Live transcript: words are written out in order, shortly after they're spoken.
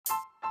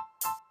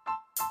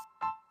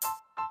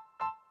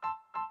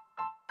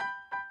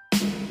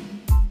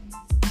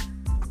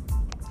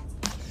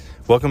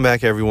Welcome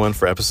back, everyone,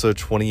 for episode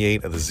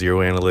 28 of the Zero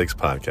Analytics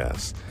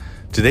Podcast.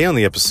 Today on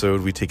the episode,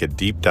 we take a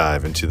deep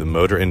dive into the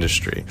motor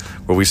industry,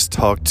 where we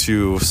talk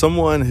to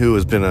someone who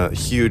has been a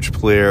huge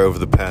player over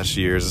the past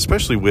years,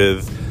 especially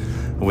with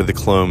the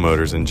clone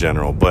motors in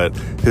general, but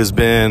who's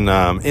been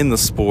in the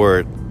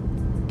sport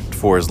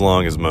for as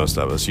long as most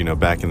of us,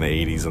 back in the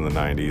 80s and the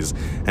 90s,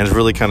 and has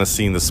really kind of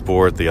seen the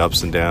sport, the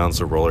ups and downs,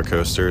 the roller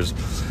coasters.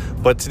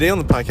 But today on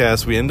the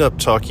podcast, we end up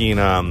talking,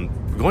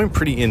 going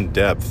pretty in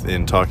depth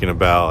in talking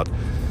about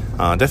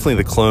definitely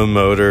the clone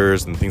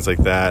motors and things like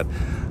that,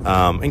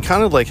 and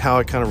kind of like how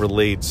it kind of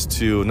relates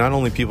to not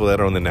only people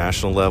that are on the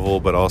national level,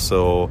 but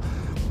also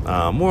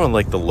more on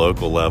like the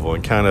local level,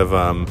 and kind of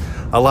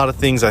a lot of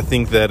things. I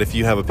think that if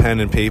you have a pen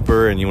and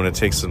paper and you want to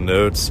take some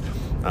notes,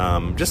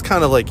 just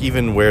kind of like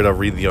even where to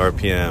read the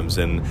RPMs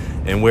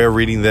and where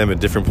reading them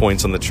at different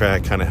points on the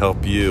track kind of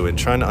help you, and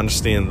trying to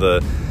understand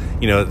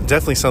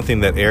definitely something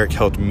that Eric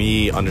helped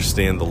me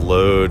understand the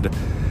load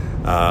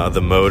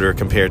the motor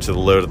compared to the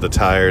load of the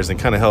tires, and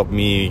kind of helped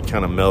me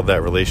kind of meld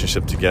that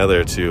relationship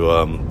together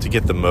to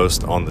get the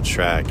most on the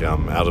track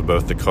out of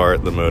both the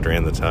cart, the motor,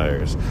 and the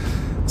tires.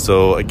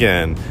 So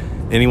again,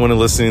 anyone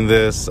listening to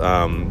this,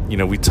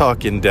 we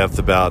talk in depth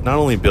about not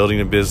only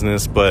building a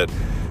business, but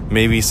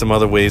maybe some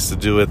other ways to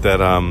do it that,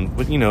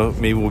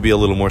 maybe will be a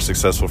little more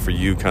successful for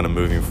you kind of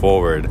moving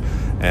forward.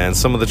 And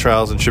some of the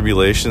trials and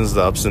tribulations,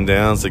 the ups and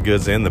downs, the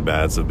goods and the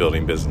bads of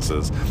building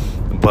businesses.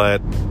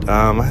 But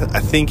I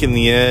think in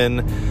the end,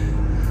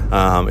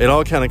 it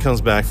all kind of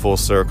comes back full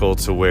circle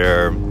to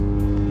where,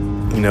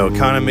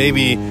 kind of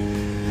maybe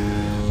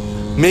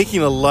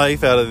making a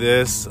life out of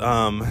this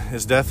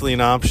is definitely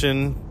an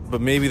option. But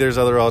maybe there's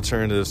other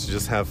alternatives to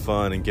just have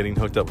fun and getting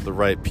hooked up with the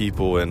right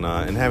people, and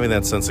having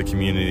that sense of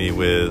community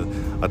with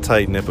a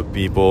tight knit of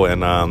people,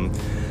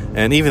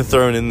 and even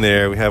thrown in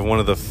there, we have one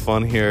of the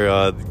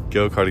funnier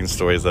go-karting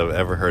stories I've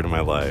ever heard in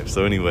my life.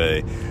 So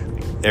anyway,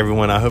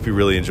 everyone, I hope you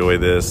really enjoy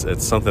this.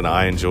 It's something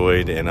I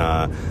enjoyed, and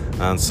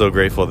I'm so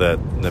grateful that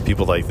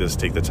people like this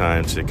take the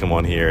time to come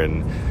on here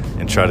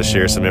and try to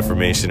share some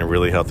information and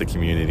really help the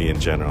community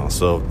in general.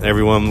 So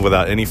everyone,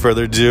 without any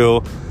further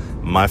ado,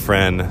 my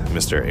friend,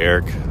 Mr.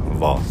 Eric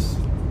Voss.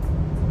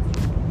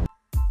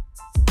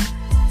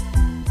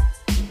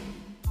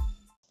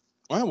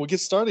 All right, we'll get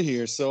started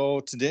here.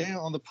 So today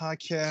on the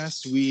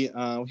podcast, we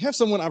have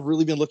someone I've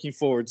really been looking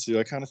forward to.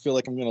 I kind of feel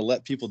like I'm going to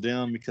let people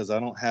down because I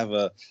don't have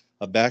a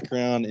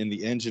background in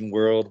the engine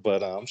world,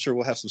 but I'm sure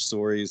we'll have some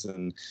stories,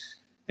 and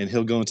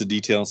he'll go into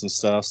details and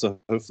stuff. So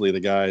hopefully the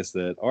guys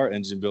that are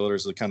engine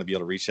builders will kind of be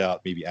able to reach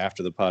out maybe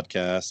after the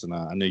podcast. And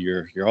I know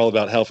you're all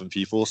about helping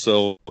people.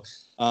 So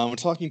we're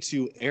talking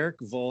to Eric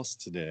Voss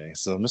today.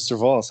 So Mr.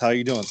 Voss, how are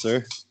you doing,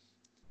 sir?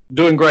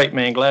 Doing great,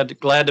 man. Glad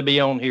to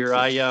be on here.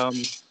 I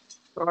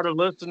started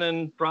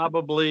listening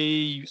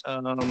probably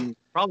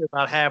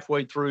about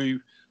halfway through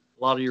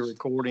a lot of your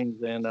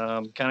recordings, and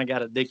kind of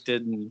got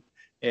addicted,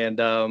 and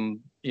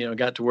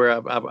got to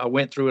where I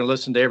went through and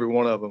listened to every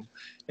one of them,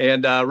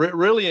 and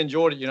really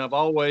enjoyed it. I've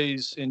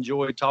always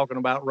enjoyed talking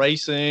about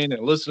racing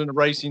and listening to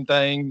racing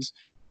things,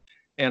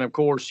 and of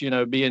course,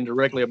 being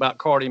directly about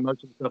karting.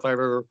 Most of the stuff I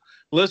ever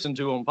listened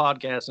to on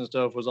podcasts and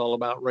stuff was all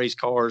about race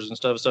cars and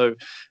stuff. So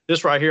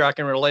this right here, I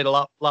can relate a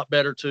lot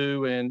better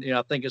to, and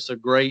I think it's a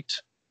great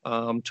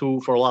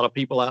tool for a lot of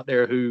people out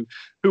there who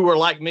were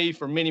like me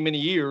for many, many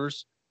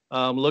years,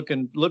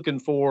 looking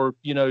for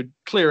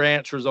clear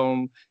answers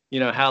on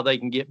how they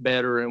can get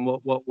better and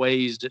what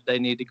ways that they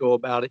need to go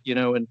about it,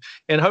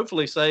 and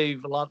hopefully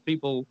save a lot of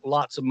people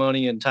lots of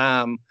money and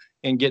time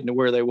in getting to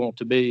where they want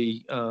to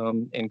be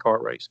in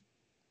kart racing.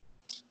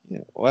 Yeah,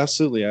 well,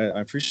 absolutely.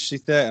 I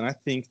appreciate that, and I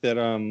think that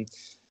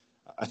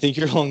I think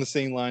you're along the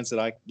same lines that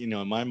I, in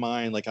my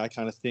mind, like I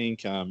kind of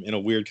think in a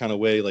weird kind of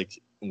way, like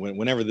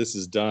whenever this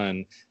is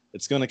done,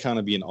 it's going to kind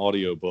of be an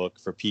audio book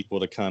for people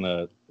to kind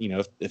of,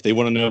 if they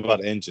want to know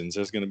about engines,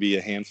 there's going to be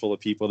a handful of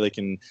people that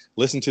can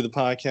listen to the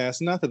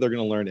podcast. Not that they're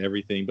going to learn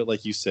everything, but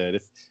like you said,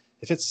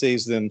 if it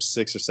saves them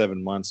 6 or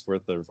 7 months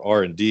worth of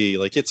R&D,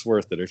 like it's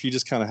worth it. Or if you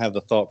just kind of have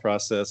the thought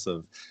process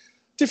of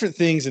different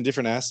things and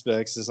different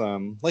aspects, is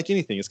like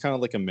anything, it's kind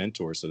of like a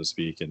mentor, so to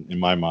speak, in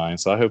my mind.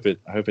 So I hope it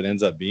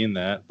ends up being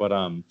that. But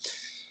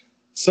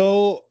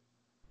so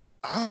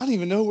I don't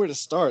even know where to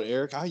start,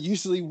 Eric. I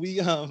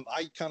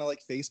kind of like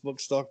Facebook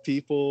stalk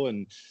people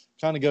and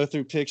kind of go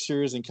through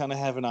pictures and kind of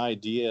have an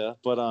idea.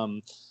 But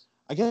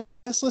I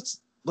guess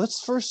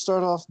let's first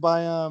start off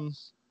by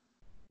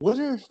what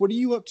are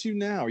you up to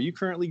now? Are you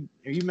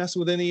messing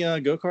with any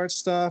go-kart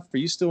stuff? Are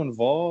you still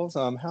involved?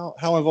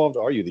 How involved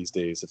are you these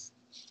days?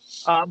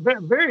 Very,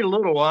 very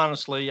little,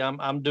 honestly.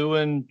 I'm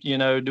doing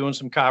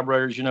some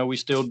carburetors. We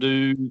still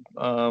do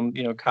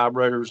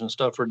carburetors and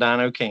stuff for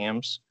dyno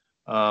cams.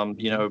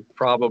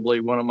 Probably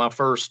one of my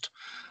first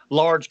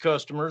large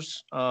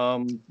customers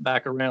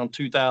back around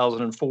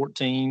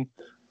 2014.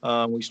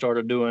 We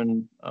started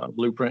doing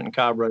blueprint and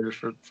carburetors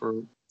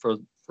for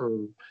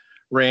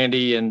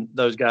Randy and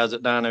those guys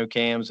at Dyno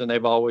Cams, and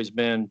they've always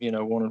been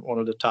one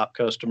of the top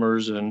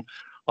customers, and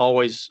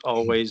always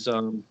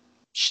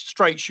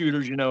straight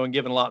shooters, and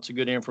giving lots of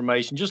good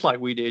information, just like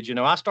we did.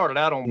 I started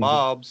out on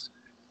Bob's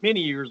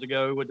many years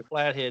ago with the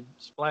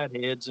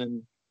flatheads,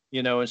 and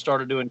and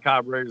started doing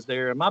carburetors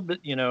there. And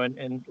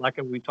and like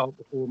we talked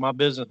before, my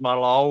business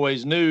model, I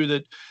always knew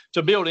that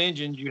to build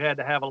engines, you had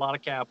to have a lot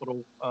of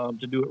capital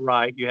to do it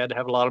right. You had to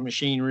have a lot of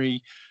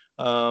machinery,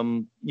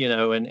 and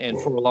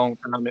for a long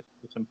time,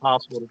 it's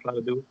impossible to try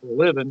to do it for a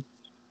living.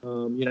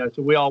 So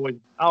I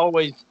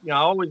always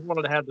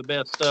wanted to have the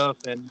best stuff,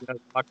 and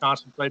I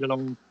concentrated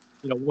on,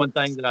 one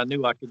thing that I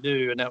knew I could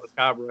do, and that was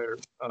carburetor.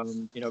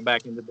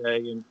 Back in the day,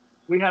 and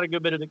we had a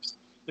good bit of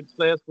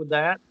success with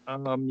that.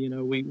 I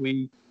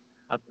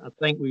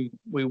think we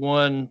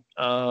won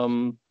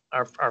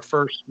our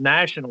first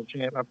national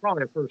champ,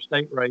 probably our first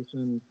state race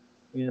in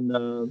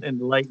the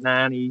late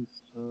 '90s,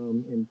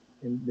 and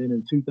then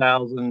in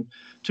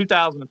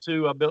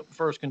 2002, I built the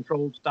first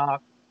controlled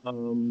stock.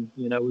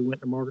 We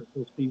went to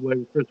Martinsville Speedway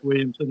with Chris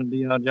Williamson and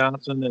Deion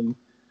Johnson and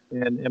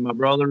my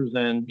brothers,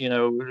 and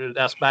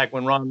that's back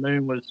when Ron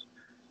Moon was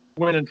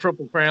winning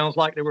Triple Crowns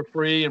like they were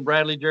free, and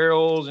Bradley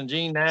Geralds and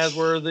Gene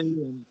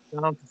Nasworthy and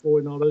John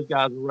Floyd and all those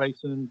guys were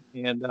racing.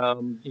 And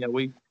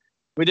we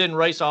didn't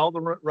race all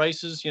the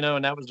races,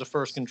 and that was the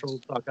first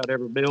controlled stock I'd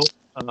ever built.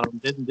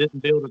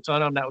 Didn't build a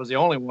ton of them. That was the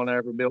only one I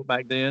ever built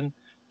back then.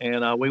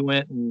 And we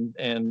went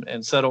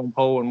and set on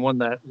pole and won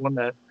that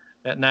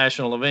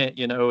national event,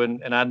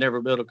 and I'd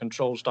never built a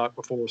control stock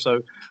before.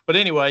 So, but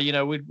anyway,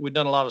 we'd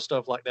done a lot of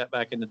stuff like that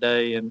back in the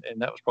day, and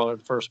that was probably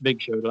the first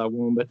big show that I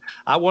won. But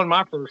I won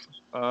my first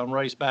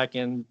race back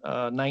in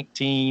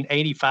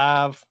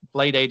 1985,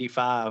 late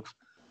 85.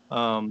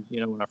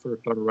 When I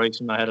first started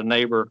racing, I had a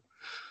neighbor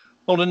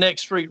on the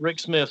next street, Rick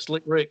Smith,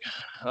 Slick Rick,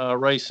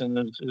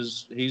 racing.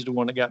 He's the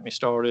one that got me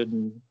started,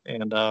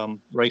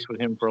 and raced with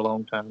him for a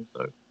long time.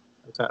 So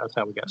that's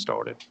how we got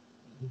started.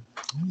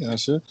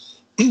 Gotcha.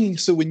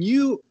 So when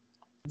you,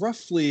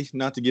 roughly,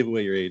 not to give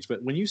away your age,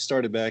 but when you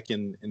started back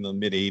in the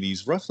mid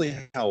 80s, roughly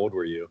how old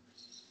were you?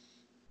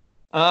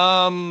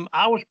 I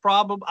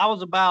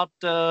was about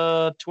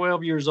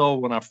 12 years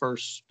old when the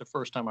first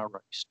time I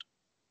raced.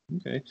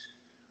 Okay.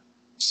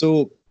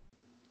 So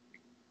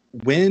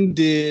when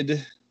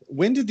did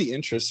the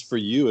interest for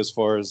you, as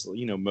far as,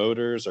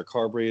 motors or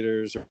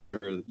carburetors or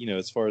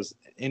as far as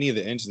any of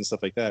the engines and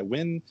stuff like that,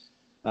 when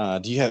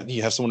do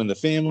you have someone in the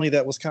family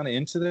that was kind of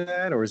into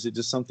that, or is it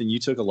just something you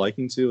took a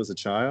liking to as a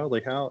child?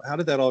 Like how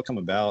did that all come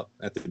about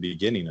at the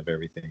beginning of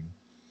everything?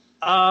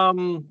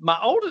 My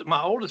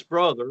oldest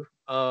brother,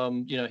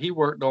 he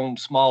worked on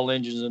small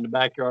engines in the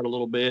backyard a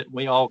little bit.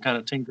 We all kind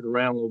of tinkered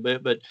around a little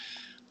bit, but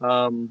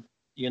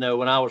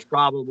when I was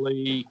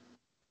probably,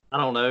 I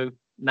don't know,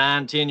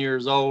 9, 10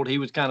 years old, he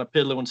was kind of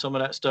piddling with some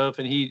of that stuff,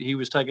 and he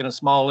was taking a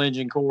small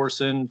engine course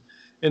in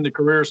the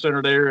career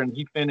center there, and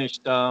he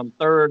finished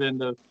third in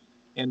the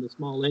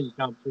small engine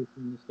competition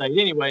in the state.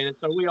 Anyway,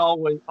 so we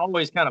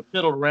always kind of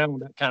fiddled around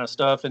with that kind of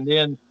stuff. And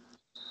then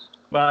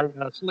by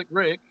Slick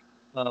Rick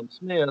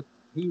Smith,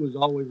 he was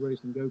always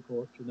racing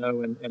go-karts,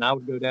 and I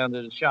would go down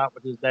to the shop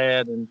with his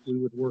dad, and we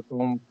would work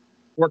on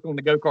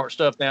the go-kart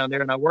stuff down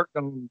there. And I worked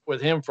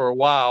with him for a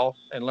while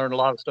and learned a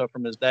lot of stuff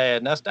from his dad.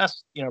 And that's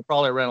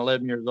probably around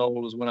 11 years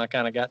old is when I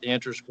kind of got the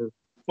interest for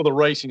the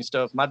racing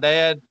stuff. My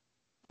dad,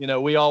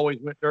 we always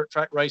went dirt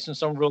track racing,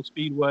 Somerville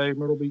Speedway,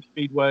 Myrtle Beach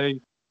Speedway.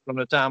 From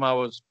the time I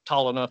was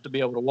tall enough to be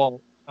able to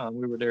walk,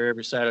 we were there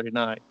every Saturday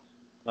night.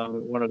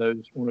 One of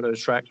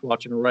those tracks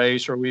watching a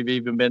race, or we've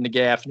even been to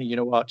Gaffney,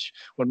 watch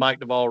when Mike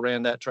Duvall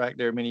ran that track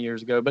there many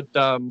years ago. But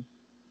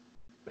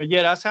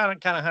yeah, that's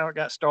kind of how it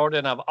got started.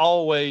 And I've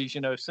always,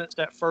 since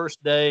that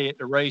first day at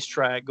the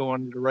racetrack,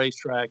 going to the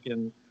racetrack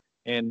and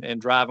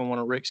driving one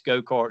of Rick's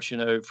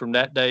go-karts, from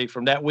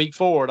that week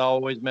forward, I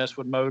always messed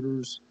with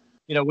motors.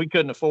 We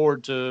couldn't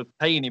afford to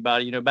pay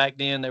anybody. Back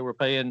then they were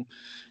paying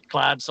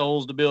Clyde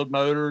Souls to build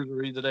motors,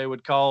 or either they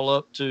would call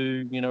up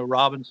to,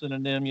 Robinson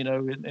and them,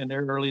 in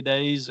their early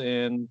days.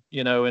 And,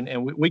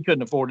 and we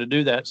couldn't afford to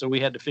do that. So we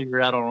had to figure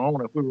it out on our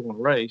own if we were going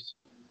to race.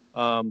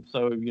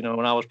 So,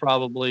 when I was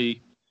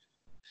probably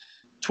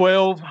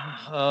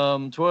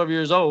 12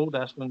 years old,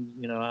 that's when,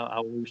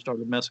 we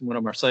started messing with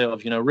them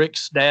ourselves.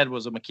 Rick's dad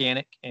was a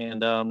mechanic,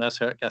 and that's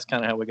kind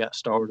of how we got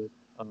started.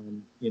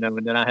 And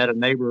then I had a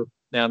neighbor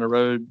down the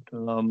road,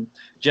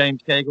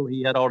 James Cagle.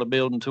 He had all the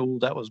building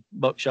tools. That was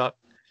Buckshot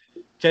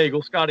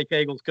Cagle, Scotty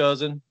Cagle's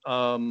cousin.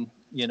 So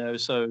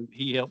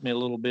he helped me a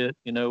little bit,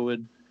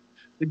 with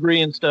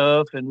degree and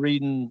stuff and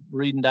reading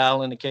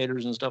dial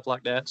indicators and stuff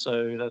like that.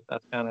 So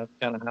that's kind of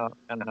how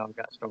it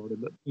got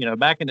started. But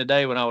back in the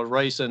day when I was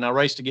racing, I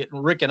raced to get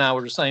Rick, and I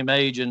were the same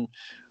age, and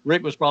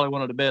Rick was probably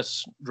one of the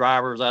best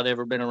drivers I'd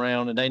ever been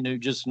around, and they knew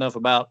just enough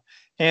about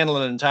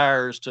handling and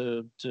tires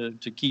to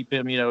keep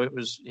him.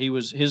 He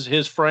was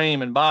his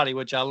frame and body,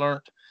 which I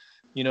learned,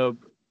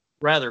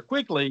 rather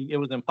quickly. It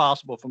was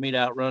impossible for me to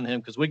outrun him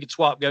because we could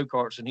swap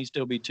go-karts and he'd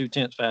still be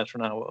 2/10 faster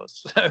than I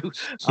was.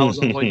 So I was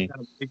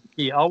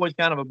always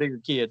kind of a bigger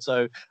kid.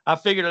 So I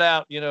figured it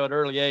out, at an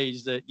early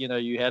age that,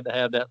 you had to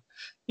have that,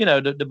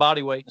 the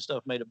body weight and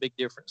stuff made a big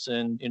difference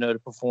in,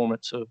 the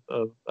performance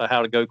of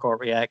how the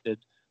go-kart reacted.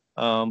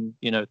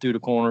 through the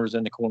corners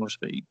and the corner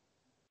speed.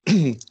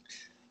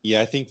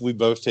 Yeah, I think we've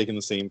both taken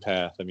the same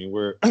path. I mean,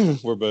 we're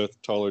we're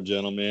both taller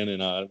gentlemen,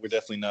 and we're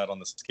definitely not on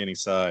the skinny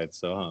side.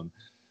 So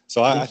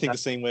I think the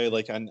same way.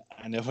 Like I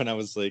know when I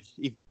was like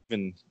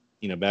even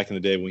back in the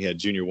day when we had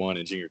junior 1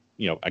 and junior,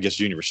 I guess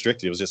junior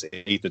restricted, it was just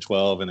 8 to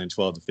 12 and then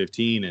 12 to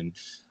 15, and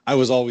I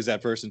was always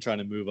that person trying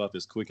to move up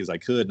as quick as I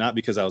could, not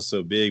because I was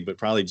so big, but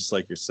probably just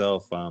like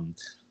yourself,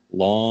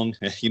 long,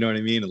 you know what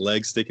I mean, and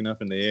legs sticking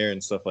up in the air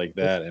and stuff like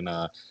that, and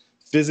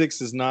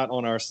physics is not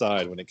on our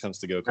side when it comes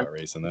to go-kart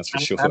racing, that's for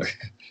sure.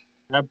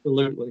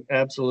 Absolutely.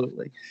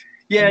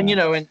 Yeah, and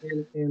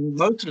and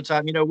most of the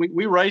time,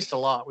 we raced a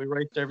lot. We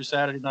raced every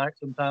Saturday night.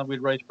 Sometimes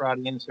we'd race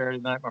Friday and Saturday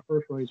night. My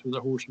first race was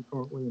at Horseshoe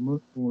Cartway in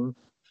Moot Corner,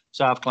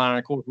 South Carolina.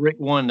 Of course, Rick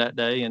won that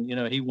day, and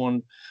he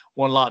won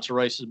lots of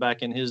races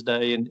back in his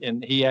day,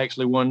 and he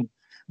actually won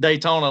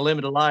Daytona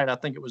Limited Light. I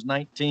think it was it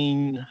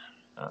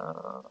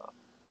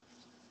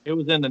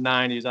was in the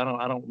 90s.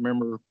 I don't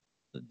remember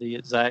the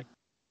exact.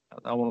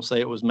 I want to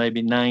say it was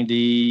maybe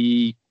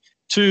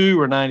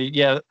 92 or 90.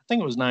 Yeah, I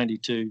think it was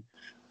 92.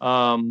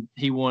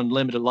 He won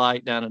Limited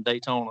Light down in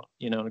Daytona,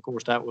 and of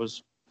course that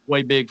was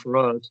way big for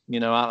us.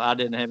 I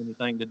didn't have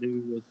anything to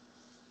do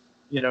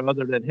with,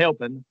 other than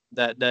helping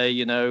that day.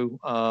 We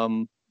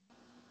won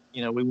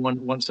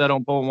set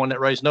on pole and won that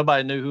race.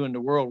 Nobody knew who in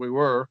the world we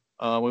were.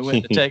 We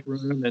went to the tech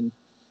room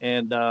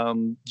and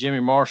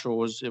Jimmy Marshall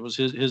was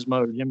his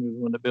motor. Jimmy was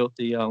the one that built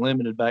the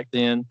Limited back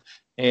then,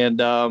 and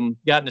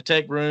got in the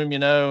tech room,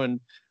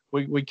 and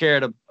we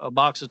carried a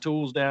box of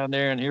tools down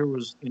there, and here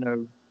was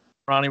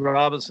Ronnie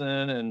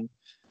Robinson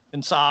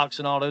and Sox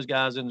and all those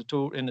guys in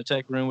the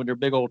tech room with their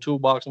big old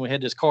toolbox, and we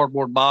had this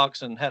cardboard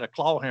box and had a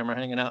claw hammer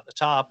hanging out the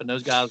top, and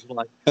those guys were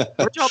like,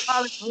 "Where'd y'all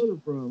buy that motor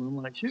from?" I'm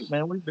like, "Shoot,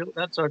 man, we built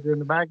that sucker in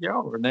the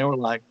backyard." And they were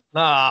like,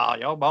 "Nah,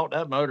 y'all bought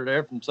that motor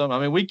there from some." I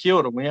mean, we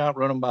killed them. We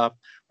outrun them by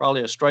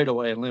probably a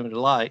straightaway and Limited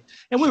Light,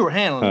 and we were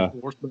handling it,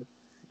 of course, but.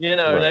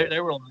 Right.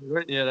 They were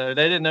like, they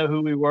didn't know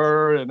who we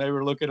were, and they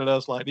were looking at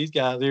us like these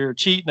guys here are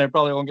cheating. They're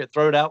probably gonna get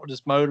thrown out with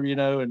this motor,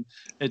 and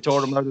they tore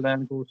the motor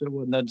down. Of course, it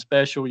wasn't nothing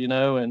special,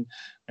 and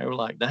they were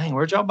like, "Dang,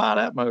 where'd y'all buy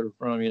that motor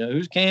from?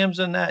 Whose cams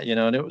in that?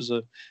 And it was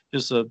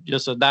just a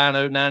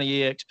dyno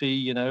 90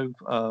 EXP,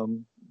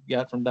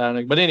 got from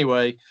dyno. But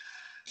anyway.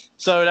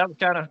 So that was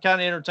kind of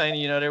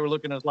entertaining. They were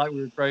looking at us like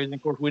we were crazy.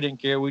 Of course, we didn't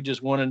care. We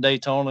just won in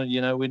Daytona.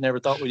 We never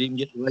thought we'd even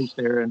get to race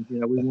there, and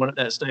we won at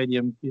that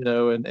stadium.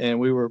 And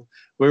we were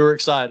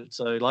excited.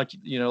 So like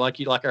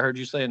I heard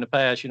you say in the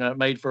past, it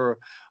made for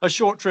a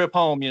short trip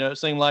home. It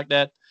seemed like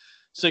that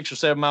 6 or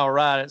 7 mile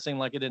ride. It seemed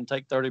like it didn't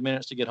take 30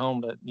 minutes to get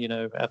home.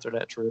 After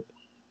that trip.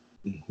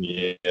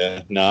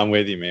 Yeah, no, I'm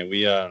with you, man.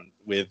 We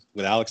with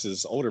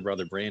Alex's older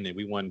brother Brandon,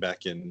 we won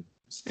back in.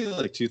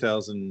 Like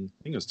 2000, I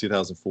think it was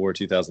 2004,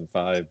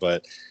 2005,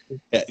 but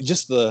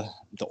just the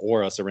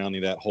aura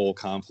surrounding that whole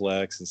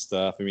complex and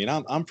stuff. I mean,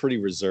 I'm pretty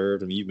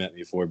reserved. I mean, you've met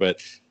me before,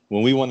 but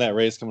when we won that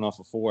race coming off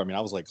of 4, I mean,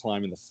 I was like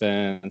climbing the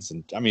fence,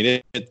 and I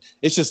mean,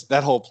 it's just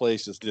that whole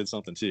place just did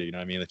something too.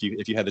 I mean, if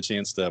you had the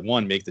chance to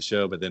make the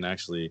show, but then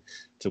actually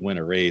to win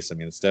a race, I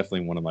mean, it's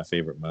definitely one of my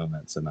favorite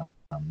moments, and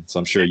so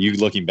I'm sure you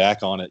looking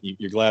back on it,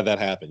 you're glad that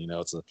happened.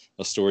 It's a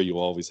story you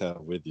always have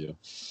with you.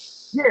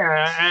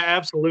 Yeah,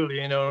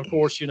 absolutely. Of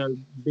course,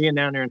 being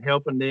down there and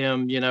helping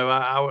them,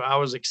 I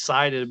was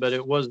excited, but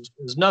it was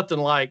nothing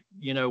like,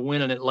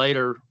 winning it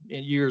later,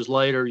 years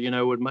later,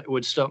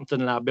 with something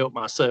that I built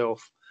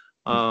myself.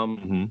 I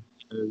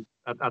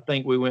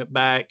think we went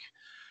back.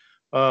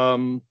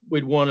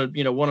 We'd won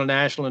a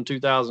national in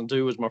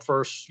 2002 was my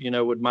first,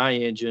 with my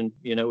engine,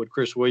 with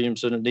Chris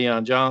Williamson and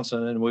Dion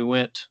Johnson, and we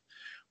went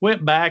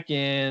back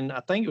in.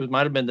 I think it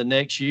might have been the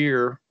next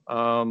year.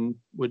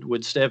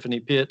 With Stephanie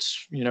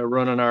Pitts,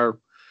 running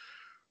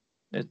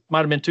it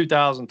might have been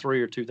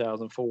 2003 or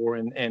 2004.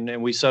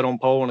 And we set on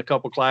pole in a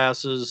couple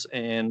classes,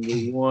 and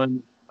we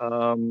won,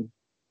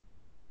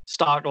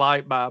 stock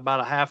light by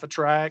about a half a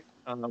track,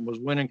 was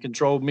winning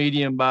controlled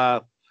medium by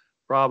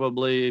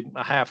probably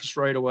a half a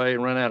straightaway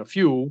and ran out of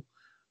fuel,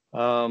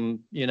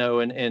 and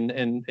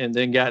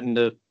then got in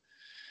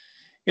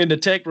the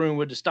tech room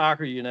with the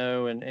stocker,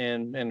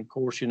 and of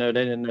course, they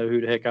didn't know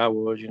who the heck I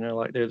was,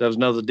 like there was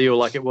another deal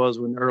like it was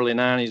in the early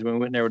 90s when we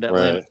went there with that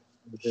limit.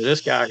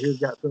 This guy here's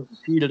got something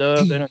heated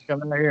up, then it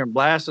come in there and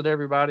blasted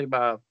everybody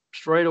by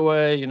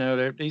straightaway,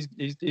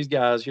 these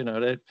guys,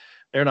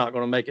 they're not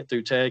going to make it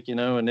through tech, and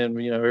then,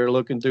 they're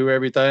looking through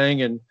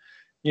everything, and,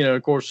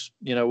 of course,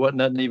 wasn't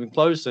nothing even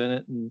close in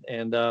it.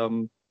 And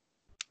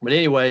but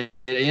anyway,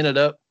 it ended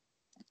up,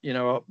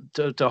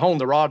 to hone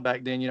the rod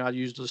back then, I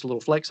used this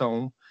little flex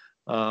hone.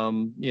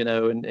 And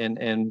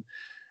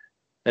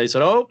they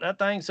said, "Oh, that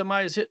thing,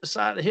 somebody's hit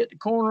the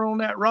corner on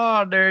that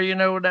rod there,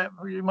 that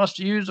you must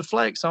have used a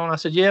flex on." I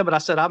said, "Yeah," but I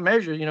said, "I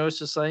measure, it's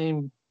the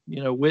same,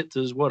 width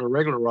as what a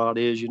regular rod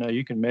is.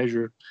 You can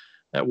measure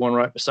that one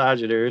right beside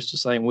you there. It's the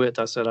same width."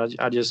 I said,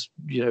 I just,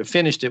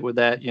 finished it with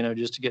that,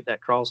 just to get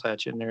that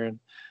crosshatch in there. And,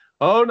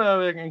 "Oh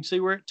no, I can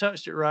see where it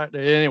touched it right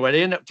there." Anyway,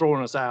 they ended up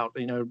throwing us out.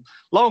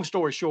 Long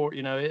story short,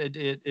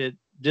 it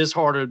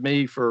disheartened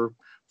me for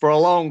for a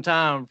long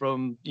time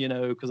from,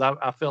 because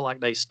I felt like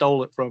they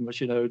stole it from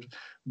us,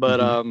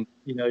 but,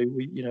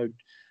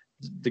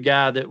 the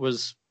guy that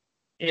was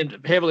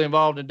heavily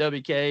involved in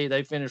WK,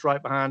 they finished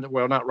right behind it.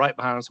 Well, not right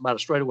behind us, about a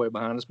straightaway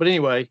behind us. But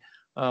anyway,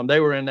 they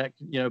were in that,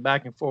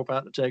 back and forth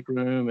out the tech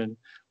room and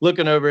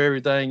looking over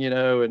everything,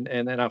 and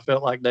then I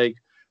felt like they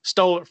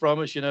stole it from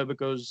us,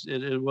 because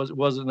it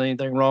wasn't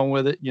anything wrong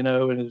with it, and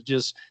it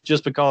was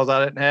just because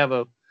I didn't have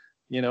a,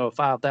 a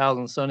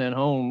 5,000 Sun-In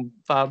home,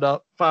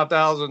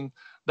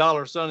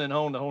 $5,000 Sun-In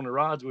home to hone the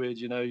rods with,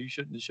 you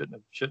shouldn't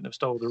have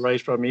stole the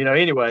race from me,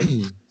 anyway.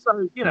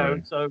 So,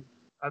 Right. so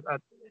I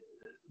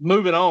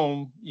moving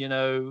on,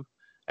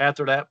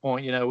 after that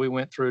point, we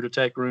went through the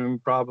tech room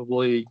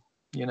probably,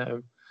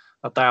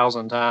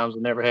 1,000 times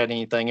and never had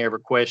anything ever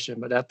questioned.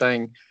 But that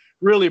thing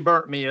really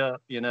burnt me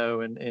up,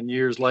 and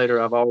years later,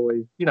 I've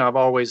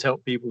always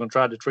helped people and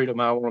tried to treat them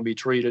how I want to be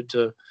treated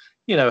to,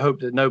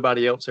 hope that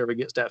nobody else ever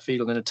gets that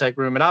feeling in the tech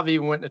room. And I've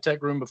even went in the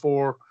tech room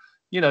before,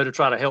 to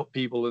try to help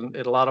people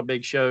at a lot of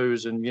big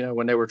shows. And,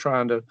 when they were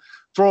trying to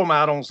throw them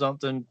out on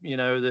something,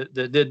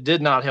 that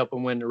did not help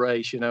them win the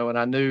race, and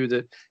I knew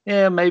that,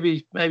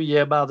 maybe, by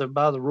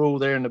the rule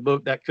there in the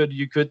book that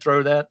you could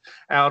throw that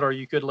out or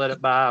you could let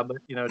it by, but,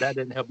 that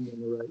didn't help them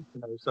win the race,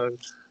 so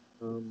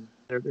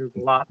there's a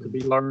lot to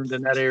be learned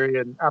in that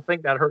area. And I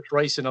think that hurts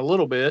racing a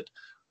little bit,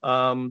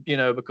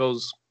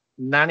 because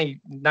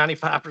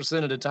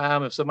 95% of the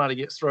time, if somebody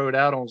gets thrown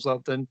out on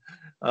something,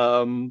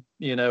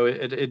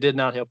 it did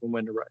not help them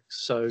win the race.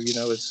 So,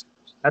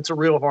 that's a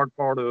real hard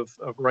part of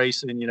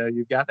racing.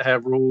 You've got to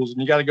have rules and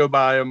you got to go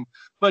by them,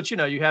 but,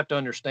 you have to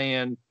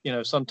understand,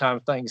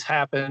 sometimes things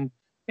happen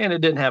and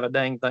it didn't have a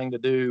dang thing to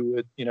do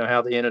with,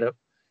 how they ended up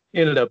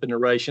in the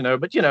race,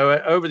 but,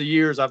 over the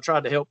years, I've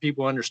tried to help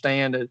people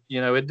understand that,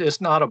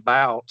 it's not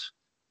about,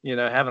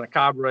 having a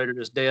carburetor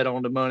that's dead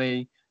on the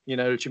money,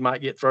 that you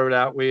might get thrown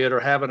out with, or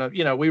having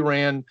we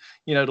ran,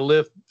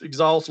 the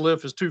exhaust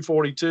lift is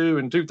 242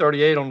 and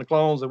 238 on the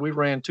clones, and we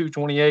ran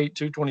 228,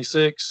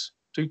 226,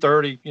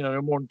 230,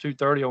 no more than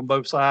 230 on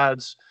both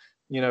sides,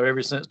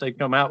 ever since they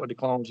come out with the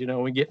clones.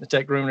 We get in the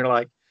tech room and they're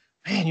like,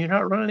 man, you're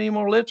not running any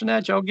more lifts than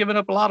that. Y'all giving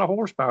up a lot of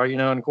horsepower, and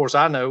of course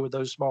I know with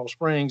those small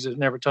springs, it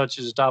never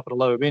touches the top of the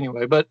lobe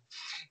anyway. But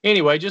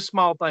anyway, just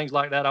small things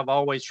like that. I've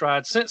always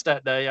tried since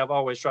that day. I've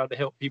always tried to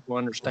help people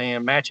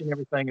understand matching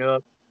everything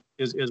up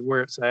is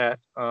where it's at.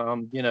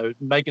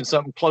 Making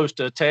something close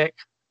to a tech,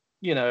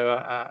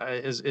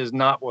 is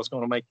not what's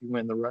going to make you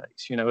win the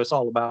race. It's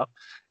all about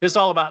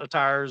the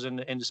tires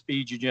and the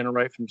speed you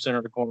generate from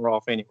center to corner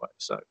off anyway.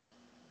 So.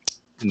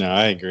 No,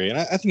 I agree. And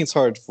I think it's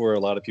hard for a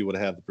lot of people to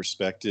have the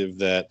perspective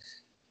that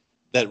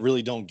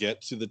really don't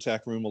get to the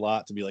tech room a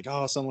lot, to be like,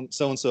 oh,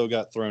 so-and-so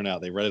got thrown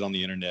out. They read it on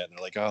the internet and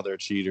they're like, oh, they're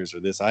cheaters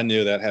or this. I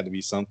knew that had to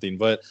be something.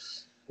 But,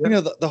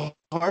 the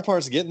hard part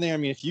is getting there. I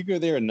mean, if you go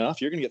there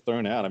enough, you're going to get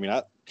thrown out. I mean,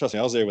 trust me,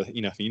 I was there with,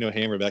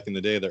 Hammer back in the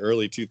day, the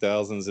early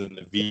 2000s and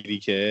the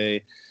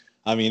VDK.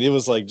 I mean, it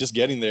was like just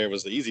getting there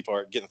was the easy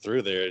part. Getting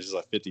through there is just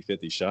a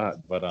 50-50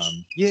 shot. But,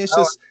 it's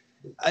just –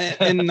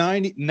 and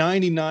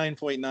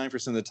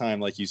 99.9% of the time,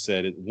 like you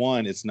said,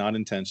 one, it's not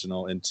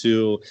intentional, and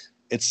two,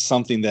 it's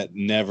something that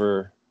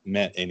never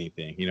meant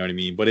anything. You know what I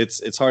mean? But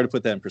it's hard to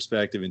put that in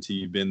perspective until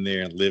you've been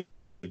there and lived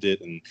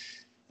it and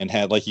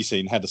had, like you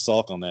say, had to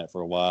sulk on that for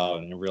a while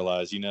and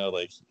realize,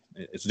 like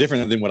it's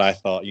different than what I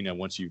thought.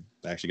 Once you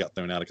actually got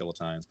thrown out a couple of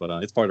times, but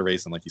it's part of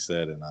racing, like you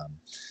said, and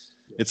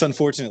it's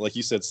unfortunate, like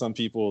you said, some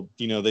people,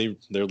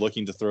 they're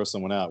looking to throw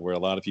someone out, where a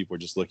lot of people are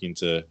just looking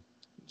to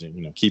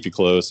keep you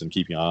close and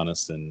keep you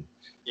honest and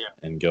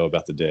go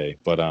about the day.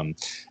 But and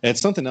it's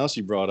something else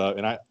you brought up,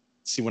 and I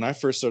see when I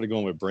first started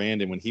going with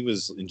Brandon, when he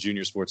was in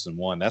Junior Sports and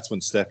One, that's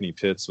when Stephanie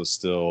Pitts was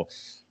still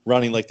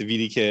running like the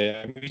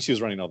VDK. I mean, she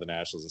was running all the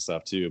nationals and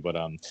stuff too, but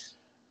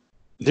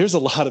there's a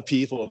lot of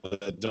people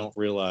that don't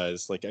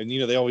realize, like,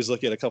 they always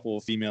look at a couple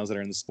of females that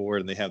are in the sport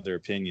and they have their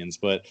opinions,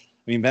 but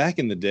I mean, back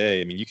in the day,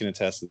 I mean, you can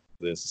attest to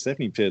this,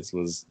 Stephanie Pitts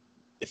was,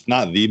 if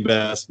not the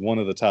best, one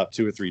of the top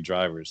 2 or 3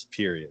 drivers,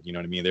 period. You know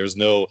what I mean? There's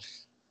no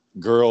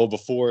girl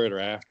before it or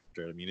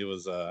after. I mean, it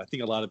was, I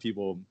think a lot of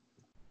people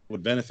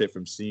would benefit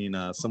from seeing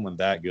someone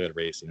that good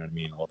race, you know what I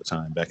mean, all the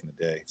time back in the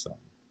day. So.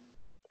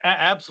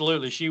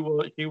 Absolutely. She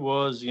was,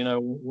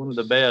 one of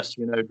the best,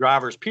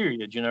 drivers,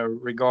 period,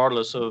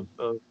 regardless of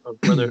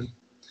whether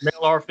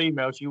male or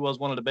female, she was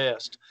one of the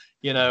best,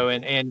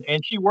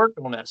 and she worked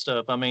on that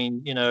stuff. I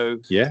mean, she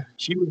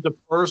was the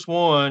first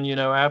one,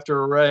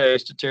 after a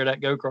race to tear that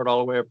go-kart all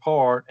the way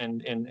apart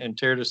and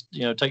tear this,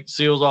 take the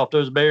seals off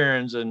those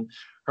bearings, and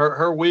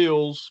her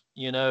wheels,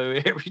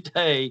 every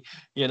day,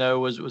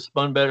 was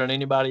spun better than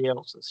anybody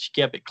else's. She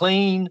kept it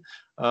clean.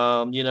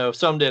 If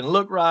something didn't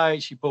look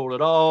right, she pulled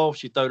it off,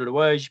 she threw it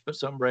away, she put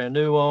something brand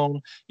new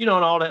on, and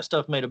all that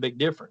stuff made a big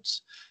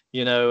difference.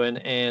 If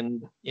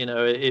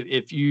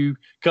you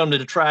come to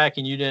the track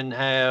and you didn't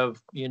have,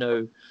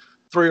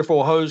 3 or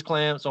 4 hose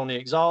clamps on the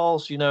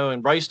exhaust,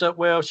 and braced up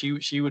well,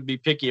 she would be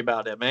picky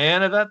about that.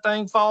 Man, if that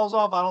thing falls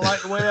off, I don't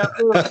like the way that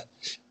looks.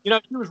 She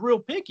was real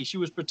picky. She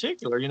was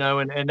particular,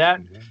 and that,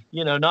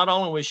 not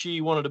only was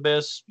she one of the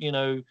best,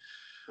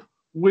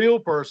 wheel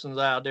persons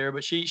out there,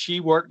 but she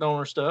worked on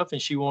her stuff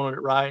and she wanted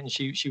it right, and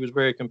she was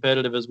very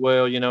competitive as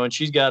well, and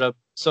she's got a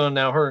son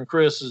now. Her and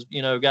Chris is,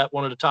 got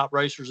one of the top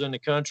racers in the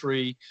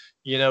country,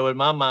 in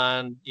my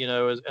mind,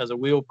 as a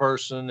wheel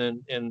person,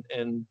 and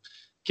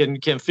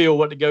can feel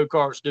what the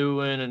go-kart's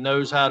doing and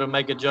knows how to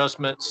make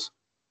adjustments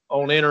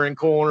on entering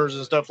corners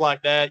and stuff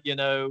like that. He's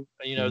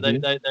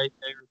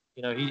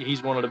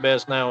one of the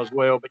best now as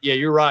well. But yeah,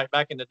 you're right.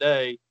 Back in the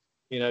day,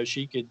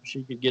 she could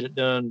get it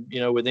done,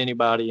 with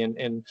anybody.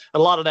 And a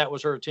lot of that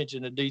was her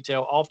attention to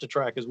detail off the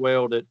track as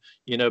well that,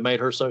 made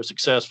her so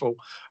successful.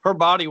 Her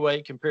body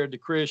weight compared to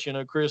Chris,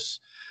 Chris,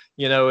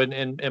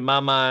 in my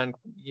mind,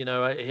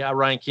 I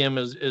rank him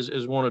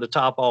as one of the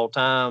top all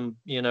time,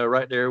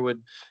 right there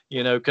with,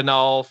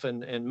 Knopf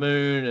and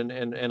Moon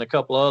and a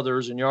couple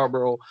others in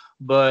Yarborough.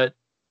 But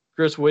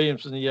Chris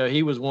Williamson,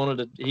 he was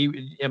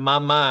in my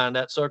mind,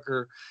 that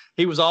sucker,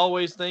 he was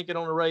always thinking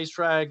on the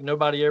racetrack.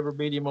 Nobody ever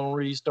beat him on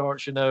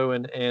restarts,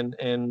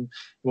 and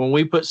when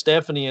we put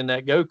Stephanie in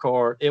that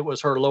go-kart, it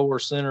was her lower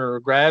center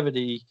of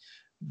gravity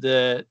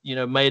that,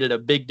 made it a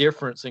big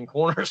difference in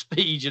corner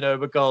speed,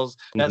 because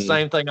that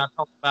same thing I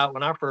talked about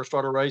when I first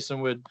started racing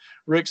with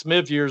Rick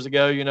Smith years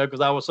ago,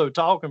 because I was so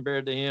tall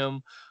compared to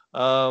him.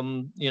 I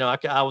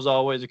was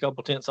always a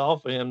couple tenths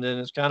off of him. Then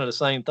it's kind of the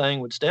same thing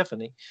with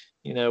Stephanie.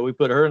 We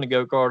put her in the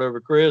go-kart over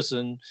Chris,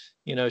 and,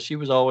 she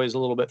was always a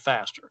little bit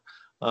faster.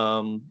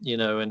 And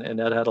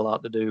that had a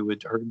lot to do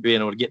with her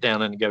being able to get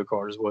down in the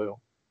go-kart as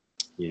well.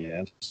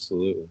 Yeah,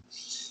 absolutely.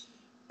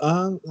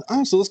 So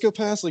let's go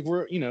past, like,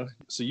 we're,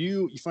 so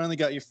you finally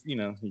got your,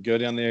 you go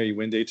down there, you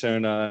win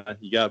Daytona,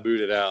 you got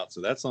booted out. So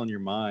that's on your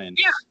mind.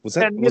 Yeah. Was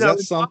that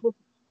something?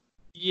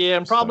 Yeah,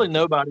 and probably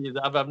nobody.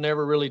 I've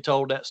never really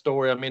told that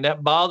story. I mean,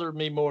 that bothered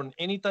me more than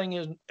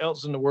anything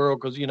else in the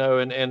world because,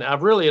 and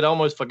I've really had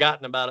almost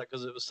forgotten about it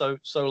because it was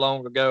so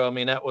long ago. I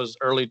mean, that was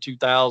early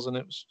 2000.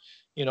 It was,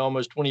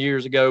 almost 20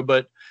 years ago.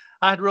 But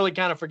I had really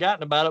kind of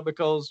forgotten about it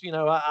because,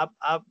 I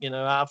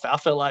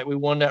felt like we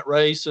won that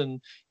race,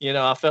 and,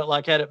 I felt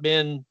like had it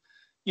been,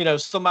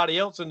 somebody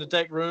else in the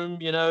tech room,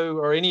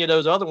 or any of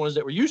those other ones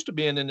that were used to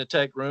being in the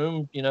tech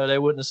room, they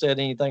wouldn't have said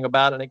anything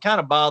about it. And it kind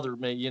of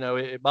bothered me,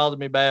 it bothered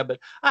me bad, but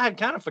I had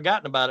kind of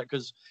forgotten about it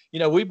because,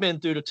 we've been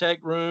through the tech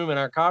room, and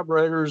our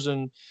carburetors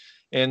and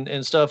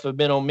stuff have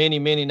been on many,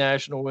 many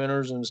national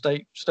winners and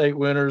state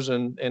winners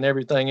and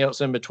everything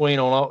else in between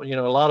on all,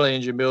 a lot of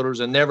engine builders,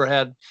 and never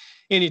had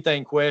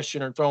anything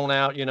questioned or thrown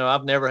out.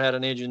 I've never had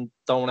an engine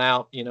thrown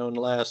out, in the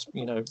last,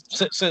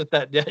 since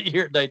that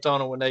year at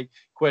Daytona when they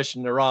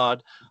questioned the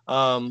rod.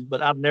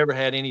 But I've never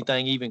had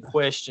anything even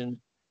questioned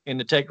in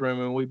the tech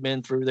room, and we've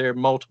been through there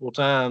multiple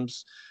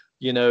times,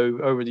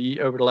 over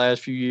the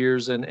last few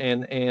years, and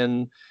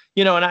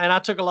I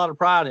took a lot of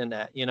pride in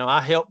that.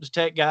 I helped the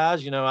tech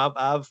guys.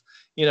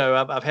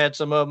 I've had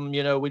some of them.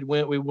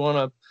 We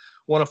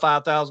won a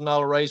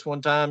 $5,000 race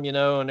one time,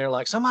 and they're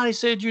like, somebody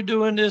said you're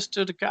doing this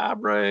to the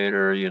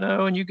carburetor,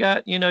 and you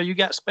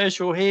got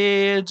special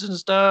heads and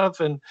stuff.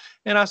 And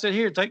I said,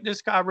 here, take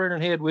this carburetor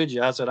and head with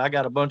you. I said, I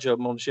got a bunch of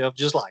them on the shelf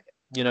just like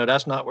it.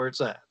 That's not where it's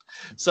at.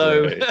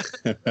 So, right.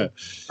 And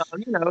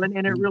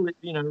it really,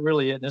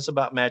 really, and it's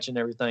about matching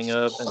everything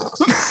up. And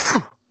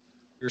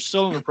your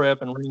cylinder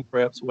prep and ring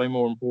prep's way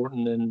more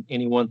important than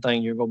any one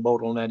thing you're going to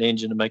bolt on that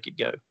engine to make it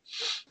go.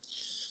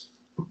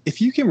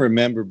 If you can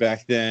remember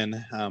back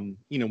then,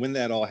 when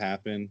that all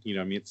happened,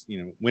 it's,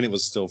 when it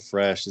was still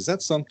fresh, is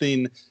that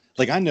something,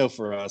 like, I know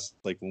for us,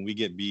 like when we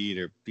get beat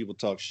or people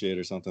talk shit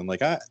or something,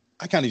 like I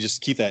kind of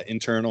just keep that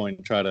internal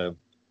and try to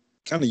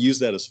kind of use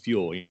that as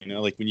fuel,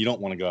 like when you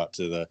don't want to go out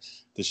to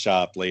the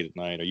shop late at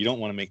night, or you don't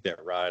want to make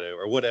that ride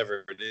or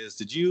whatever it is.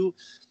 Did you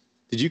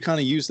kind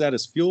of use that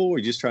as fuel, or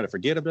you just try to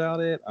forget about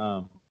it?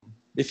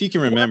 If you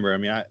can remember, I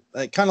mean, I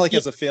kind of like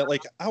as a fail,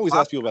 like I always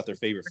ask people about their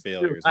favorite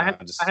failures.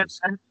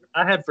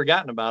 I had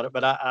forgotten about it,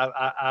 but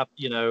I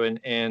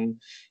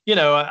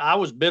I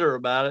was bitter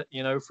about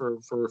it,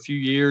 for a few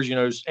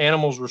years.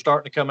 Animals were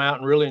starting to come out,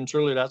 and really and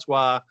truly, that's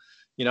why,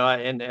 and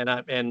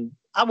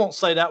I won't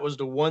say that was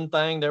the one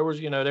thing. There was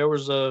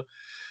a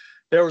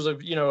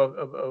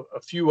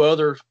few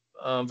other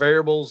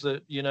variables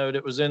that,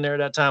 that was in there at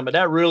that time, but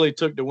that really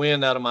took the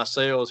wind out of my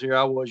sails. Here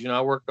I was, I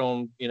worked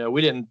on,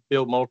 we didn't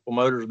build multiple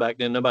motors back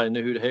then. Nobody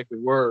knew who the heck we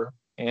were.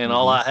 And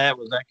all I had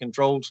was that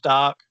controlled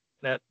stock,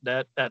 that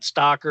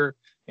stocker,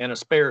 and a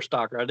spare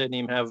stocker. I didn't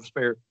even have a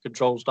spare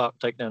control stock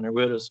to take down there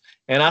with us.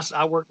 And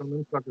I worked on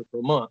them suckers for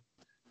a month,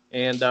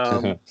 and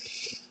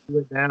we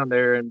went down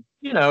there, and,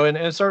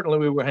 and certainly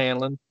we were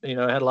handling, it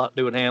had a lot to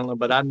do with handling,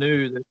 but I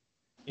knew that,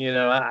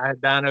 I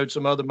had dynoed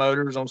some other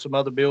motors on some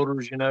other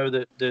builders,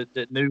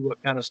 that knew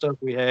what kind of stuff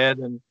we had,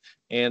 and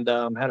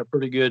had a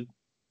pretty good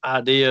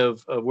idea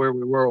of where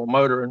we were on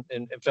motor,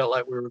 and felt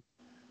like we were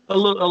a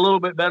little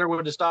bit better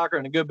with the stocker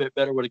and a good bit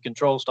better with the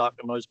control stock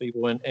than most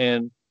people.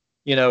 And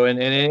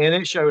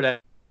it showed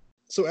that.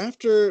 So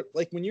after,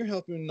 like, when you're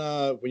helping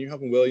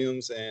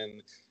Williams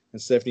and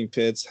Stephanie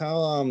Pitts,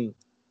 how,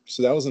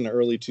 so that was in the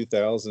early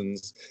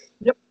 2000s.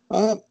 Yep.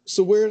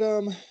 So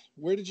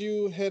where did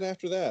you head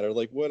after that, or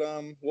like what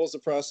was the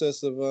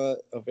process of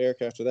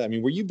Eric after that? I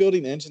mean, were you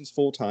building engines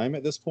full time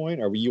at this point,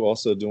 or were you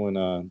also doing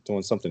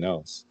something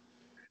else?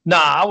 Nah,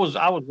 I was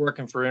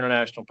working for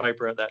International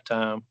Paper at that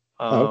time.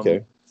 Oh,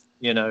 okay.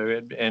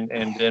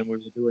 And then we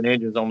were doing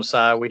engines on the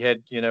side. We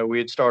had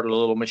started a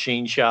little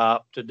machine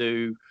shop to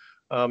do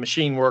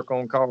machine work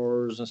on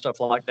cars and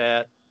stuff like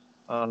that.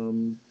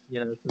 So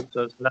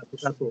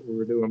that's what we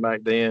were doing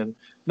back then.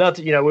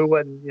 Nothing, we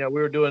wasn't, we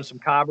were doing some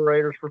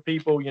carburetors for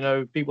people,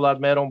 people I'd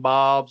met on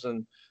Bob's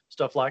and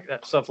stuff like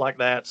that.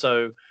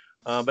 So,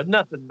 but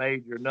nothing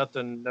major,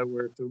 nothing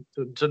nowhere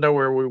to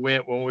nowhere we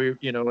went when we,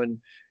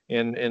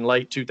 in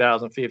late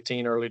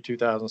 2015, early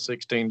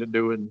 2016 to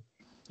doing,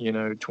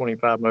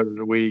 25 motors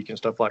a week and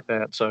stuff like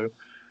that. So,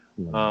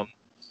 we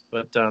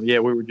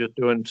were just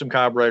doing some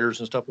carburetors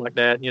and stuff like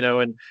that,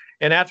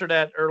 and after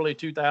that early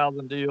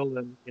 2000 deal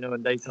and,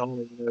 in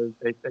Daytona,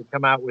 they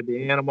come out with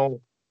the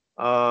Animal,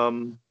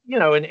 and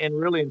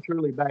really and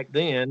truly back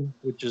then,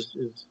 which is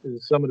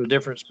some of the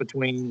difference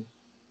between,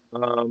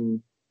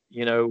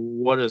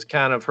 what has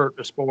kind of hurt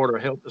the sport or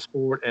helped the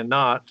sport and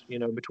not,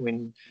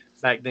 between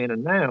back then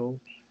and now,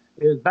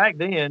 is back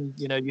then,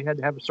 you had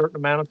to have a certain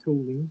amount of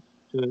tooling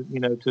to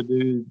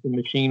do the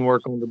machine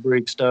work on the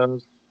Briggs stuff.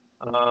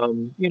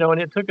 And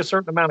it took a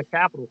certain amount of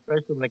capital,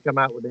 especially when they come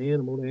out with the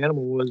Animal. The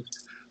Animal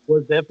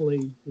was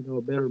definitely,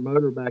 a better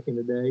motor back in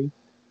the day.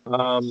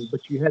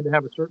 But you had to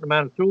have a certain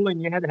amount of tooling.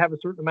 You had to have a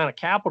certain amount of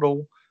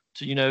capital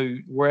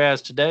to,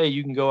 whereas today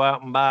you can go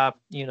out and buy,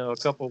 a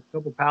couple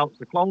pallets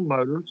of clone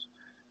motors.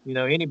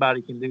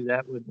 Anybody can do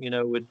that with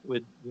a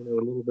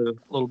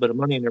little bit of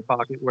money in their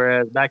pocket.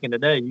 Whereas back in the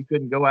day, you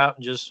couldn't go out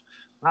and just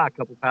buy a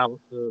couple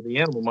pallets of the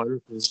Animal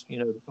motors because,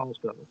 the cost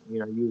of them.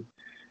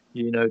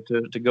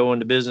 To go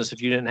into business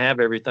if you didn't have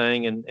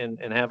everything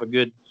and have a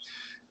good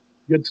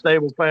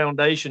stable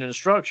foundation and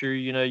structure,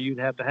 you'd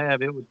have to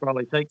have, it would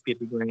probably take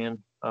 50 grand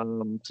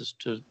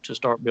to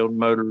start building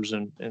motors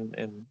and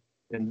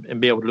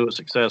be able to do it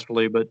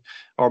successfully,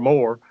 or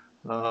more.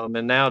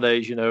 And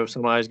nowadays, if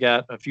somebody's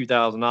got a few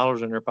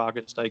 $1,000s in their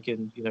pockets, they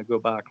can, go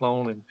buy a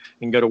clone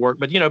and go to work.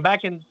 But,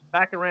 back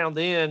around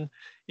then,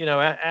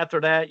 after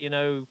that,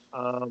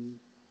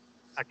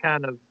 I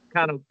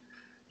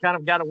kind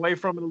of got away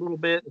from it a little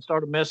bit and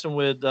started messing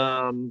with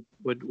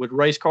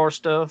race car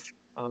stuff,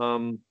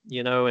 and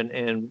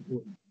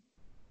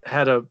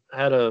had a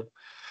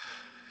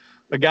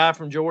guy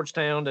from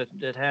Georgetown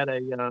that had a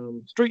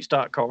street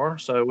stock car.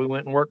 So we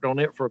went and worked on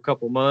it for a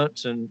couple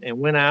months and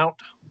went out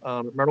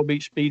at Myrtle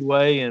Beach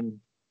Speedway. And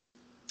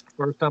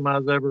first time I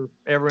was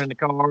ever in the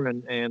car,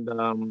 and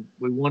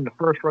we won the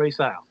first race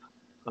out,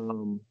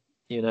 and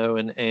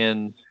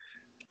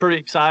pretty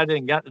excited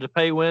and got to the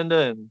pay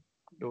window, and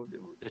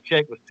the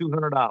check was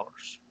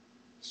 $200.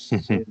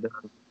 And,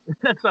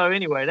 so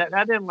anyway, that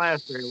didn't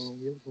last very long.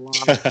 It was a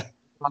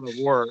lot of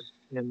work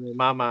in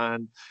my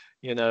mind,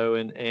 and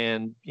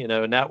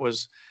that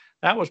was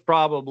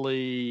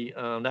probably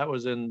that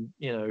was in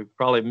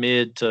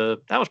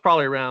that was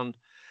probably around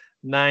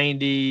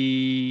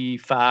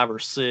 95 or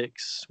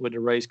 6 with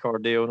the race car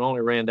deal, and only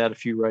ran that a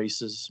few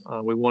races.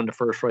 We won the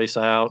first race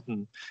out,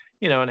 and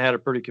and had a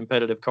pretty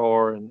competitive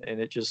car, and I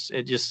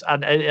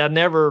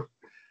never,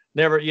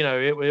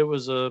 it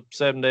was a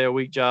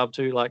 7-day-a-week job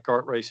too, like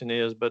kart racing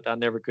is, but I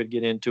never could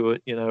get into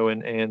it,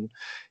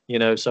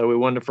 so we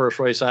won the first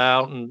race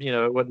out, and,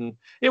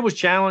 it was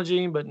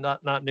challenging, but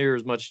not near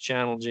as much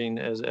challenging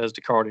as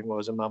the karting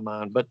was in my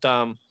mind. But,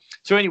 so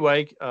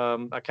anyway,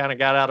 I kind of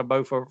got out of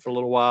both for a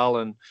little while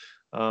and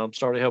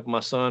started helping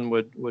my son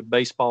with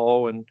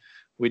baseball, and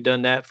we'd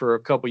done that for a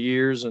couple of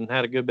years and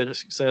had a good bit of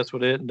success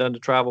with it and done the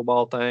travel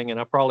ball thing.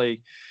 And I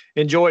probably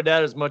enjoyed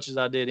that as much as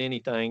I did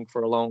anything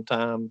for a long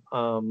time.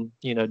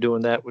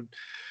 Doing that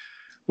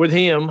with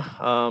him.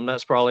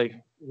 That's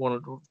probably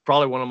one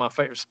of my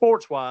favorite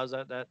sports wise.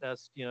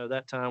 That's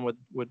that time with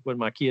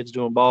my kids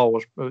doing ball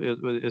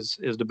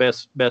is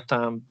the best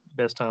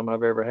time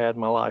I've ever had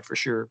in my life for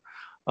sure.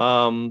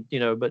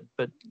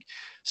 But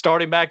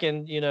starting back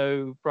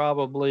in,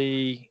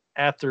 probably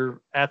after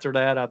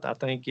that, I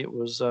think it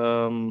was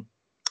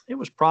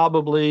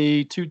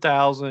probably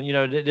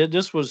 2000.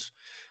 This was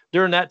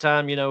during that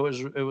time. It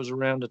was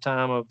around the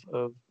time of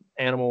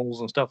Animals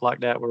and stuff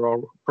like that were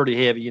all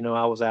pretty heavy.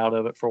 I was out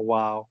of it for a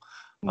while.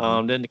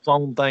 Mm-hmm. Then the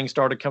clone thing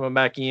started coming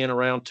back in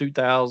around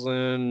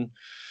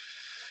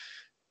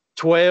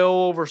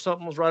 2012 or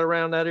something, was right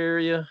around that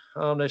area.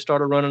 They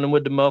started running them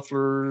with the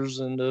mufflers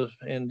and the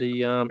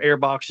air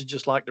boxes,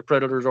 just like the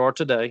Predators are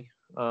today.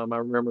 I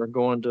remember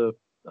going to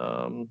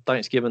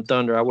Thanksgiving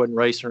Thunder. I wasn't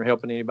racing or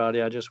helping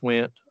anybody. I just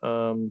went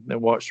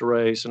and watched the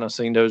race, and I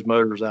seen those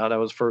motors out. That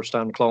was the first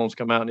time the clones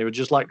come out, and it was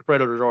just like the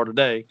Predators are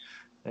today.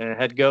 And it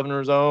had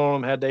governors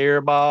on them, had the air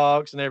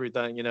box and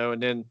everything,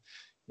 and then,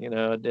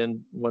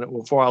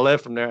 before I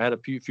left from there, I had a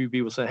few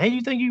people saying, "Hey, you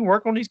think you can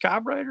work on these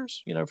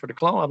carburetors, for the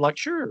clone?" I'm like,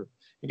 "Sure."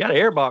 You got an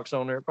air box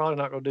on there, probably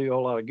not going to do you a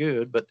whole lot of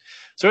good. But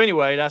so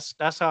anyway, that's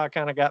how I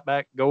kind of got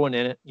back going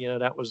in it.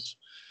 That was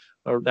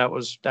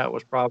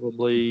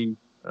probably,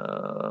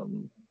 I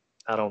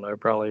I don't know,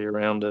 probably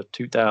around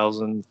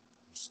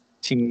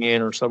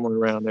 2010 or somewhere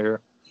around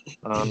there.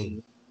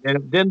 And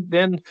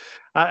then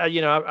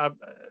I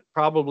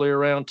probably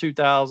around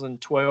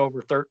 2012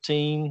 or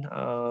 13.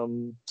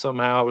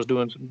 Somehow I was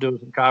doing some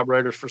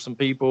carburetors for some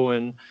people,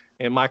 and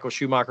Michael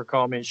Schumacher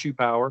called me in Shoe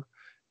Power,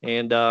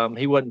 and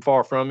he wasn't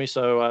far from me,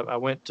 so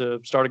I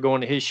started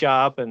going to his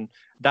shop and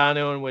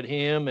dynoing with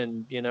him,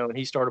 and and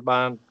he started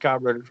buying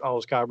all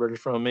his carburetors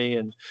from me,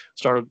 and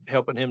started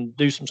helping him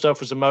do some stuff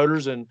with some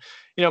motors. And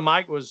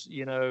Mike was,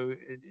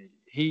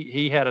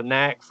 he had a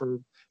knack for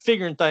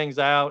figuring things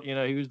out.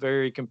 He was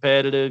very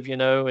competitive,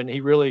 and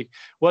he really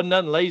wasn't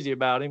nothing lazy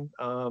about him.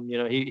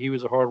 He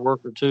was a hard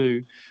worker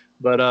too,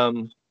 but I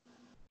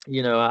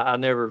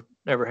never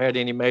had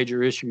any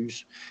major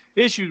issues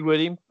with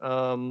him.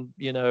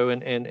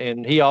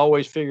 And he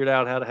always figured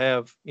out how to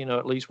have,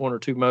 at least one or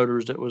two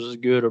motors that was as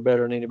good or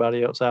better than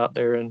anybody else out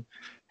there, and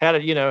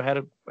had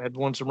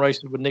won some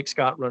races with Nick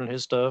Scott running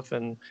his stuff.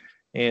 And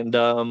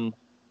I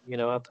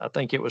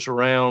think it was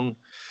around,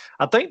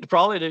 I think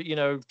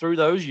probably through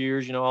those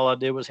years, all I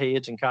did was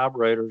heads and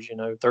carburetors,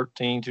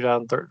 2013,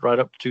 right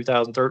up to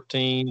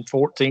 2013,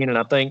 14. And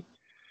I think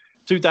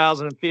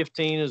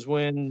 2015 is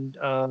when,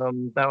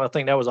 I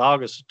think that was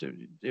August.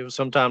 It was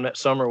sometime that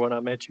summer when I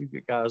met you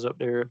guys up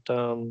there at,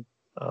 in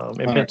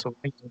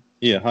Pennsylvania.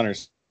 Yeah,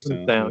 Hunter's.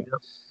 Down,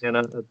 yeah. And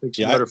I think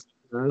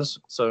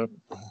so.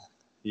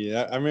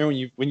 Yeah, I remember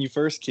when you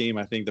first came.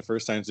 I think the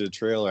first time to the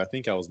trailer, I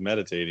think I was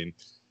meditating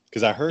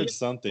because I heard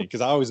something.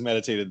 Because I always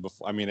meditated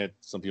before. I mean,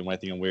 some people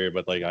might think I'm weird,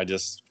 but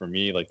for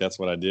me, that's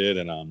what I did.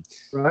 And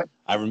right.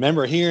 I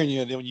remember hearing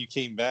you then when you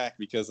came back,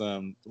 because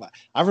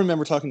I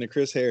remember talking to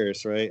Chris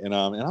Harris, right? And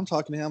I'm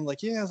talking to him,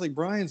 like, yeah, I was like,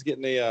 Brian's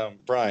getting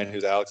Brian,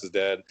 who's Alex's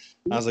dad.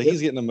 I was like,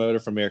 he's getting a motor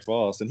from Eric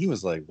Voss, and he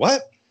was like,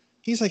 what?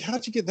 He's like,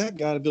 how'd you get that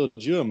guy to build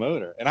you a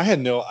motor? And I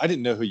didn't know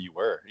who you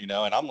were, and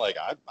I'm like,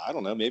 I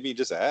don't know, maybe he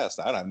just asked.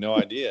 I have no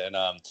idea. And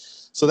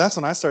so that's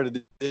when I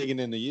started digging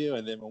into you.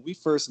 And then when we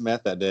first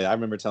met that day, I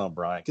remember telling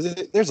Brian, because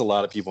there's a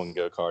lot of people in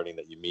go-karting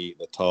that you meet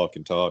that talk,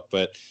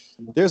 but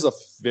there's a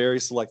very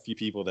select few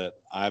people that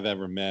I've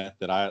ever met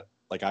that I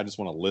just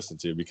want to listen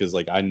to, because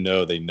I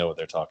know they know what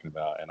they're talking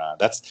about. And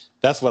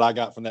that's what I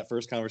got from that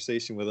first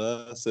conversation with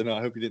us. And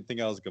I hope you didn't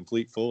think I was a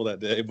complete fool that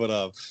day,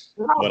 but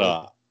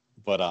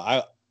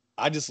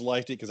I just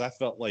liked it because I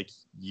felt like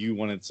you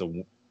wanted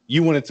to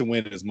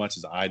win as much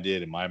as I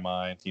did in my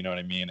mind. You know what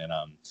I mean? And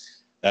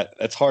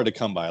that's hard to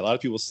come by. A lot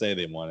of people say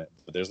they want it,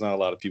 but there's not a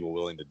lot of people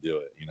willing to do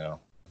it.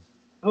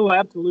 Oh,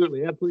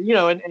 absolutely.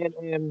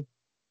 And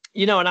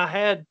I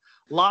had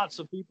lots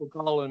of people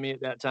calling me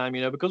at that time.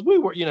 Because we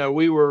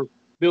were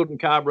building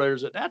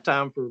carburetors at that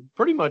time for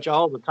pretty much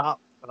all the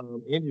top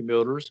engine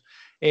builders,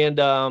 and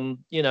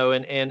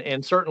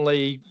and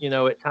certainly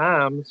at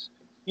times.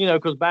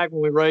 Because back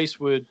when we raced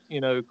with,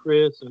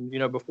 Chris and,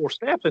 before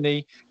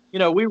Stephanie,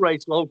 we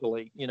raced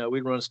locally.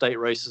 We'd run state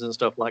races and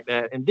stuff like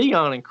that. And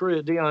Dion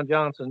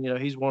Johnson,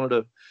 he's one of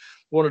the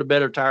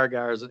better tire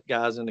guys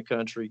in the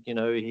country.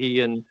 He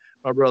and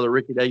my brother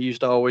Ricky, they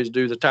used to always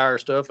do the tire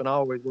stuff and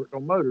always worked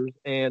on motors.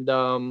 And,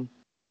 back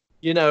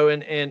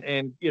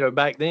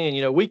then,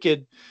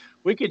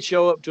 we could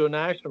show up to a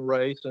national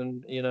race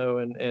and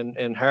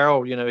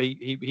Harold,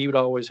 he would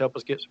always help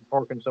us get some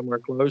parking somewhere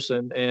close.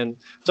 And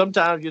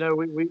sometimes,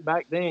 we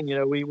back then,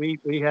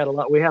 we had a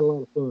lot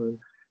of fun.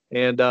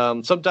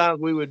 And sometimes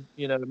we would,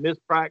 miss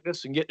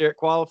practice and get there at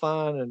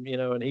qualifying, and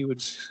and he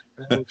would,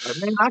 man,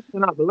 I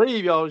cannot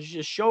believe y'all was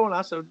just showing.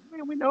 I said,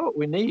 man, we know what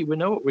we need. We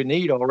know what we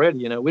need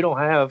already. We don't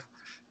have,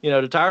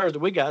 the tires that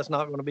we got is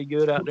not going to be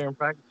good out there in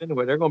practice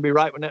anyway. They're going to be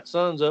right when that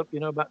sun's up.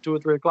 About 2 or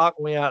 3 o'clock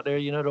when we out there.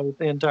 The old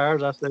thin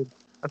tires. I said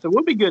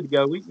we'll be good to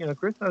go. We,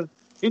 Chris knows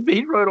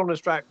he rode on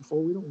this track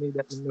before. We don't need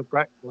that in no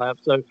practice lap.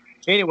 So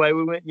anyway,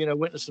 we went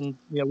to some,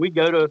 we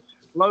go to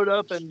load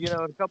up and,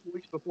 a couple of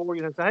weeks before,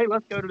 say, hey,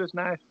 let's go to this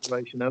national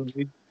race.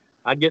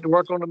 I'd get to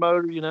work on the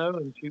motor,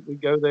 and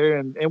we'd go there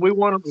and we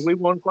won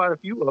quite a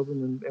few of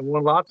them and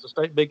won lots of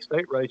big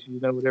state races,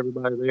 with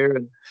everybody there.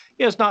 And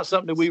it's not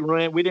something that we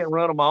didn't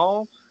run them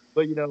all,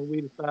 but,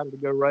 we decided to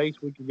go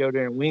race. We could go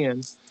there and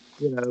win,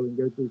 and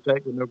go through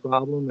tech with no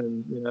problem.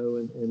 And,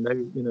 and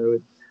they,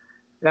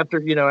 after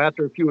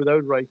a few of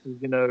those races,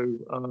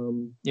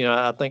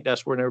 I think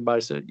that's when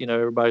everybody said,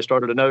 everybody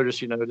started to notice,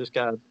 this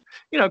guy,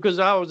 because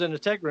I was in the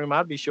tech room,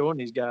 I'd be showing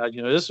these guys,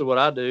 this is what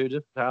I do, this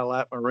is how I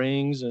lap my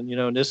rings, and,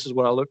 and this is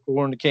what I look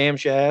for in the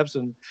camshafts,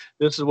 and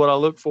this is what I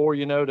look for,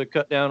 to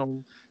cut down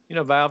on,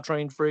 valve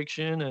train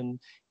friction, and,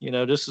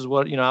 this is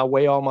what, I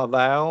weigh all my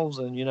valves,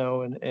 and,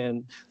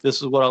 and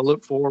this is what I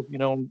look for,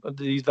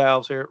 these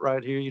valves here,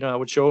 right here, I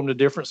would show them the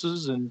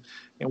differences and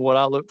what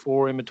I look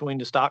for in between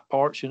the stock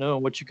parts,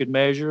 and what you could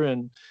measure,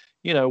 and,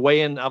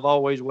 weighing, I've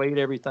always weighed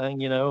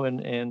everything,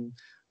 and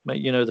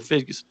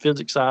the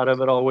physics side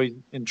of it always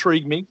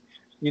intrigued me,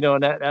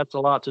 and that's a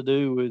lot to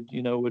do with,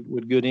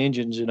 with good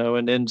engines,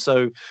 and then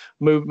so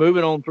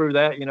moving on through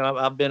that,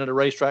 I've been at a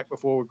racetrack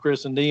before with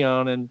Chris and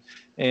Dion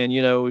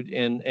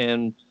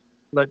and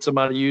let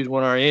somebody use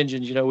one of our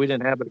engines, we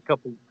didn't have it a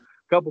couple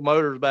couple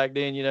motors back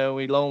then.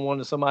 We loaned one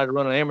to somebody to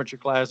run an amateur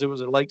class. It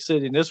was at Lake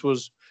City, and this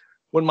was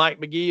when Mike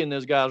McGee and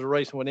those guys were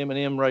racing with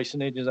M&M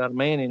Racing Engines out of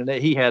Manning, and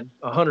he had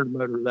 100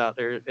 motors out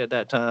there at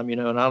that time,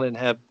 and I didn't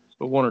have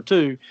but one or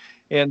two.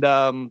 And,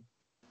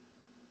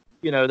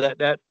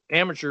 that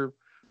amateur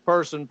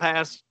person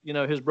passed,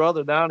 his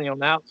brother Donnie on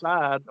the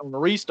outside on the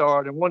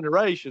restart and won the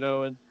race,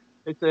 and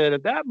they said,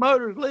 if that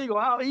motor's legal,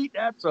 I'll eat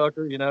that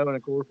sucker, and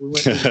of course we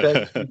went to the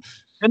Texas,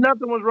 and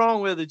nothing was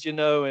wrong with it,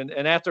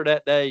 and after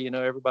that day,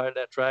 everybody at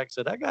that track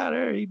said, that guy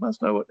there, he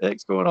must know what the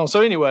heck's going on. So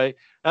anyway,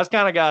 that's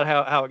kind of got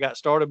how it got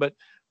started. But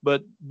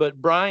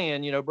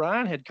Brian,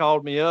 Brian had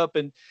called me up,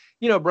 and,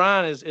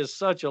 Brian is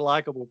such a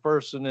likable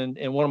person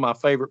and one of my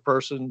favorite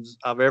persons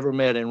I've ever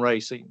met in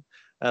racing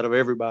out of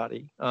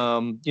everybody.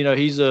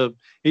 He's a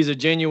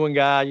genuine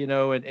guy,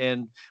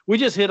 and we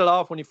just hit it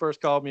off when he first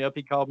called me up.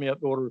 He called me up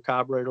to order a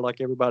carburetor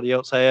like everybody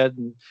else had.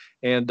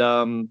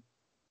 And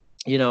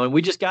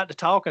we just got to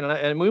talking,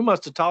 and we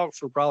must have talked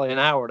for probably an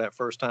hour that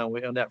first time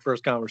we had that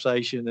first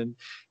conversation. And,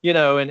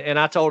 and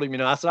I told him,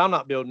 I said, I'm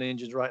not building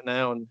engines right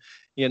now. And,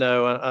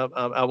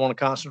 I want to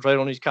concentrate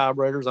on these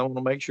carburetors. I want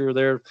to make sure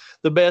they're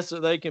the best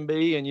that they can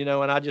be. And,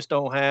 and I just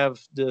don't have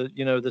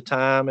the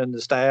time and the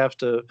staff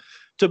to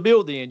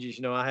build the engines.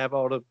 I have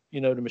all the,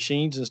 the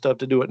machines and stuff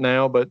to do it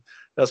now, but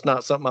that's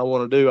not something I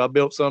want to do. I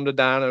built some to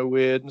dyno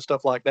with and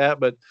stuff like that,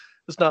 but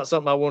it's not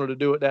something I wanted to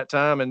do at that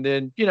time. And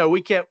then,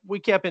 we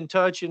kept in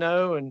touch,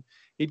 and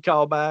he'd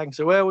call back and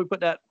say, well, we put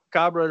that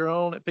carburetor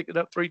on, it picked it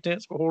up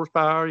 0.3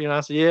 horsepower.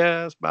 I said,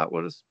 yeah, that's about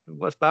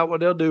what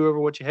they'll do over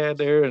what you had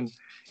there. And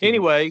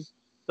anyway,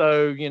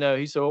 so,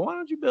 he said, well, why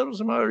don't you build us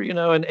a motor,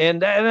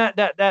 and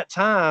that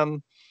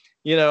time,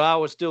 I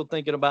was still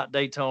thinking about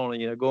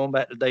Daytona, going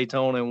back to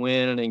Daytona and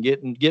winning and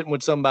getting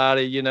with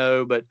somebody,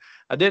 but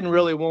I didn't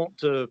really want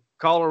to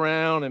call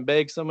around and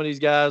beg some of these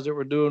guys that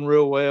were doing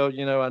real well.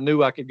 I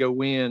knew I could go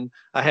win.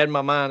 I had in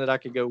my mind that I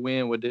could go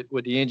win with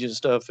the engine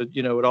stuff,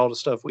 with all the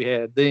stuff we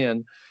had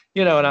then,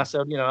 and I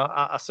said,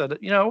 I said,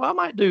 I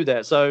might do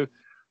that. So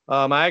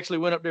I actually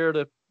went up there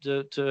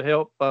to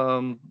help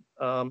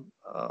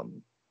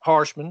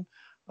Harshman,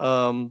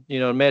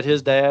 met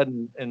his dad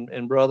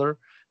and brother.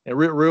 And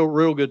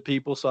real good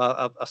people. So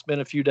I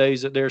spent a few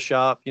days at their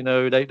shop.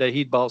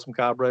 He'd bought some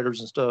carburetors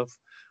and stuff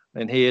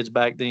and heads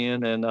back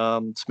then,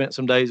 and spent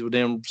some days with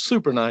them.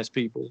 Super nice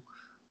people.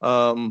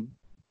 Went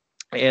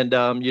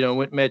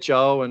and met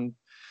y'all, and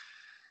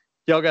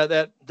y'all got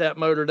that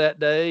motor that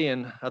day,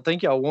 and I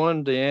think y'all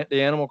won the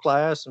animal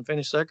class and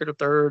finished second or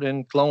third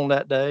in Clone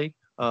that day.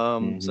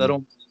 Set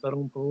on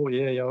pole.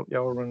 Yeah,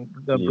 y'all were done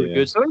pretty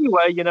good. So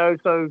anyway,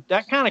 so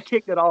that kind of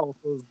kicked it off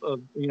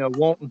of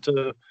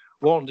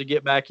wanting to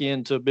get back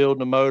into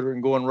building a motor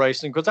and going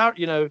racing. Cause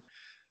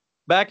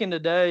back in the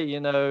day,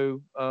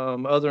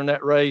 other than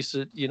that race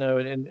at,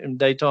 in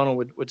Daytona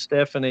with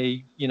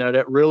Stephanie,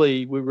 I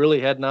really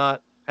had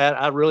not had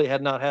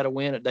a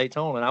win at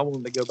Daytona, and I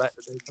wanted to go back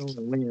to Daytona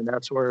and win.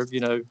 That's where,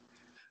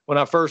 when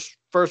I first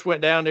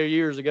went down there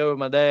years ago with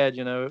my dad,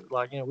 we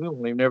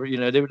won't even never,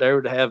 they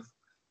were to have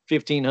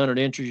 1,500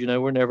 entries,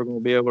 we're never going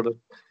to be able to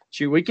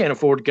shoot. We can't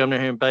afford to come down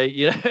here and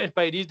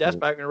pay these. That's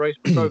back in the race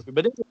for trophy.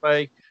 But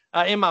anyway,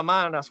 in my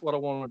mind, that's what I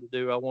wanted to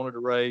do. I wanted to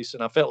race,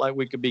 and I felt like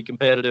we could be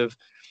competitive,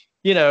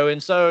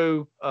 and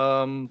so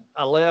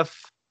I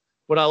left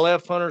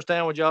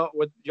Hunterstown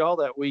with y'all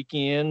that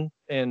weekend,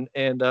 and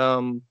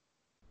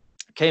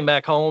came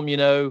back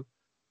home.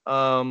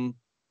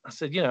 I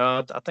said,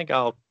 I think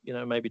I'll,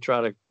 maybe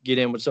try to get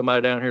in with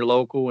somebody down here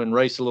local and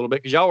race a little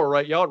bit, because y'all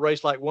would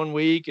race like 1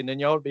 week, and then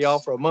y'all would be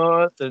off for a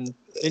month, and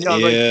then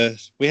y'all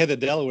race. We had the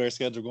Delaware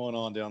schedule going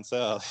on down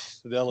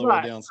south, the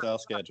Delaware down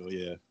south schedule,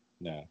 yeah.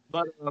 No.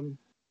 But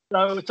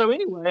so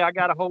anyway, I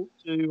got a hold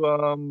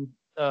to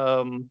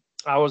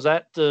I was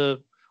at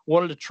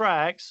one of the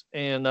tracks,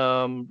 and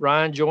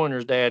Ryan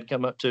Joyner's dad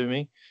come up to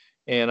me,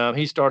 and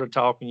he started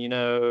talking,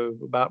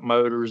 about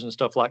motors and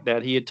stuff like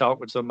that. He had talked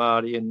with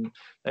somebody, and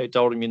they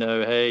told him,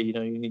 hey, you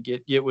need to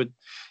get with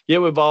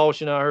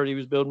Voss. I heard he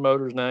was building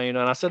motors now, and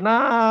I said,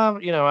 nah,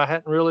 I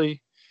hadn't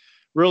really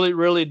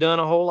done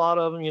a whole lot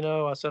of them.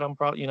 I said, I'm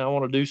probably, I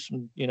want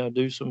to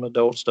do some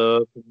adult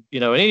stuff,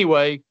 and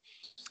anyway,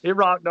 it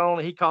rocked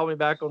on. He called me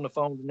back on the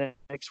phone the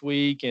next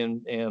week,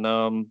 and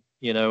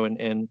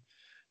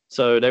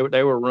so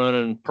they were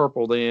running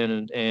Purple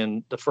then,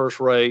 and the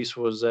first race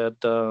was at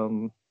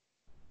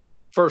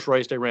first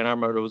race they ran our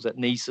motor was at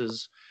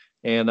Nice's,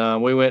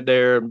 and we went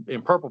there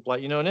in Purple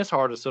plate, and it's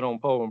hard to sit on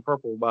pole in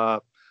Purple by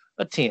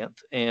a 10th,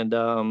 and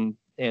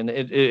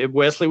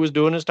Wesley was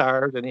doing his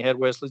tires, and he had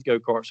Wesley's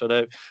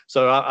go-kart,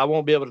 so I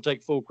won't be able to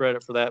take full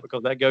credit for that,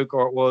 because that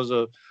go-kart was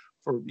at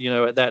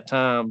that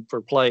time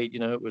for plate,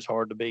 it was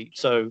hard to beat.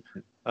 So,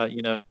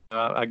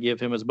 I give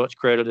him as much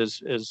credit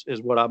as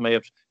what I may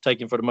have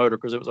taken for the motor,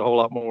 because it was a whole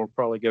lot more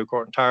probably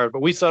go-kart and tires.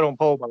 But we sat on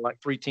pole by like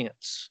 0.3,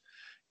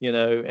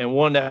 and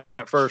won that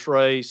first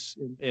race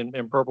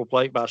in Purple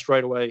plate by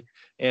straightaway.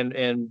 And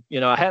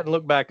I hadn't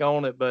looked back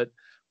on it, but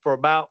for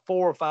about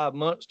 4 or 5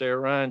 months there,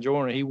 Ryan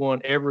Joyner, he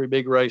won every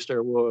big race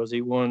there was.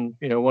 He won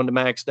the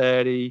Max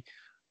Daddy,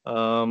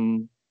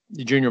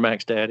 Junior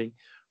Max Daddy.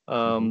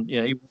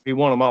 He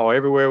won them all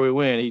everywhere we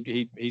went.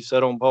 He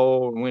sat on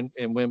pole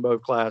and win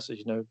both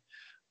classes.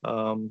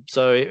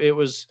 So it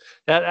was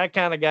that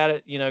kind of got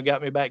it.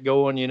 Got me back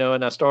going.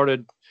 And I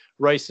started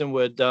racing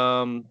with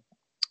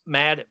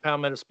Matt at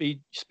Palmetto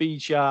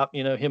Speed Shop.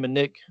 Him and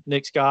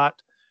Nick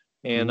Scott,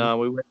 and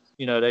we went.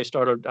 They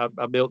started.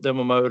 I built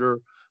them a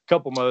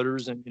couple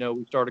motors, and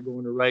we started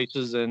going to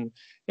races, and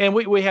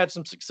we had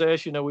some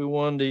success. We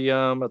won the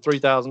a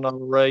 $3,000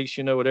 race.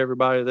 With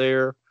everybody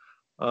there.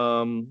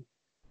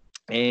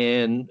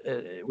 And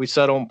we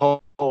sat on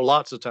pole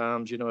lots of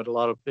times, at a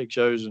lot of big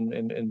shows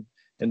and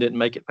didn't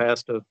make it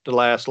past the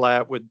last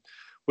lap with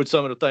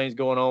some of the things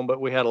going on, but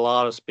we had a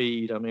lot of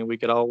speed. I mean, we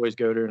could always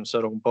go there and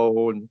sit on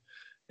pole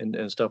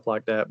and stuff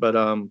like that. But,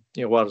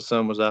 while the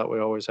sun was out, we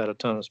always had a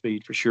ton of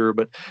speed for sure.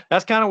 But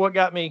that's kind of what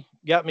got me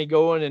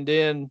going. And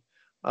then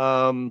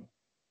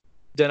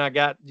I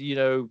got,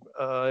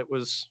 it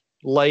was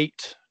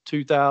late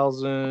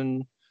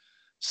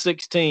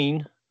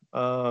 2016.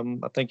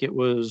 I think it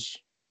was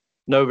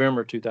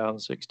November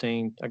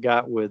 2016. I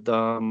got with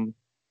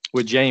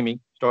Jamie.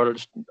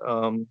 Started,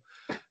 and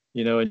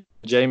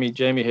Jamie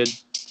had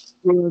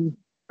run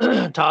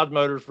Todd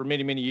Motors for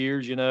many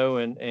years,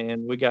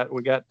 and we got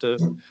to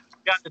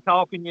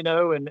talking, and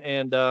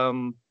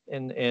I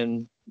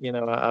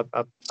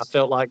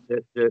felt like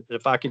that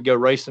if I could go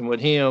racing with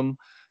him,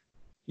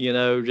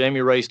 Jamie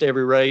raced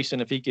every race,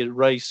 and if he could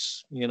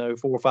race, 4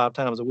 or 5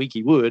 times a week,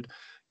 he would,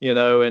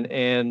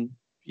 and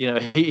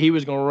he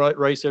was going to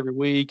race every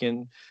week,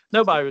 and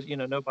nobody was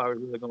really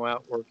going to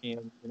outwork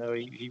him.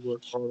 He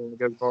worked hard on the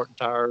go-kart and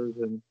tires.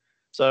 And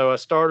so I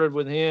started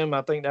with him.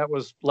 I think that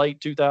was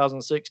late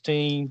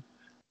 2016.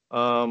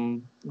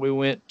 We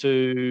went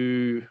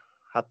to,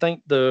 I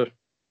think let's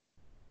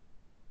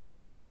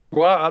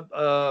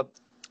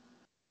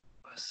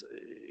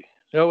see.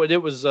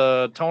 It was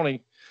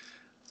Tony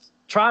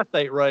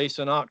Tri-State race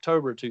in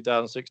October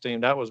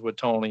 2016. That was with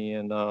Tony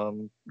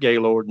and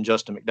Gaylord and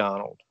Justin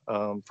McDonald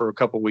for a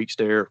couple weeks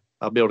there.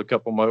 I built a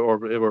couple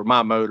or it were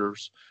my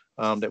motors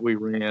that we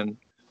ran,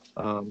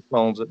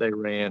 clones that they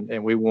ran,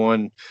 and we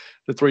won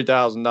the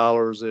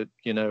 $3,000 at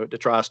the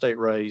Tri-State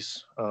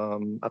race.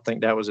 I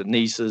think that was at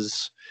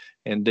Nice's,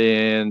 and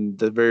then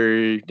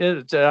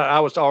I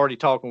was already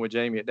talking with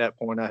Jamie at that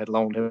point. I had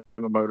loaned him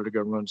a motor to go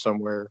run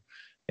somewhere,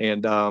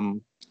 and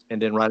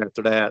then right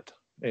after that.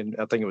 And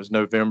I think it was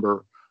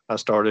November. I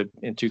started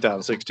in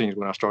 2016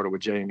 when I started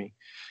with Jamie.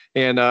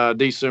 And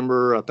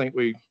December, I think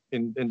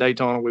in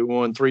Daytona, we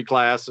won 3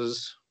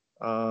 classes.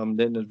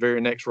 Then the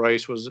very next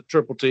race was at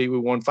Triple T. We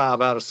won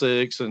 5 out of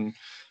 6, and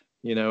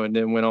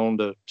then went on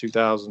to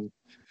 2017.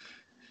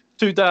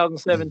 We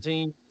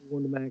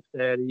won the Max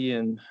Daddy,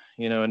 and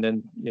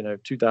then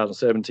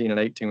 2017 and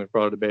 18 was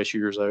probably the best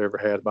years I ever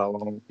had by a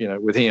long,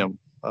 with him.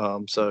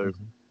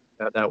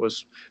 That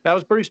was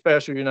pretty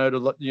special.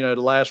 The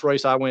last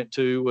race I went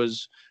to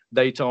was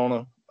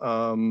Daytona.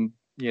 And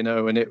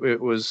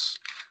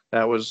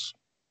that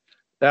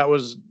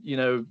was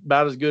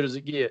about as good as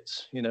it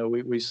gets.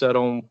 We sat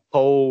on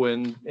pole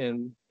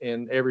in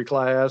every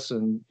class,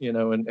 and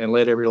and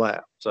led every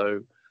lap.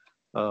 So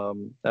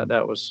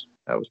that was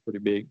pretty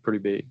big.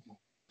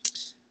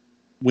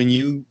 When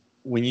you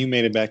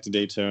made it back to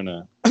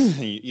Daytona,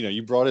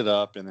 you brought it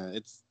up,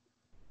 and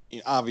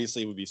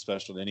obviously it would be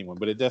special to anyone,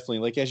 but it definitely,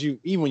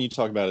 even when you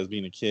talk about it as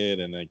being a kid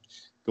and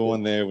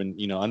going there when,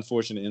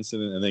 unfortunate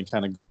incident and then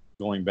kind of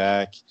going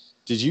back,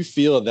 did you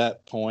feel at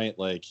that point,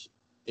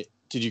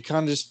 did you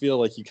kind of just feel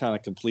like you kind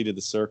of completed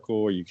the circle,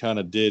 or you kind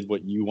of did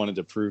what you wanted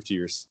to prove to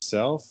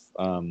yourself?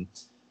 How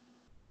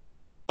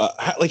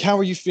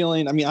were you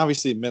feeling? I mean,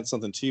 obviously it meant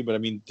something to you, but I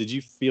mean, did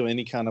you feel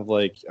any kind of all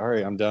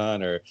right, I'm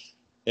done, or,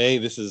 hey,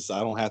 I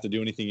don't have to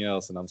do anything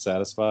else and I'm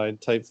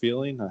satisfied type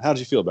feeling? How did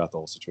you feel about the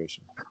whole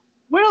situation?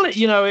 Well,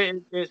 I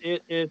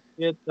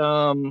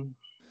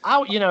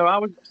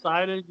was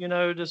excited.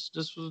 This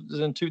was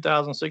in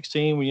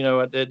 2016.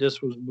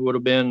 This would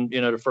have been,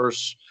 the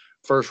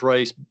first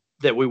race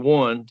that we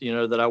won.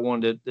 That I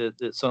won.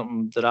 It's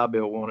something that I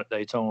built one at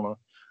Daytona.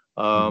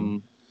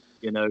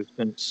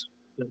 Since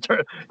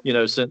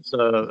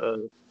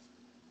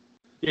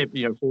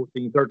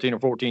 13 or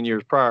 14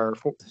 years prior,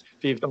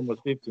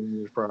 almost 15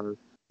 years prior.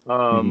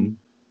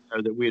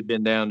 That we had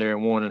been down there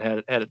and won and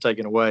had it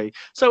taken away.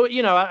 So,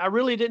 I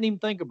really didn't even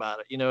think about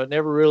it. It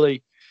never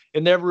really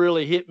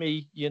hit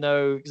me,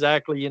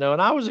 exactly, and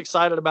I was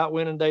excited about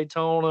winning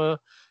Daytona,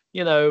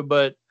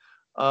 but,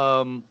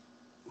 I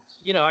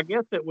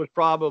guess it was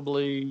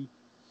probably,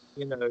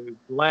 the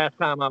last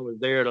time I was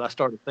there that I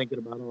started thinking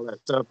about all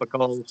that stuff,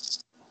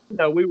 because,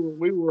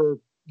 we were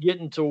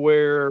getting to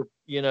where,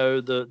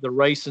 the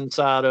racing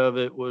side of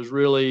it was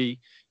really,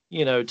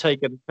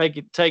 taking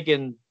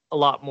a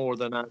lot more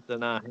than I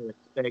had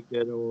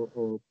expected,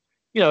 or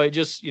it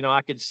just,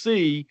 I could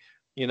see,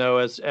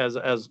 as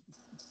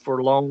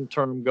for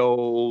long-term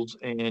goals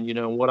and,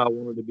 what I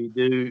wanted to be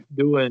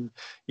doing,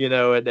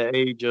 at the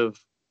age of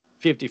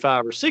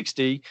 55 or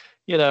 60,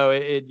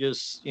 it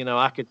just,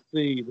 I could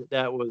see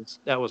that was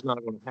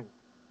not going to happen.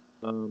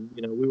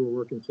 We were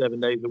working 7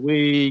 days a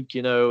week,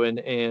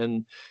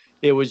 and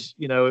it was,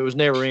 it was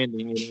never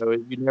ending.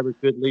 You never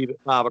could leave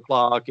at 5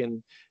 o'clock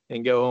and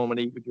go home and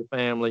eat with your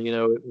family.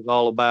 It was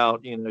all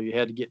about, you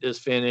had to get this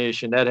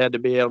finished, and that had to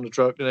be on the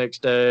truck the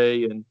next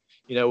day. And,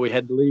 we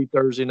had to leave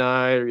Thursday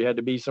night, or you had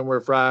to be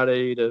somewhere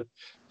Friday to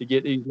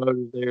get these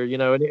motors there,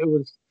 and it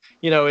was,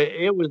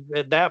 it was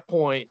at that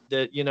point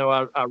that,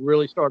 I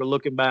really started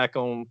looking back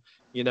on,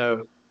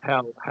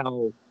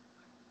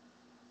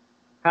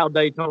 how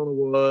Daytona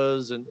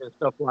was and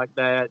stuff like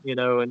that,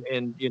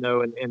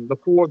 and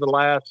before the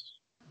last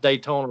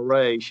Daytona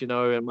race,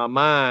 in my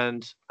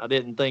mind, I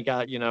didn't think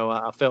I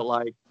felt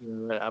like,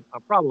 I'm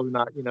probably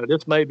not,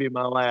 this may be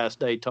my last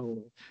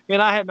Daytona. And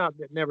I had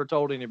never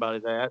told anybody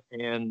that.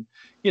 And,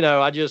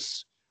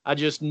 I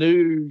just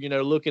knew,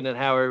 looking at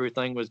how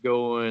everything was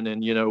going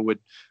and, with,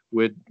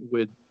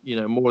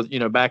 more,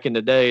 back in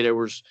the day, there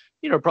was,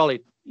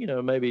 probably,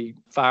 maybe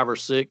 5 or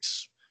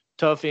 6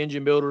 tough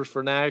engine builders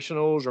for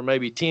nationals, or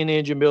maybe 10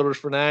 engine builders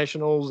for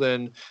nationals.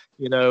 And,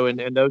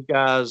 and those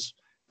guys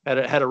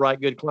had a right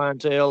good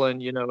clientele.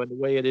 And, and the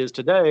way it is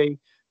today,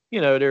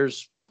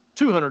 there's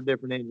 200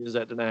 different engines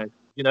at the national,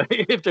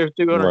 if there's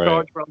 200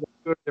 cars, probably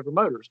 200 different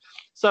motors.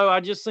 So I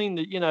just seen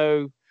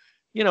that,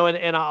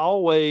 and I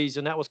always,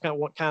 and that was kind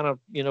of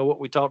what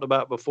we talked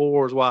about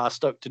before, is why I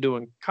stuck to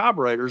doing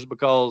carburetors,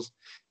 because,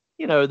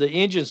 the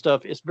engine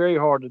stuff, it's very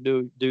hard to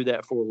do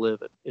that for a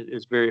living.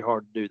 It's very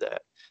hard to do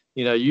that.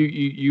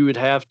 You would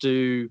have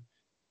to,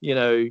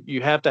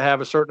 you have to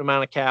have a certain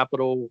amount of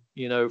capital,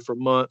 for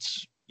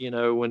months,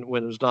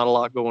 when there's not a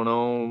lot going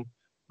on.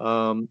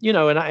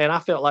 And I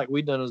felt like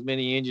we'd done as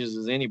many engines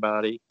as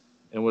anybody,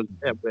 and was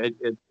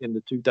in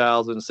the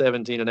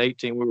 2017 and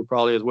 18, we were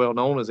probably as well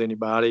known as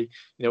anybody.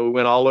 We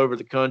went all over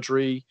the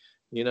country.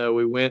 We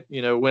went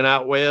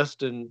out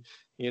west and,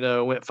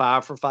 went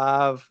 5 for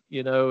 5,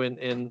 in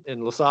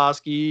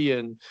Lasosky,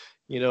 and,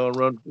 and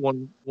run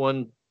one,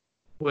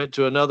 went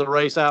to another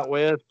race out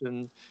west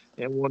and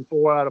won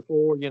 4 out of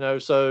 4,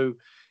 so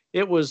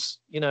it was,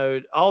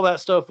 all that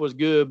stuff was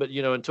good, but,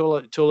 until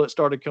it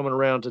started coming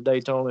around to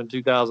Daytona in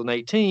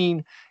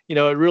 2018, it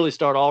really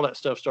all that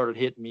stuff started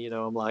hitting me.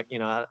 I'm like,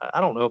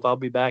 I don't know if I'll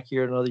be back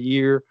here another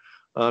year.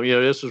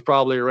 This was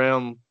probably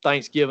around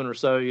Thanksgiving or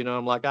so,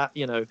 I'm like,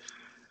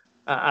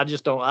 I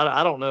just don't,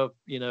 I don't know,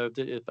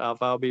 if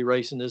I'll be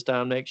racing this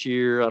time next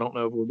year. I don't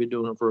know if we'll be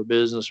doing it for a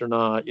business or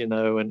not, and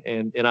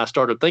I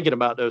started thinking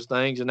about those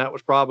things, and that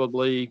was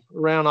probably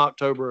around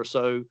October or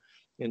so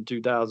in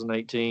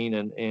 2018.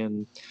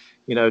 And,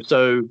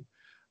 so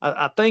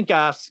I think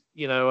I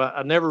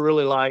never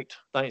really liked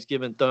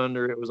Thanksgiving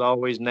Thunder. It was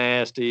always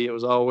nasty. It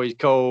was always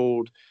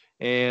cold.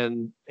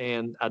 And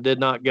I did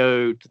not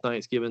go to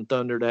Thanksgiving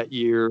Thunder that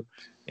year.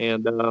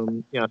 And,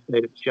 I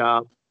stayed at the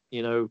shop,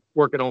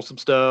 working on some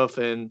stuff,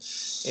 and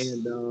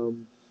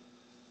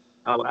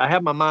I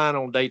had my mind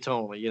on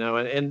Daytona,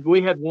 and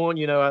we had won,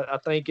 I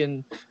think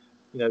in,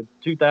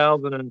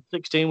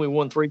 2016, we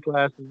won 3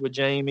 classes with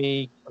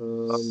Jamie.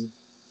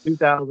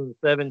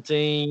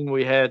 2017,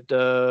 we had,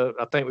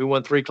 I think we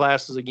won 3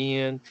 classes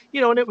again,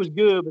 and it was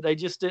good, but they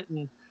just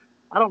didn't,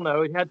 I don't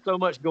know. It had so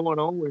much going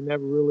on. We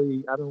never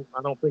really, I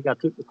don't think I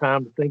took the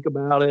time to think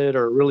about it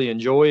or really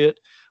enjoy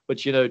it. But,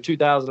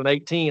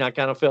 2018, I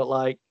kind of felt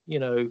like,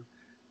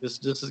 this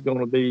is going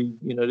to be,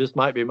 this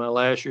might be my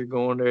last year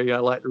going there. I'd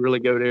like to really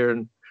go there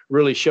and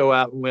really show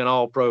out and win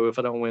all pro if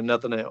I don't win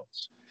nothing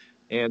else.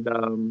 And,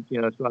 so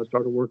I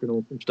started working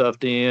on some stuff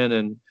then,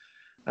 and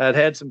I'd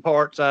had some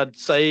parts I'd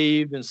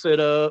saved and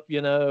set up,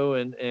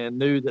 and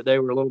knew that they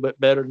were a little bit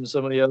better than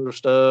some of the other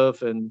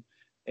stuff. And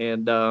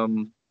as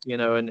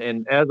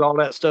all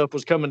that stuff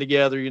was coming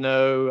together,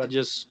 I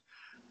just,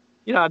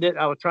 I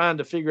was trying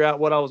to figure out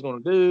what I was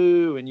going to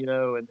do. And,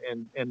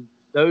 and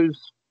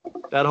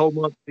that whole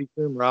month of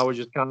December, I was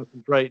just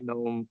concentrating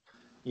on,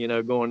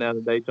 going down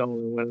to Daytona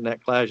and winning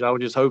that clash. I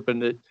was just hoping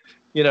that,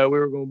 we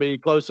were going to be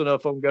close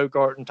enough on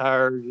go-kart and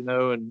tires,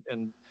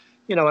 and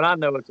I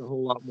know it's a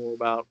whole lot more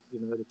about,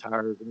 the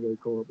tires and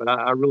go-kart, but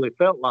I really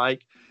felt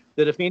like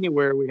that if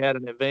anywhere we had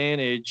an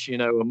advantage,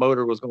 a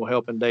motor was going to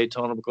help in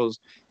Daytona, because,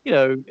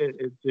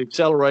 the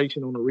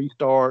acceleration on the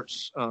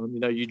restarts,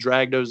 you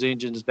drag those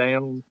engines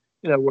down,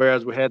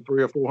 whereas we had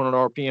 300 or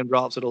 400 RPM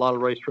drops at a lot of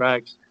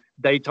racetracks.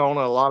 Daytona,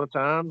 a lot of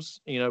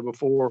times,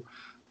 before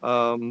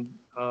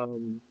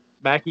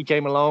Mackey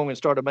came along and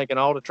started making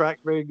all the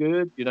tracks very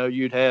good,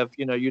 you'd have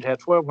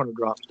 1,200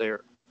 drops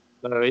there.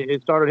 So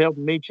it started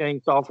helping me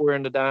change software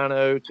in the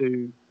dyno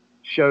to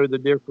show the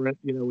difference,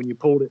 when you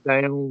pulled it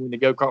down, when the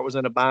go-kart was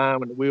in a bind,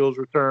 when the wheels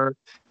were turned,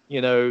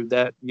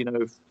 that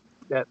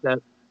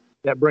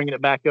bringing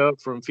it back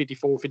up from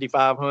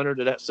 5,500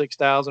 to that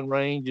 6,000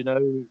 range, are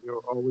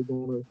we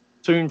going to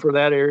tune for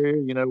that area,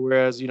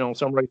 whereas,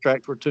 some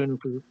racetracks were tuning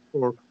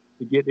for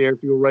to get the air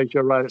fuel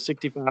ratio right at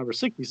 65 or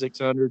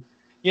 6,600.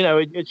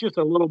 It's just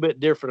a little bit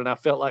different. And I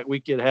felt like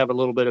we could have a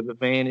little bit of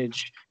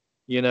advantage,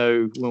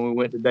 when we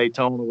went to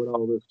Daytona with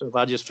all this stuff.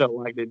 I just felt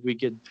like that we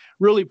could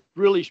really,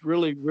 really,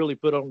 really, really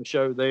put on the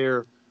show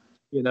there,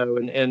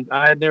 and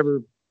I had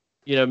never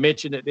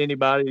mention it to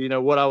anybody,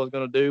 what I was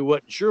going to do.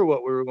 Wasn't sure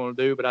what we were going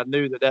to do, but I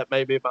knew that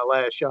may be my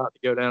last shot to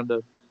go down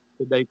to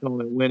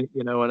Daytona and win it,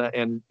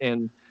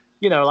 and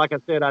like I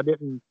said, I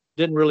didn't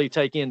really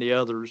take in the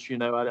others.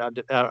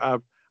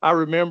 I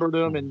remembered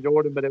them and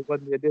enjoyed them, but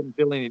it didn't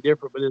feel any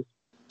different. But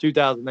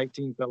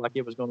 2018 felt like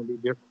it was going to be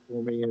different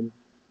for me. And,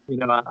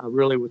 I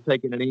really was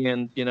taking it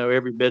in,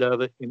 every bit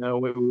of it. We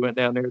went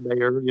down there,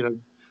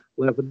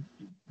 left,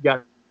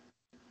 got,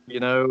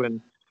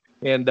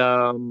 and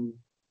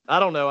I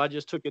don't know. I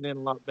just took it in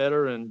a lot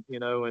better and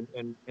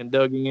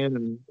dug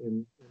in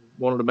and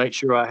wanted to make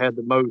sure I had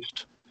the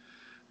most,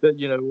 wanted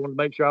to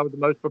make sure I was the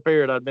most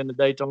prepared. I'd been to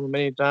Daytona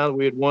many times.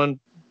 We had won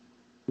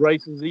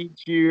races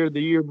each year,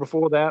 the year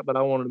before that, but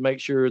I wanted to make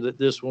sure that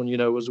this one,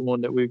 was the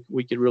one that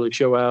we could really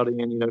show out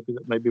in, because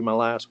it may be my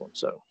last one.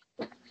 So.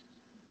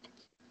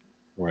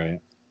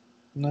 Right.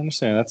 I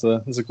understand. That's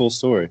a cool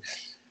story.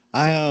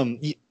 One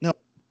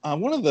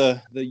of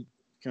the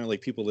kind of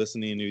like people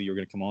listening knew you were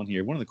going to come on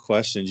here. One of the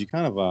questions you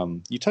kind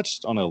of, you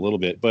touched on it a little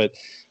bit, but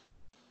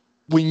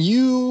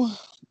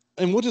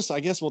and I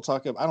guess we'll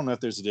talk about, I don't know if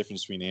there's a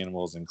difference between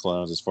animals and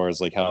clones as far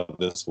as like how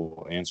this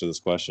will answer this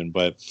question,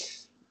 but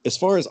as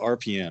far as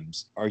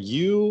RPMs,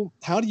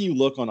 how do you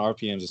look on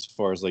RPMs as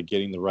far as like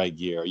getting the right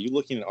gear? Are you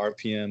looking at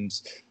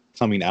RPMs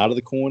coming out of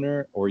the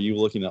corner, or are you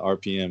looking at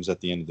RPMs at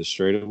the end of the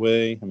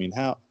straightaway? I mean,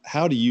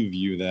 how do you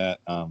view that?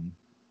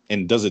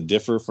 And does it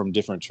differ from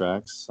different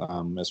tracks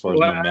as far as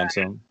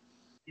momentum?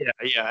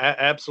 Yeah,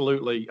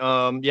 absolutely.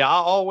 I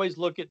always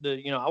look at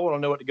I want to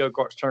know what the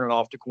go-kart's turning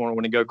off the corner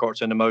when the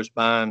go-kart's in the most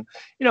bind.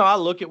 I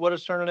look at what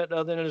it's turning at the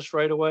other end of the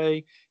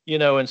straightaway,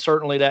 and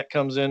certainly that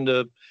comes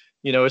into,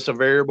 it's a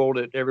variable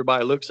that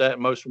everybody looks at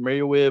and most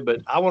familiar with,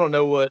 but I want to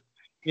know what,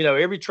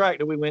 every track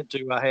that we went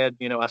to, I had,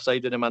 I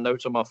saved it in my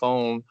notes on my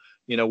phone,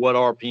 what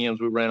RPMs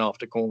we ran off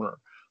the corner.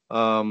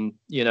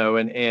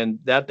 And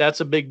that's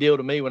a big deal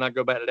to me when I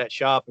go back to that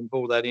shop and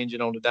pull that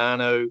engine on the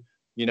dyno,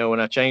 when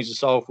I change the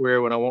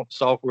software, when I want the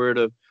software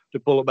to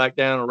pull it back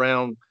down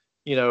around,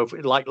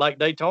 like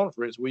Daytona,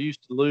 for instance, we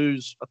used to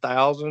lose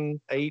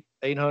 1,000,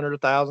 800,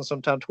 1,000,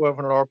 sometimes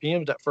 1,200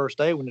 RPMs that first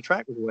day when the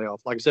track was way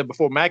off. Like I said,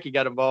 before Mackie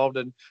got involved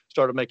and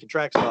started making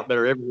tracks a lot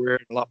better everywhere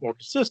and a lot more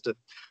consistent.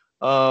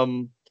 But a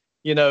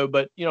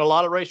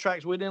lot of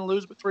racetracks we didn't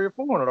lose but 300 or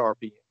 400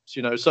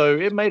 RPMs, so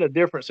it made a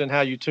difference in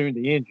how you tune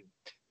the engine.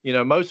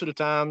 Most of the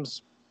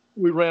times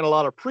we ran a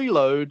lot of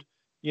preload,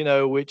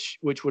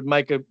 which would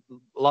make a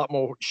lot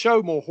more,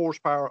 show more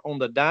horsepower on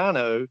the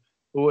dyno.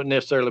 It wouldn't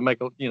necessarily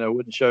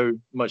wouldn't show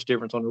much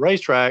difference on the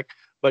racetrack.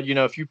 But,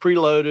 if you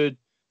preloaded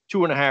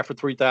 2.5 or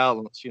 3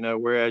 thousandths,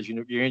 whereas,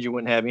 your engine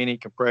wouldn't have any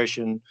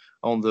compression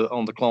on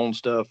the clone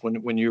stuff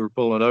when you were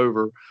pulling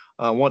over.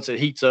 Once it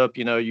heats up,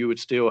 you would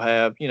still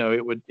have,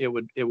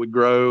 it would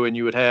grow and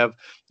you would have,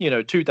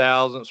 2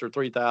 thousandths or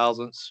 3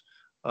 thousandths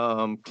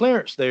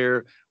clearance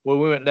there. Well,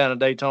 we went down to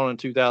Daytona in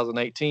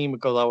 2018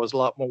 because I was a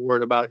lot more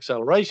worried about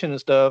acceleration and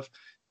stuff.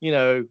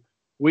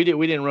 We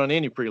didn't run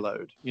any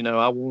preload.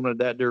 I wanted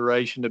that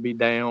duration to be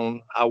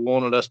down. I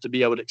wanted us to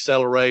be able to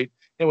accelerate.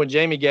 And when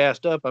Jamie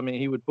gassed up,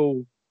 he would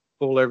pull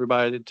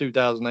everybody to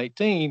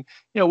 2018.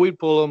 We'd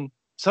pull them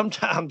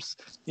sometimes,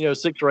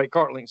 6 or 8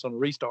 kart lengths on the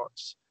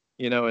restarts,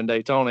 in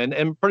Daytona.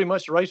 And pretty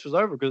much the race was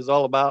over because it's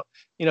all about,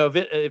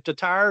 if the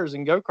tires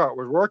and go-kart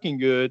was working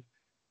good,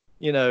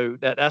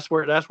 that's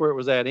where it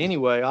was at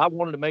anyway. I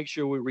wanted to make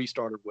sure we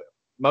restarted well.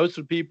 Most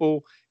of the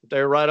people, if they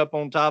were right up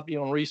on top of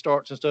you on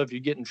restarts and stuff, you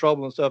get in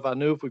trouble and stuff. I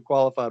knew if we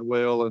qualified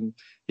well and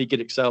he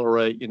could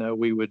accelerate,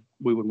 we would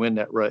win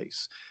that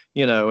race,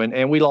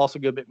 and we lost a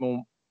good bit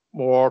more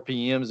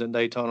RPMs in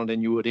Daytona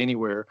than you would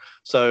anywhere.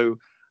 So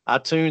I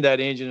tuned that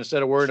engine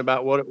instead of worrying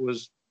about what it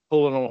was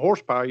pulling on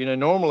horsepower.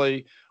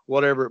 Normally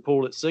whatever it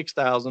pulled at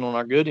 6,000 on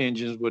our good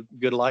engines with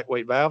good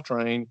lightweight valve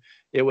train,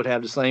 it would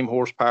have the same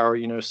horsepower,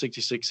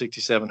 66,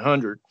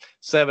 6,700.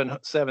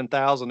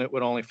 7,000, it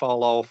would only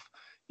fall off.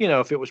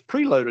 If it was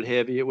preloaded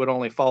heavy, it would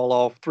only fall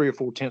off 3 or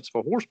 4 tenths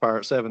of a horsepower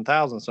at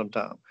 7,000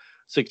 sometime,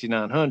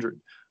 6,900.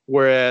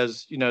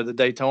 Whereas, the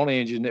Daytona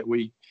engine that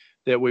we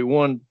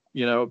won,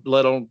 set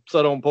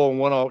on pole and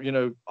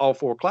won all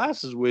 4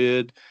 classes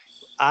with,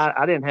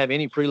 I didn't have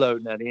any preload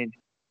in that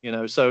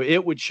engine, so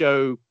it would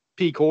show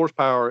peak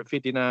horsepower at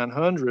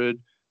 5,900,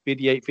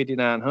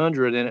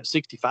 5,900, and at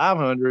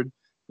 6,500,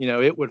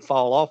 it would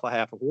fall off a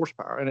half a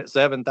horsepower. And at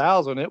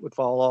 7,000, it would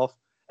fall off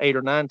 8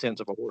 or 9 tenths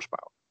of a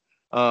horsepower.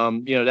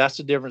 That's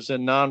the difference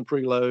in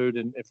non-preload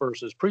and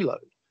versus preload.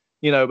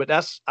 But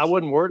I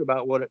wasn't worried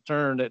about what it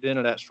turned at the end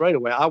of that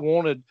straightaway. I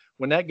wanted,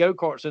 when that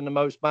go-kart's in the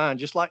most bind,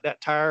 just like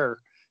that tire,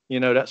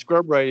 that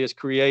scrub radius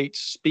creates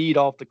speed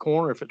off the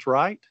corner if it's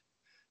right.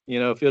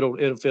 If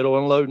it'll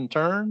unload and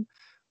turn.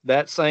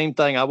 That same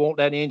thing, I want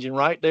that engine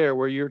right there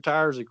where your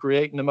tires are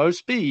creating the most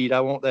speed. I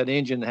want that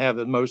engine to have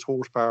the most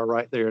horsepower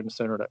right there in the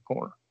center of that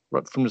corner,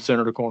 right from the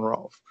center of the corner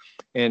off.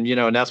 And,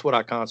 and that's what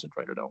I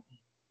concentrated on.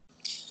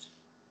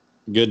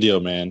 Good deal,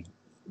 man.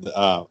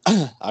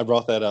 I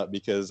brought that up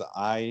because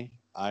I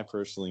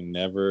personally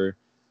never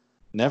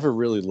never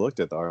really looked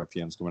at the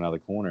RPMs coming out of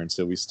the corner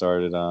until we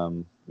started,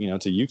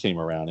 until you came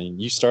around.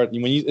 And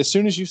as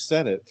soon as you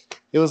said it,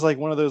 it was like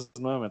one of those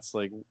moments,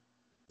 like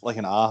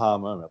an aha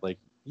moment. Like,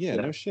 yeah,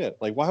 no shit.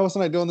 Like, why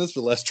wasn't I doing this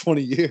for the last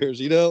 20 years,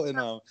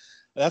 And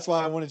that's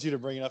why I wanted you to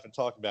bring it up and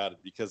talk about it,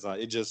 because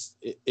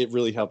it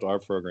really helped our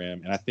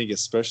program. And I think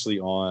especially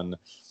on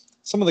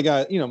some of the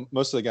guys,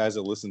 most of the guys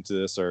that listen to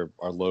this are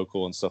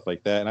local and stuff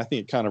like that. And I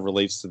think it kind of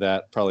relates to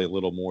that probably a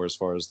little more as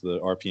far as the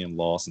RPM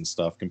loss and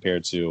stuff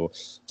compared to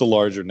the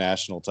larger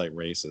national type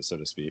races, so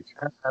to speak.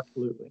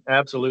 Absolutely.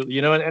 Absolutely.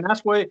 And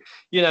that's why,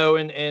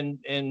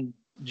 and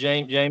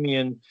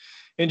Jamie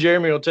and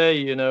Jeremy will tell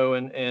you,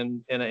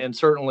 and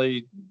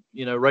certainly,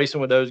 racing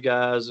with those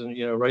guys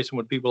and, racing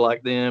with people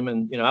like them.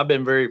 And, I've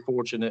been very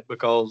fortunate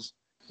because,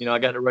 I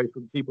got to race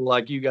with people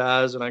like you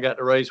guys, and I got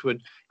to race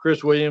with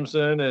Chris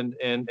Williamson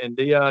and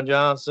Dion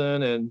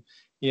Johnson, and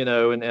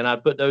I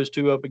put those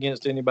two up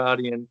against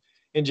anybody,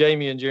 and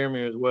Jamie and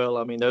Jeremy as well.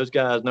 I mean, those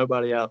guys,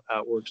 nobody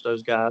outworks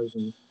those guys,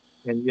 and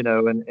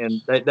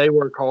they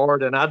work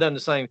hard, and I done the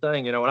same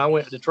thing. When I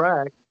went to the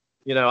track,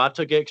 I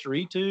took extra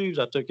E-tubes,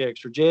 I took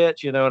extra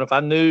jets, and if I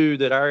knew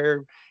that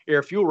our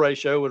air fuel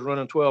ratio was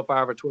running 12.5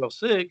 or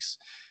 12.6,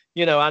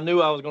 I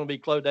knew I was going to be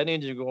close. That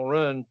engine was going to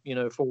run,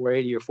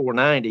 480 or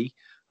 490.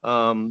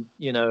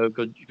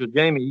 Because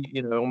Jamie,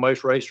 on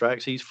most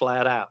racetracks, he's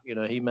flat out.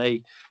 He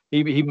may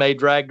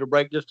drag the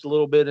brake just a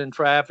little bit in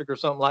traffic or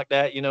something like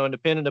that. And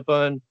depending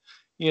upon,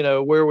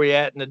 where we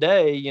at in the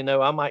day,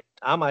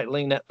 I might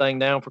lean that thing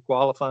down for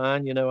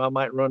qualifying. I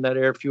might run that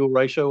air fuel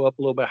ratio up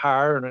a little bit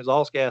higher and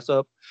exhaust gas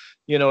up,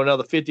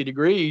 another 50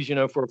 degrees,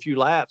 for a few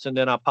laps, and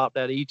then I pop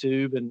that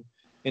E-tube and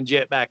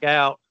jet back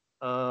out.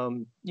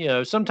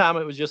 Sometime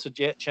it was just a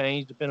jet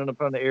change depending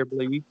upon the air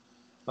bleed.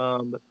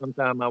 But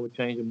sometimes I would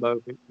change them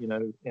both,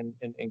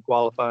 in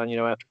qualifying,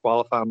 after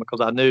qualifying,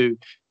 because I knew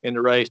in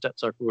the race that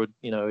sucker would,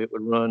 it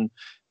would run,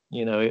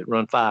 it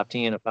run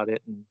 5.10 if I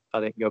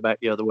didn't go back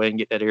the other way and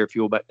get that air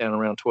fuel back down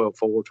around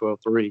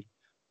 12.4,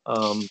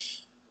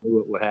 12.3. Knew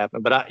what would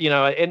happen. But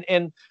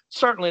and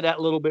certainly that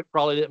little bit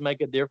probably didn't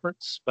make a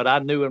difference, but I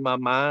knew in my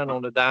mind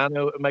on the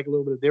dyno it would make a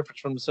little bit of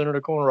difference from the center of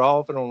the corner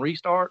off and on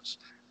restarts.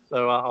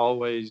 So I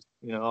always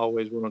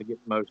wanted to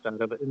get the most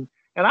out of it. And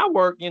I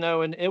worked,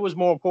 and it was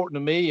more important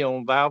to me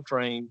on valve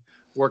train,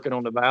 working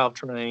on the valve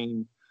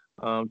train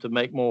to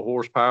make more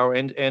horsepower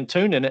and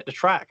tuning at the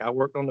track. I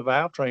worked on the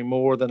valve train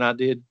more than I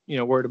did,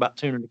 worried about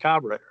tuning the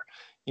carburetor.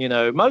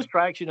 Most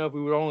tracks, if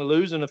we were only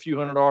losing a few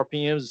hundred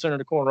RPMs, the center of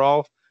the corner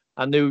off,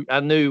 I knew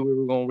we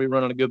were going to be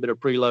running a good bit of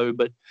preload.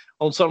 But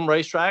on some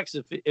racetracks,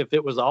 if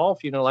it was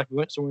off, like we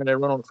went somewhere and they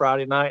run on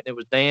Friday night and it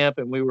was damp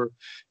and we were,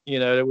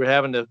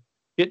 having to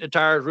hit the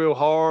tires real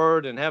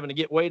hard and having to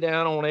get way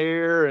down on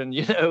air and,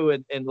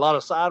 and a lot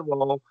of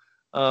sidewall,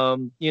 I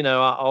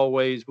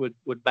always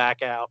would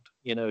back out,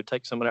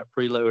 take some of that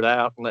preload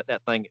out and let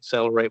that thing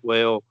accelerate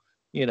well,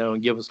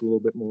 and give us a little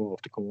bit more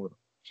off the corner.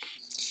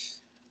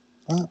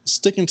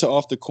 Sticking to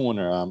off the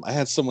corner, I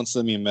had someone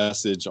send me a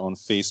message on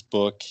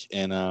Facebook,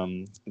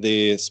 and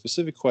the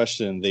specific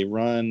question, they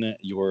run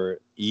your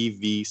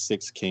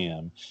EV6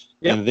 cam,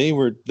 and they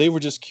were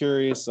just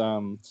curious,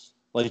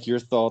 like your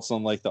thoughts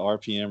on like the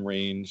RPM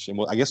range, and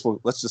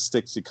let's just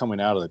stick to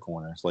coming out of the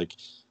corner. Like,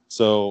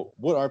 so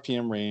what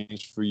RPM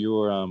range for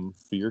your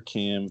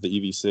cam, the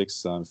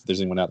EV6? If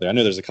there's anyone out there, I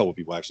know there's a couple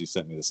people actually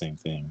sent me the same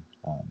thing.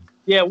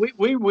 Yeah, we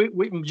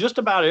just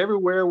about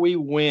everywhere we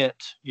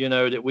went,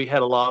 that we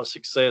had a lot of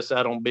success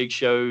out on big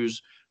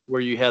shows where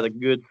you had a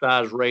good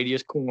size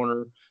radius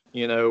corner,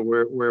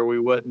 where we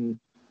wasn't,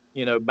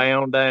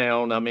 bound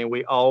down. I mean,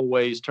 we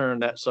always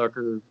turned that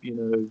sucker,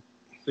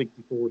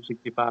 64,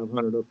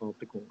 6,500 up off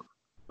the corner.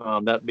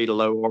 That'd be the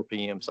low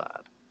RPM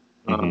side.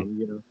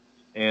 And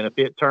if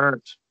it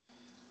turns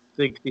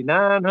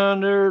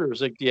 6,900 or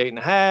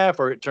 68.5,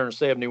 or it turns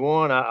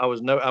 71, I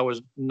was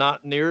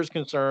not near as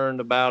concerned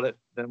about it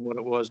than what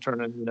it was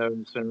turning, in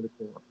the center of the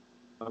corner.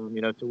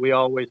 So we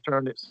always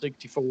turned it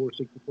 64,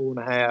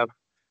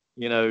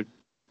 64.5,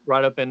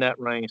 right up in that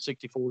range,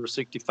 64 to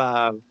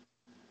 65,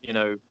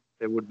 it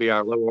would be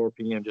our low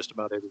RPM just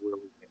about everywhere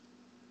we went.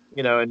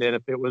 And then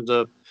if it was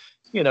a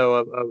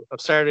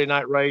Saturday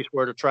night race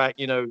where the track,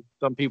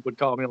 some people would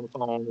call me on the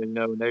phone and,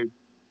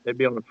 they'd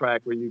be on the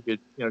track where you could,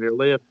 they're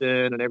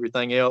lifting and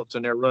everything else,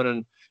 and they're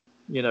running,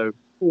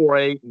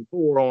 4.8 and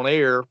 4 on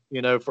air,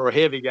 for a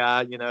heavy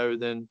guy,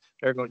 then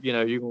they're going,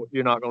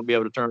 you're not going to be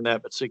able to turn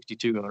that but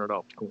 6,200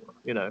 off the corner,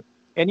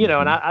 And,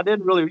 and I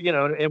didn't really,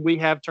 and we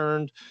have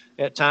turned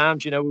at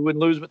times, we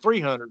wouldn't lose but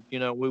 300,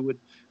 we would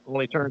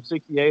only turn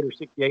 68 or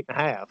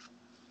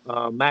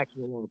 68.5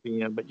 maximum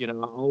RPM. But, I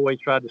always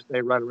tried to stay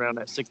right around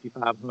that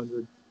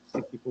 6,500,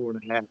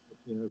 64.5,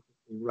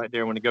 right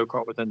there when the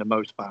go-kart was in the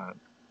most fine.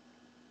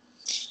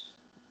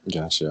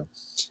 Gotcha.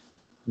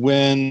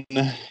 I'm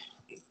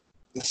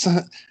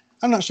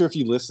not sure if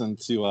you listen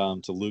to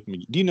Luke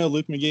McGee. Do you know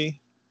Luke McGee?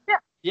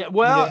 Yeah.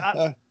 Well,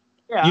 I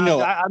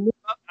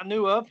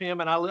knew of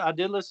him, and I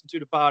did listen to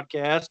the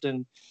podcast,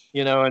 and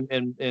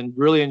and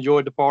really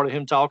enjoyed the part of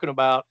him talking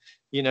about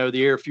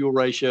the air fuel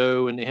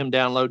ratio and him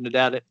downloading it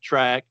out at the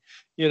track,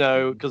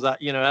 because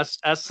that's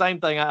the same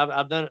thing.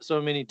 I've done it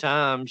so many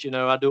times.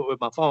 I do it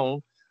with my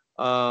phone,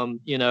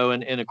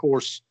 and of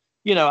course,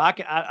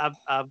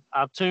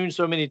 I've tuned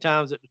so many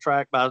times at the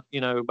track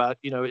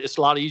it's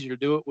a lot easier to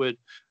do it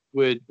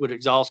with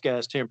exhaust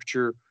gas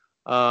temperature.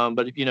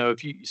 But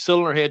if you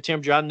cylinder head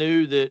temperature, I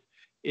knew that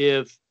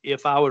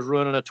if I was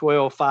running a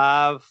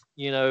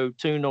 12.5,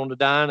 tuned on the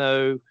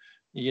dyno,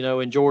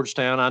 in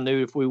Georgetown, I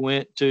knew if we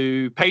went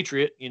to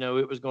Patriot,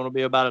 it was going to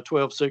be about a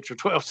 12.6 or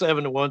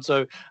 12.7 to 1.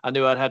 So I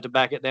knew I'd have to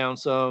back it down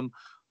some.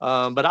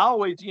 But I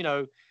always,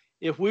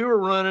 if we were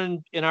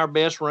running in our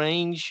best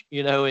range,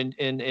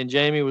 and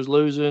Jamie was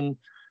losing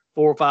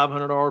 400 or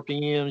 500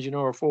 RPMs,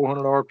 or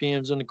 400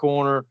 RPMs in the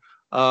corner,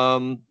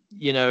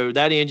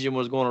 that engine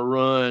was going to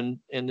run.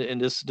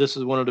 And this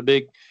is one of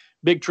the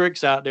big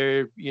tricks out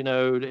there.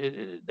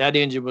 That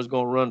engine was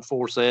going to run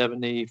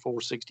 470,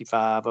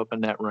 465 up in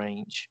that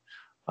range.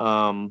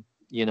 And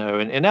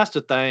that's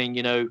the thing,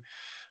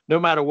 no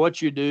matter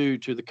what you do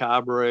to the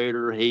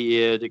carburetor,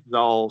 head,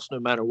 exhaust, no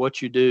matter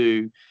what you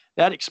do,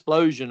 that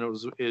explosion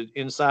is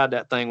inside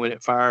that thing when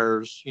it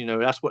fires,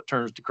 that's what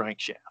turns the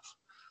crankshaft.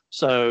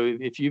 So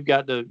if you've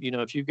got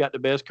the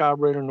best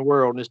carburetor in the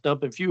world and it's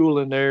dumping fuel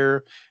in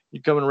there,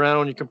 you're coming around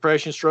on your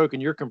compression stroke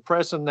and you're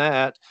compressing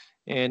that,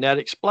 and that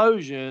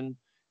explosion,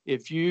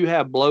 if you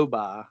have blow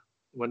by,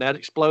 when that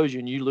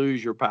explosion, you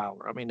lose your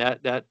power. I mean,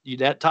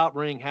 that top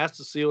ring has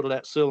to seal to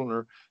that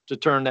cylinder to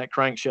turn that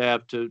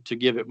crankshaft to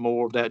give it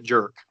more of that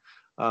jerk.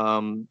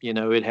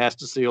 It has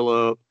to seal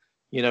up.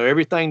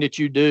 Everything that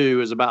you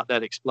do is about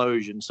that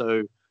explosion.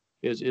 So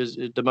is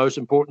the most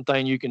important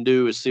thing you can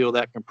do is seal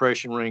that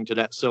compression ring to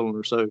that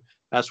cylinder. So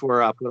that's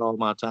where I put all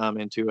my time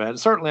into it. And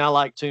certainly I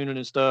like tuning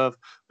and stuff,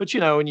 but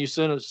when you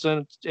send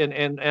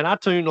and I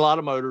tuned a lot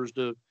of motors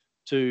to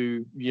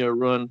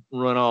run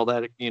all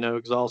that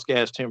exhaust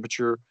gas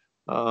temperature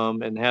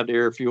and have the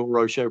air fuel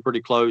ratio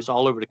pretty close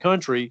all over the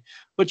country.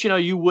 But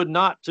you would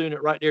not tune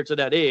it right there to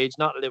that edge.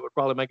 Not that it would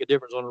probably make a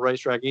difference on the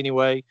racetrack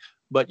anyway.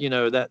 But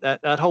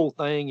that whole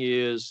thing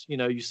is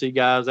you see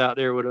guys out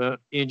there with an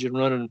engine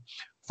running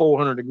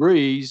 400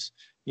 degrees.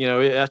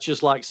 That's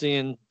just like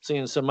seeing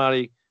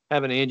somebody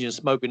having an engine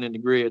smoking in the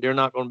grid. They're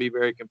not going to be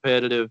very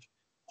competitive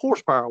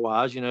horsepower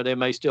wise. They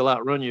may still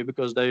outrun you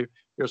because their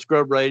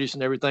scrub radius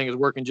and everything is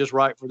working just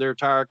right for their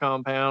tire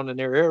compound and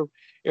their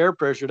air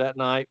pressure that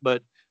night.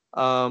 But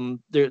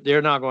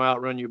they're not going to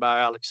outrun you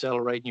by out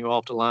accelerating you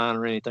off the line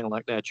or anything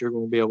like that. You're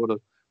going to be able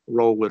to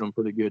roll with them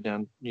pretty good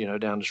down the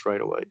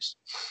straightaways.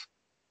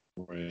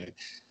 Right.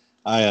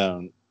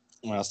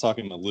 When I was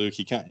talking to Luke,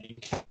 he kind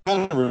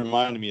of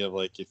reminded me of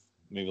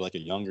maybe a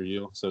younger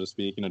you, so to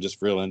speak,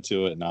 just real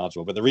into it and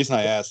knowledgeable. But the reason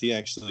I asked, he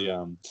actually,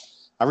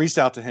 I reached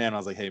out to him. I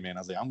was like, hey, man,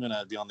 I'm going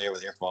to be on there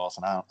with Air Boss,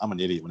 and I'm an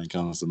idiot when it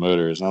comes to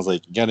motors. And I was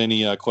like, you got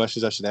any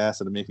questions I should ask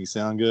that make me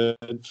sound good?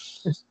 And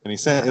he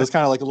said, it was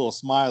kind of like a little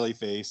smiley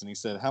face. And he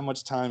said, how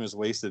much time is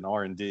wasted in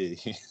R&D?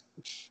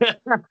 And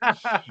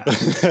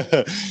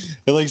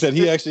like I said,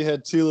 he actually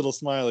had two little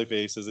smiley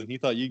faces, and he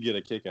thought you'd get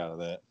a kick out of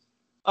that.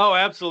 Oh,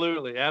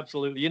 absolutely.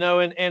 Absolutely.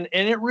 And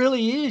it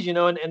really is,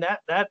 and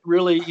that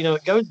really,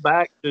 it goes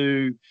back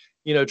to,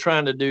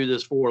 trying to do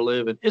this for a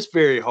living. It's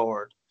very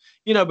hard,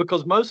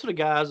 because most of the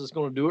guys is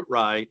going to do it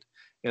right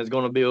and is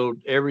going to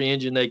build every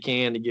engine they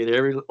can to get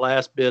every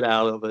last bit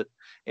out of it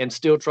and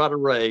still try to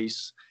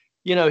race.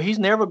 He's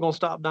never going to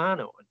stop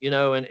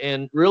dynoing,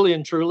 and really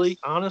and truly,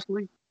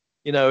 honestly,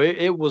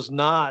 it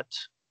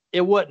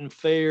wasn't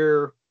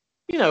fair.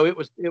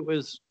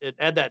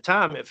 At that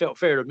time, it felt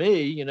fair to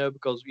me,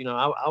 because,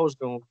 I was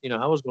going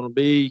to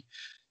be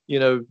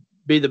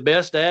the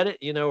best at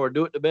it, or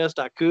do it the best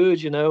I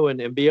could,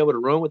 and be able to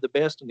run with the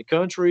best in the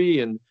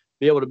country and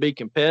be able to be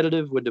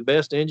competitive with the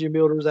best engine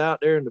builders out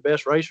there and the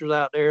best racers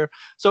out there.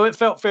 So it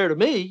felt fair to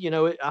me,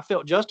 I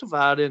felt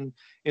justified in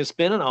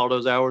spending all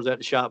those hours at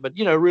the shop, but,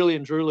 really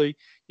and truly,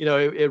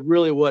 it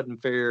really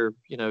wasn't fair,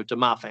 to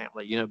my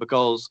family,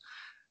 because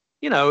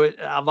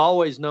I've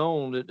always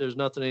known that there's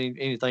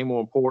anything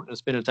more important than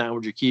spending time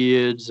with your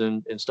kids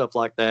and stuff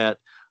like that.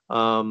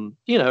 And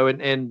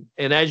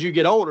as you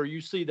get older, you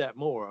see that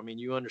more. I mean,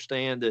 you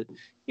understand that,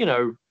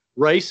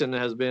 racing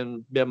has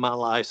been my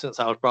life since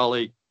I was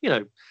probably,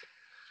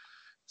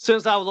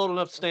 since I was old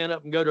enough to stand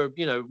up and go to,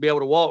 be able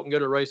to walk and go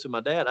to a race with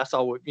my dad. That's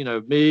all,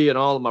 me and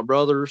all of my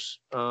brothers,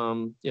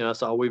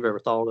 that's all we've ever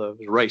thought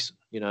of is racing.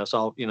 That's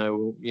all,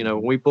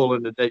 when we pull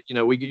into,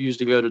 we used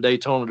to go to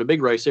Daytona, the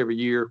big race every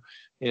year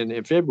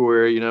in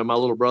February. My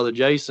little brother,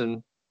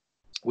 Jason,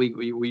 we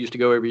used to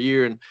go every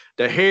year, and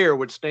the hair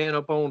would stand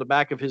up on the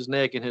back of his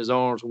neck and his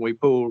arms when we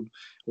pulled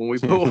on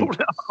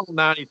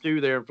 92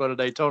 there in front of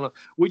Daytona.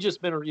 We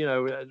just been,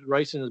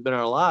 racing has been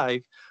our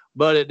life.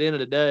 But at the end of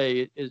the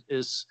day, it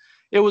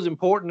was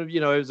important.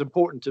 It was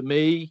important to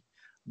me.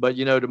 But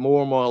the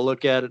more and more I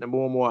look at it, the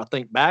more and more I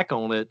think back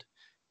on it,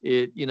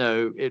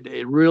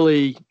 it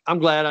really. I'm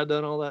glad I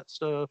done all that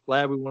stuff.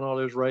 Glad we won all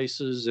those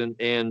races, and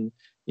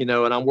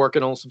I'm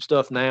working on some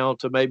stuff now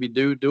to maybe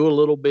do a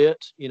little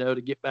bit,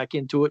 to get back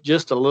into it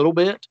just a little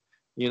bit,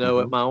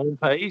 at my own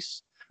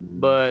pace.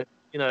 But,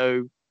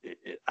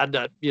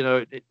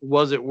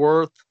 was it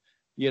worth,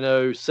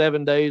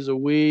 7 days a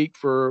week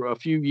for a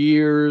few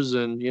years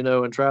and,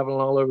 and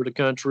traveling all over the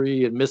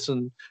country and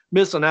missing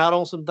out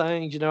on some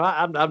things?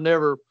 I've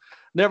never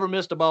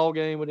missed a ball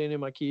game with any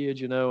of my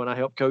kids, and I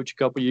helped coach a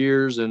couple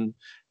years and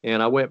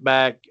I went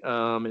back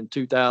in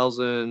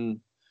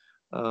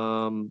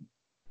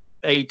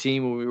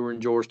 2018 when we were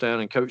in Georgetown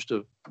and coached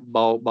a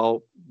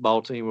ball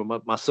team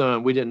with my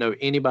son. We didn't know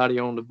anybody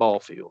on the ball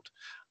field.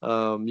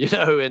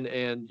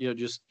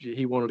 Just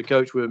he wanted to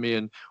coach with me,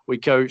 and we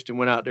coached and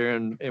went out there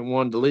and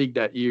won the league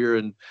that year.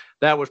 And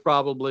that was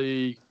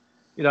probably,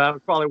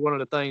 one of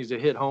the things that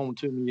hit home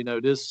to me.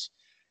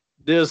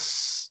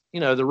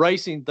 The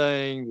racing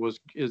thing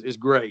is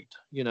great,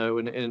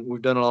 and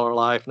we've done it all our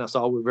life, and that's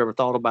all we've ever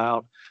thought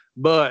about.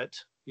 But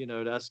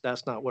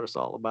that's not what it's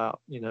all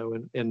about,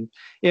 and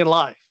in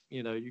life,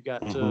 you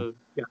got to look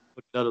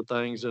at other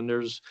things, and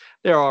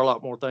there are a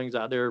lot more things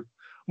out there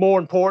more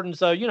important.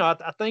 So,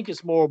 I think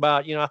it's more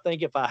about, I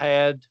think if I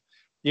had,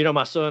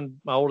 my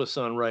oldest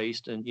son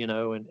raced and,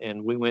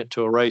 and we went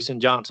to a race in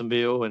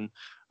Johnsonville. And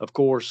of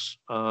course,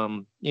 I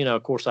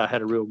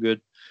had a real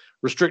good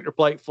restrictor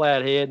plate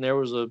flathead. And there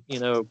was a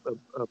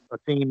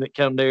team that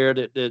come there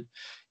that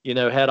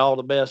had all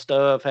the best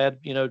stuff, had,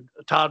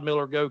 Todd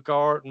Miller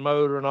go-kart and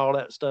motor and all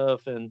that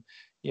stuff. And,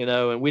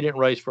 and we didn't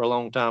race for a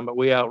long time, but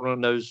we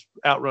outrun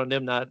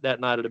them that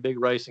night at a big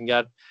race and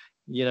got,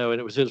 and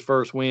it was his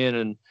first win.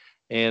 And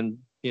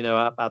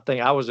I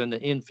think I was in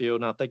the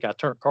infield, and I think I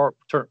turned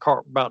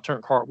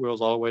cartwheels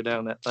all the way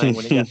down that thing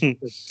when it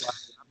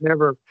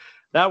got.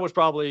 That was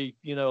probably,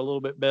 a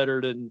little bit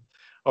better than,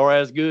 or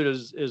as good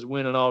as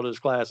winning all those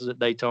classes at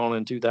Daytona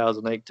in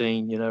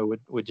 2018,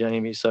 with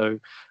Jamie. So,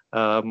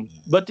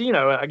 but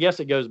I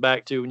guess it goes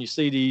back to when you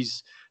see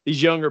these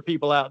younger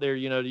people out there,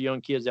 the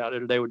young kids out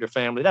there today with their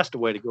family, that's the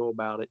way to go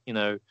about it.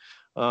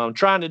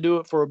 Trying to do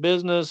it for a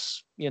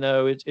business,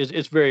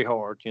 it's very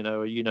hard, and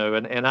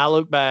I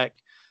look back,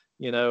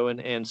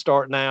 and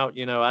starting out,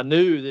 I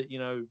knew that,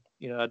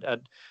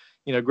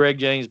 Greg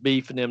James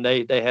Beef and them,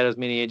 they had as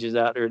many engines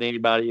out there as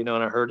anybody, and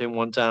I heard him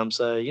one time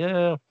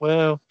say,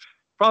 well,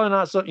 probably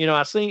not something,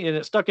 I seen, and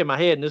it stuck in my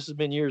head, and this has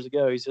been years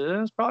ago. He said,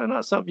 it's probably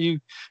not something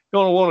you're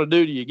going to want to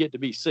do till you get to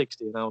be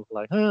 60. And I was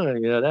like,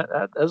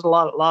 there's a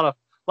lot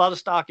of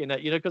stock in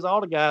that, because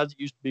all the guys that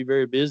used to be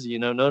very busy,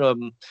 none of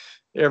them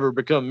ever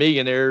become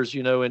millionaires,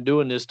 in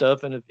doing this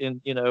stuff. And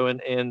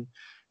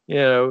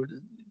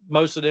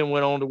most of them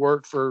went on to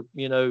work for,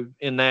 in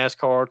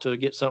NASCAR to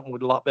get something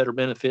with a lot better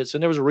benefits.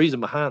 And there was a reason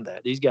behind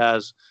that. These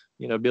guys,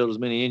 build as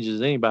many engines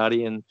as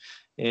anybody. And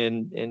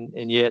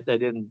yet they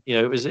didn't,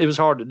 it was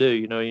hard to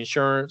do,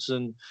 insurance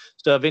and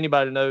stuff.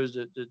 Anybody knows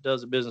that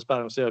does a business by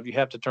themselves, you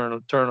have to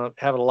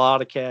have a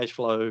lot of cash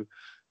flow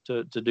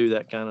to do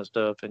that kind of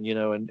stuff. And,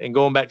 and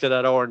going back to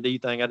that R&D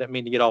thing, I didn't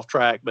mean to get off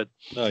track, but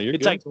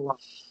it takes a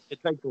lot. It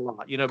takes a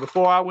lot.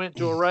 Before I went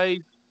to a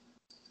race,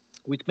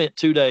 we spent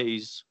 2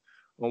 days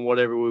on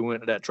whatever we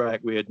went to that track.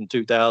 We had in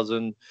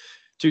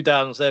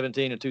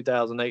 2017 and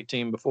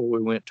 2018 before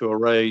we went to a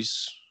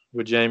race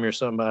with Jamie or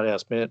somebody. I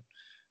spent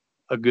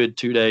a good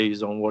 2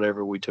 days on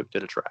whatever we took to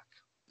the track.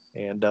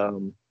 And,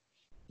 and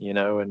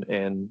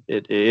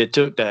it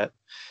took that,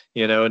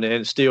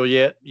 and still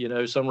yet,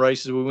 some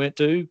races we went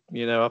to,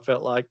 I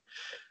felt like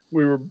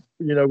we were,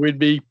 we'd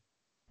be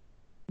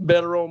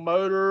better on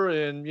motor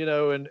and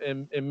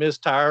miss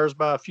tires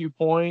by a few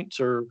points,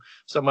 or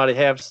somebody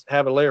have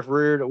a left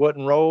rear that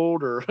wasn't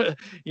rolled, or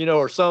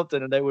or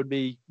something, and they would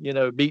be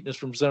beating us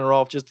from center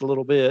off just a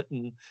little bit,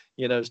 and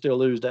still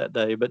lose that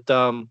day. But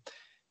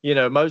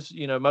most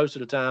of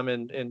the time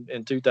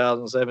in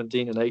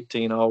 2017 and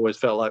 18, I always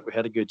felt like we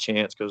had a good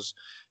chance, because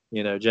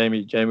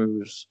Jamie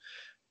was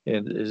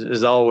and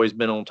has always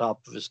been on top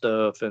of his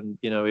stuff, and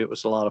it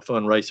was a lot of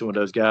fun racing with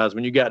those guys.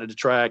 When you got to the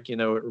track, it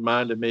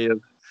reminded me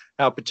of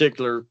how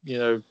particular,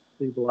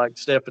 people like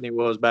Stephanie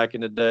was back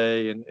in the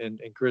day,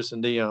 and Chris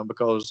and Dion,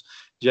 because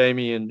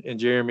Jamie and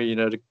Jeremy,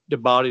 the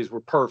bodies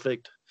were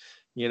perfect.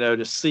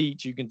 The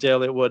seats, you can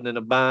tell it wasn't in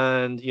a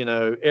bind,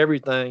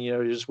 everything,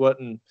 just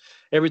wasn't,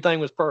 everything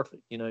was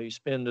perfect. You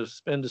spin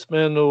the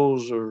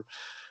spindles or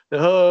the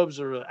hubs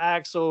or the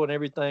axle, and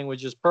everything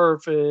was just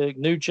perfect.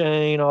 New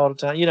chain all the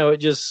time. It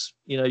just,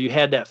 you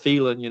had that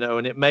feeling,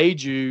 and it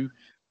made me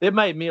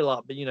a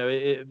lot, but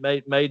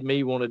it made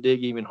me want to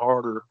dig even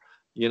harder,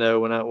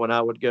 when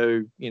I would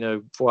go,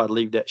 before I'd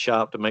leave that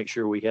shop, to make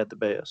sure we had the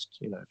best,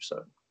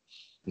 so.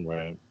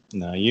 Right.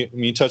 No,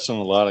 you touched on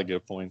a lot of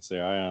good points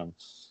there. I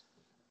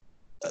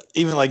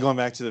even like going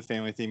back to the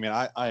family theme,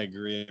 man, I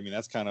agree. I mean,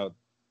 that's kind of,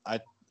 I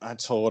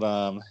told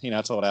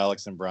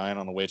Alex and Brian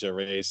on the way to a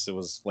race, it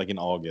was like in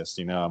August,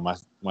 my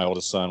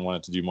oldest son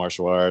wanted to do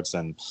martial arts,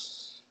 and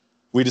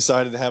we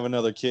decided to have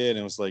another kid, and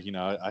it was like,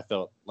 I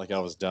felt like I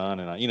was done.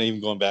 And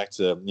even going back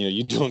to,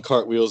 you doing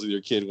cartwheels with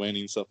your kid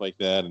winning, stuff like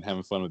that, and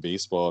having fun with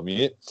baseball. I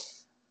mean,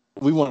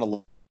 we won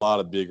a lot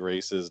of big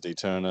races,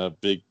 Daytona,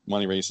 big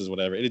money races,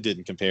 whatever. It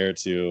didn't compare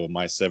to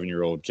my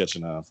 7-year-old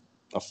catching a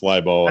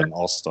fly ball in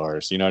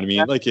All-Stars. You know what I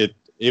mean? Like it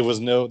there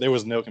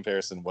was no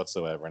comparison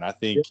whatsoever. And I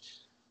think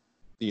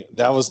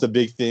that was the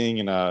big thing.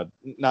 And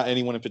not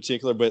anyone in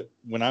particular, but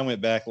when I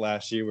went back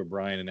last year with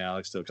Brian and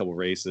Alex to a couple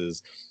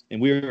races,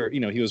 and we were,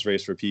 he was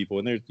Race for People,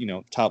 and they're,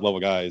 top level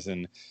guys.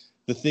 And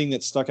the thing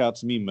that stuck out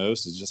to me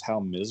most is just how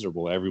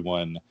miserable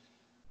everyone,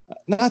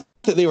 not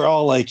that they were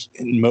all like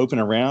moping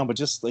around, but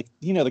just like,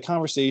 the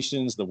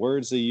conversations, the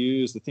words they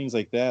use, the things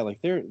like that,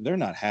 like they're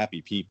not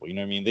happy people. You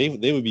know what I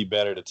mean? They would be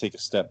better to take a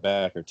step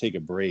back or take a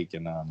break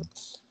and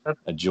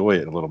enjoy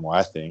it a little more,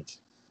 I think.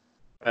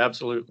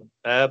 Absolutely.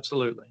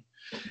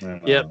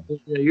 Yeah,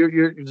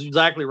 you're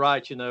exactly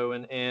right.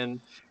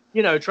 And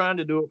trying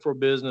to do it for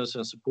business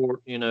and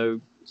supporting a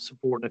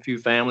few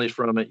families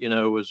from it,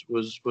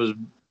 was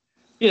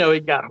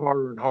it got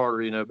harder and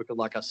harder, because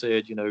like I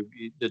said,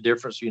 the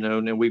difference,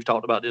 and we've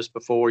talked about this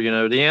before,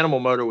 the Animal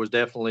motor was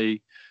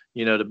definitely,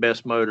 the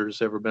best motor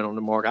that's ever been on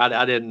the market.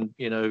 I didn't,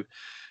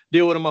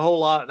 deal with them a whole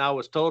lot, and I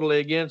was totally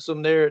against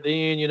them there at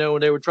the end,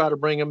 when they would try to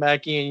bring them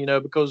back in,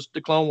 because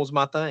the clone was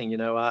my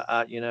thing.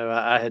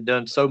 I had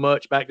done so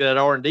much back to that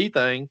R&D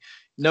thing.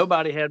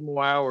 Nobody had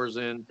more hours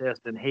in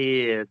testing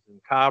heads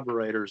and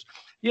carburetors,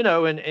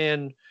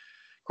 and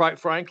quite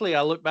frankly,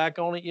 I look back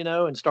on it,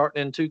 and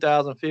starting in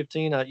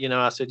 2015,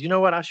 I said,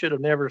 what, I should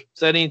have never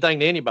said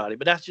anything to anybody,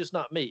 but that's just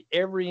not me.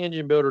 Every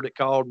engine builder that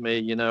called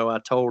me, I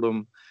told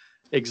them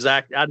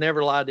exactly. I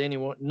never lied to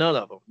anyone, none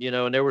of them,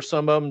 and there were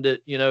some of them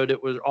that,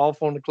 that was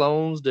off on the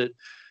clones that,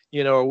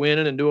 are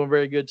winning and doing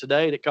very good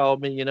today that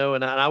called me,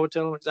 and I would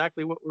tell them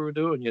exactly what we were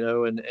doing,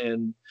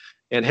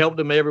 and help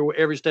them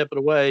every step of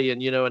the way.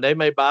 And, and they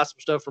may buy some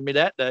stuff from me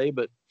that day,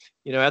 but,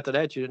 after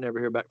that, you didn't ever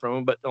hear back from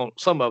them, but on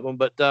some of them,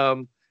 but,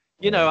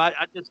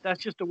 that's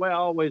just the way I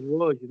always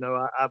was.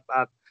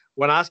 I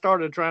when I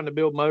started trying to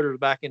build motors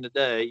back in the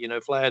day,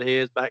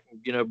 flatheads back,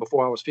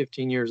 before I was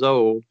 15 years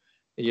old,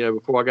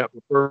 before I got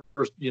my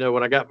first,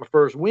 when I got my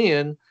first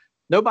win,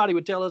 nobody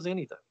would tell us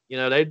anything.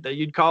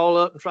 You'd call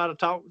up and try to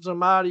talk to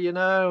somebody,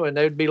 and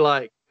they'd be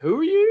like, "Who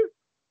are you?"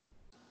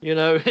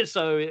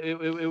 So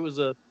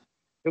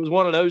it was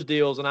one of those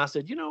deals. And I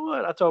said, you know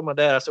what? I told my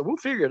dad, I said, we'll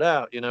figure it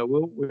out.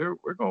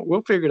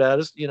 We'll figure it out.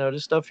 It's,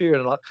 this stuff here.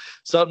 And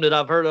something that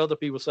I've heard other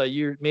people say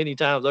many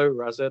times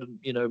over. I said,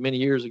 many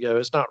years ago,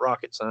 it's not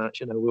rocket science.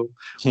 We'll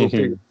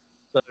figure it out.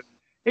 So,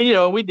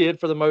 and, we did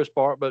for the most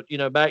part. But,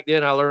 back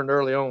then I learned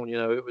early on,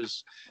 it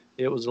was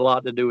a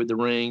lot to do with the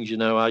rings.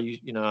 I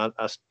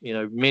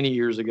many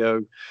years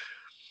ago,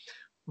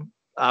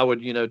 I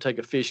would, take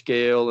a fish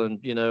scale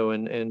and,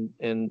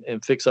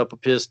 and fix up a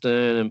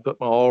piston and put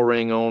my oil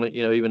ring on it,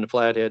 even the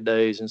flathead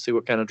days, and see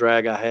what kind of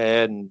drag I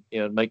had. And,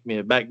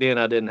 back then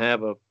I didn't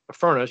have a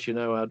furnace,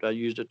 I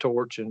used a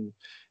torch and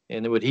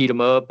it would heat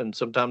them up, and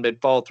sometimes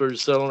they'd fall through the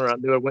cylinder. I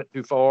knew I went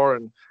too far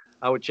and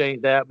I would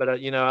change that. But,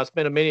 I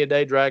spent many a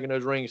day dragging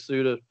those rings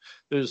through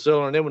the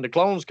cylinder. And then when the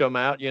clones come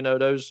out,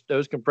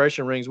 those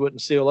compression rings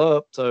wouldn't seal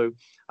up. So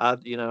I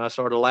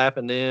started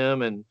lapping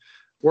them and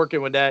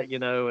working with that,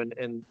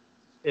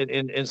 and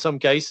in some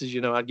cases,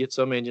 I'd get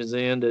some engines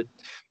in that,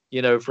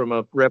 from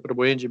a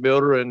reputable engine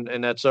builder,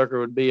 and that sucker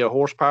would be a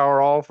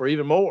horsepower off or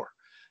even more,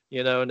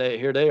 and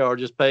here they are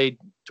just paid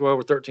 $1,200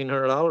 or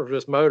 $1,300 for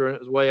this motor, and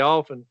it was way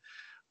off. And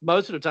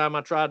most of the time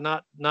I tried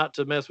not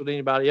to mess with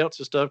anybody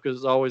else's stuff, because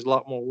it's always a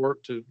lot more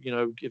work to,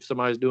 if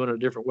somebody's doing it a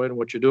different way than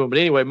what you're doing. But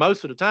anyway,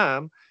 most of the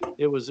time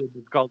it was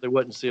because they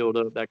wasn't sealed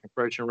up, that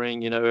compression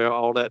ring,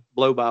 all that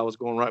blow by was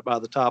going right by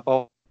the top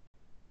off.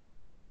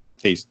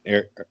 Hey,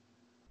 Eric.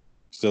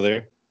 Still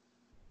there?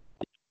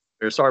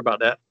 Sorry about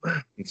that.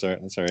 That's all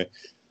right.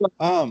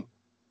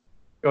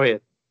 Go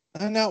ahead.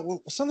 Now,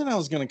 something I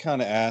was going to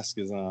kind of ask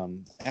is,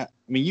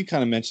 you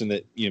kind of mentioned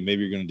that, maybe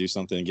you're going to do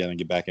something again and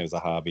get back into the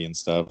hobby and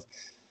stuff.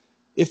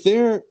 If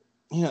there's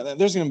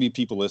going to be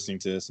people listening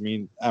to this.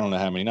 I don't know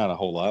how many, not a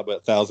whole lot, but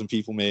 1,000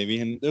 people maybe.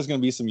 And there's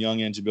going to be some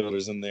young engine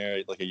builders in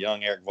there, like a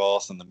young Eric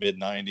Voss in the mid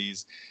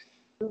 90s.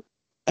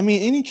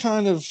 Any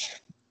kind of,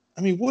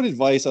 what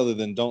advice other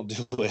than don't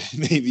do it,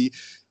 maybe,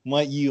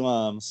 might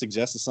you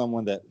suggest to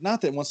someone that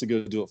not that wants to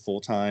go do it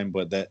full time,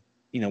 but that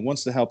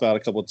wants to help out a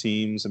couple of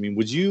teams?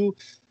 Would you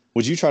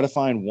try to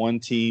find one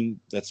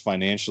team that's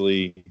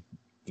financially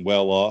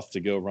well off to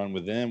go run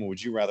with them, or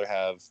would you rather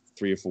have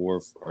 3 or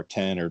 4 or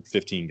 10 or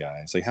 15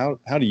 guys? Like how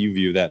do you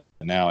view that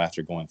now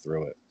after going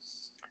through it?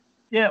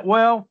 Yeah,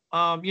 well,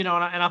 and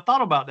I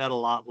thought about that a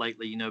lot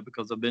lately,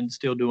 because I've been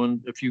still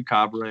doing a few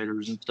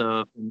carburetors and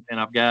stuff, and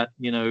I've got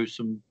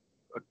some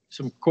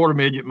quarter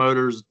midget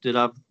motors that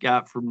I've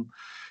got from,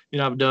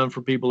 I've done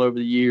for people over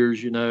the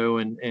years, and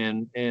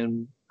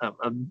I'm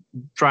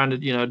trying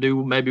to,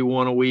 do maybe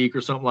one a week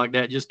or something like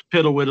that, just to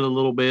piddle with it a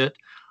little bit.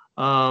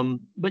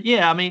 But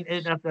yeah,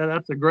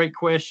 that's a great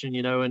question,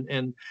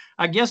 and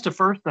I guess the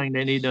first thing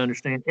they need to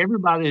understand,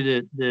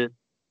 everybody that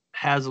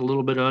has a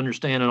little bit of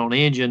understanding on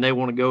engine, they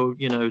want to go,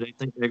 they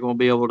think they're going to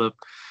be able to,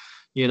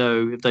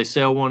 if they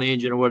sell one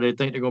engine or what, they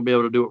think they're going to be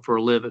able to do it for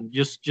a living.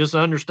 Just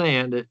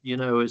understand that,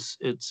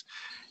 it's,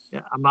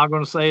 I'm not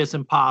going to say it's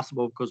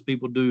impossible, because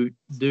people do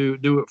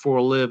it for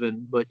a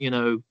living, but,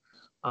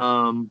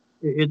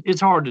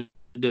 it's hard to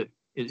do.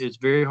 It's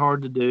very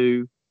hard to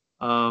do.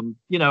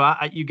 You know,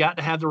 you got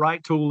to have the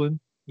right tooling.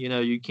 You know,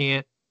 you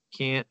can't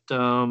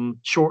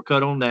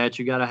shortcut on that.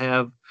 You got to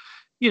have,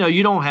 you know,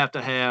 you don't have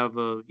to have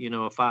a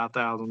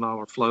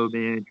 $5,000 flow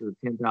bench or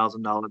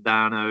 $10,000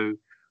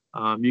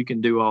 dyno. You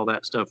can do all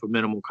that stuff for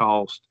minimal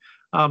cost.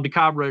 The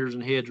carburetors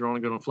and heads are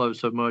only going to flow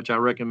so much. I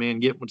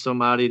recommend getting with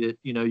somebody that,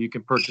 you know, you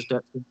can purchase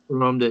that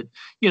from, that,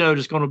 you know,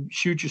 just going to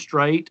shoot you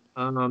straight,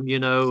 you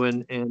know,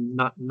 and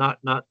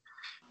not,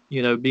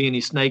 you know, be any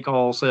snake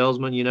oil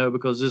salesman, you know,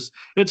 because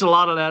it's a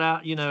lot of that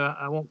out, you know.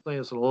 I won't say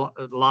it's a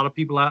lot of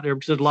people out there,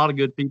 because there's a lot of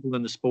good people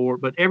in the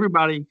sport, but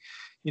everybody,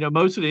 you know,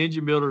 most of the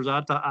engine builders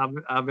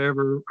I've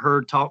ever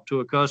heard talk to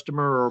a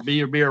customer or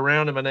be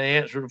around them, and they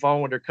answer the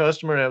phone with their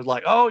customer, and I was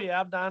like, oh yeah,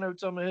 I've dynoed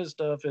some of his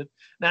stuff. It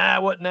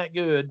wasn't that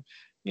good,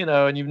 you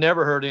know. And you've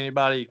never heard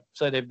anybody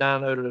say they've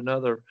dynoed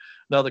another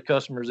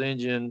customer's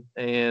engine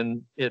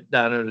and it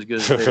dynoed as good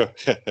as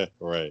theirs.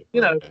 Right.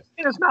 You know, and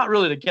it's not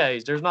really the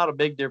case. There's not a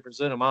big difference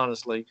in them,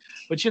 honestly.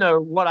 But, you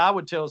know, what I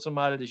would tell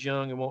somebody that's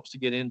young and wants to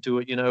get into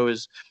it, you know,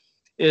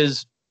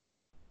 is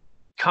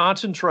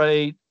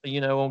concentrate, you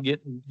know, on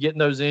getting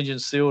those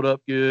engines sealed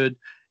up good,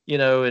 you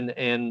know, and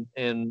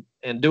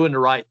doing the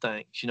right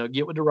things. You know,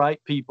 get with the right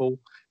people.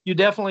 You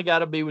definitely got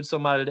to be with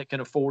somebody that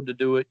can afford to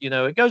do it. You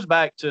know, it goes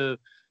back to,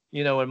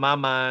 you know, in my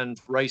mind,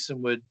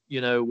 racing with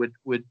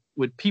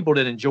people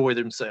that enjoy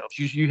themselves.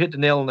 You hit the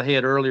nail on the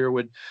head earlier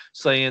with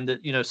saying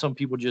that, you know, some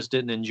people just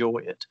didn't enjoy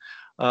it,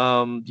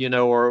 you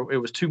know, or it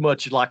was too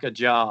much like a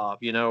job,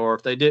 you know, or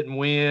if they didn't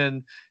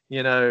win,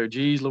 you know,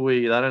 geez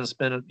Louise, I didn't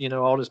spend, you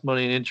know, all this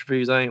money in entry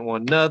fees. I ain't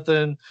won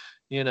nothing,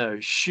 you know,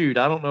 shoot,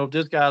 I don't know if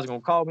this guy's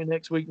going to call me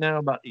next week now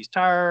about these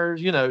tires,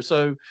 you know.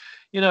 So,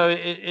 you know,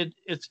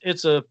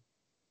 it's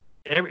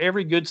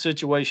every good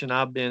situation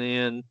I've been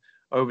in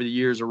over the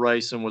years of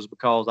racing was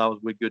because I was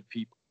with good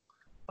people.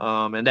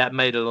 And that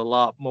made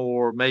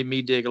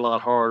me dig a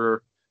lot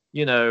harder,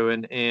 you know,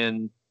 and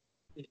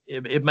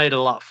it made it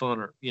a lot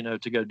funner, you know,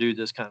 to go do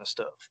this kind of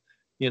stuff.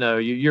 You know,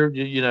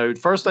 you know,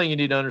 first thing you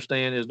need to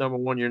understand is, number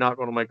one, you're not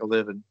going to make a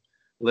living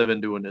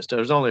doing this.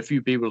 There's only a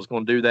few people that's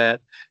going to do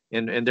that,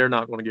 and they're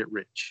not going to get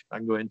rich. I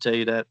can go ahead and tell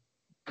you that,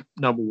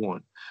 number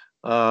one.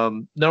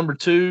 Number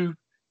two,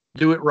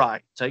 do it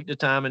right. Take the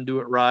time and do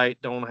it right.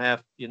 Don't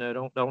have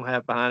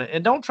behind it,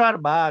 and don't try to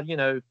buy, you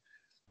know,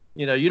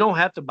 you don't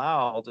have to buy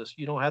all this.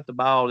 You don't have to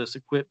buy all this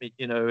equipment.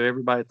 You know,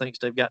 everybody thinks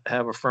they've got to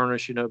have a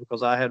furnace, you know,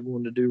 because I had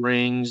one to do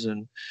rings,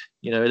 and,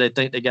 you know, they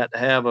think they got to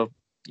have a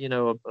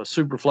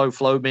super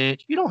flow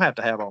bench. You don't have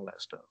to have all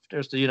that stuff.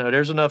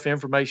 There's enough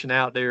information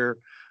out there,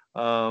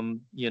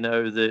 you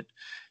know, that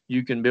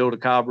you can build a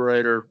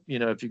carburetor. You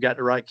know, if you got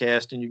the right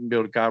casting, you can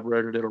build a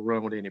carburetor that'll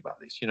run with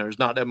anybody's. You know, there's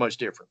not that much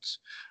difference.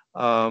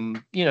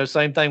 You know,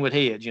 same thing with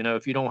heads. You know,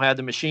 if you don't have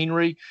the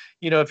machinery,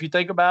 you know, if you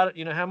think about it,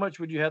 you know, how much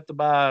would you have to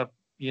buy,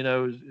 you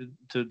know,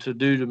 to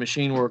do the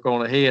machine work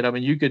on a head? I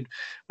mean, you could,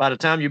 by the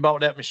time you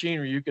bought that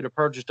machinery, you could have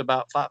purchased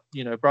about five,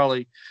 you know,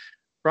 probably,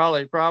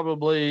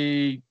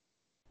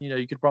 you know,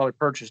 you could probably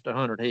purchase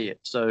 100 heads.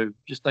 So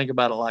just think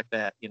about it like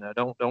that. You know,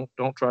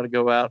 don't try to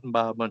go out and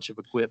buy a bunch of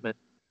equipment.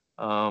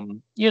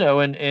 You know,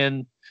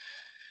 and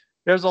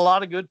there's a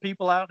lot of good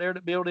people out there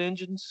that build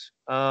engines.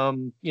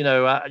 You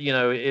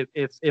know,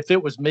 if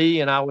it was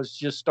me and I was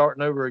just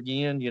starting over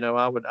again, you know,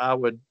 I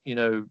would, you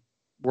know,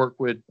 work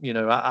with, you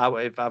know,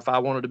 if I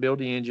wanted to build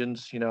the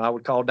engines, you know, I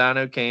would call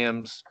Dyno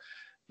Cams.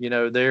 You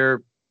know,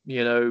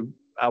 you know,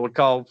 I would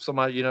call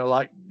somebody, you know,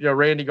 like, you know,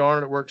 Randy Garner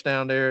that works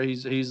down there.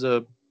 He's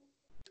a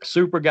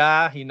super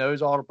guy. He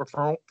knows all the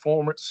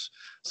performance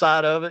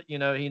side of it. You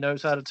know, he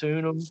knows how to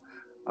tune them.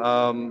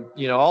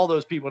 You know, all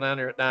those people down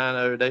there at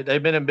Dyno,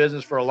 they've been in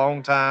business for a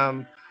long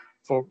time.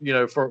 For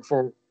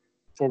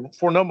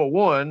number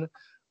one,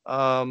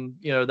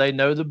 you know, they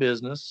know the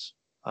business,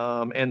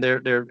 and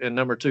and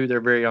number two, they're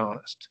very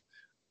honest.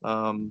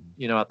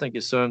 You know, I think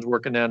his son's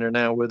working down there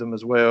now with him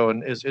as well,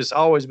 and it's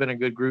always been a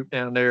good group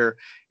down there.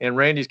 And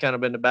Randy's kind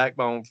of been the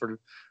backbone for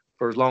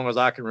as long as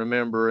I can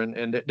remember,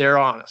 and they're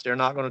honest. They're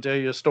not going to tell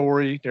you a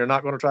story. They're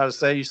not going to try to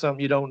sell you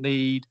something you don't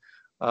need.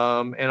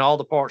 And all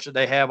the parts that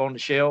they have on the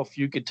shelf,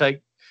 you could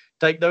take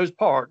those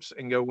parts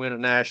and go win a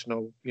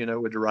national, you know,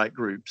 with the right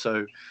group.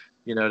 So,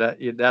 you know,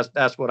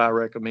 that's what I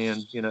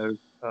recommend, you know,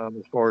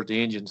 as far as the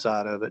engine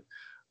side of it.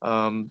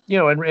 You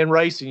know, and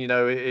racing, you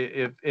know,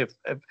 if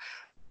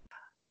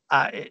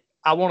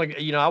I want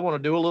to, you know, I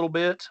want to do a little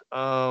bit,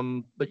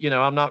 but, you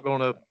know, I'm not going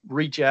to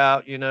reach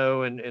out, you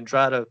know, and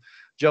try to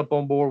jump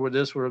on board with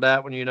this or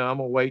that one. You know, I'm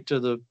going to wait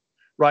till the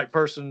right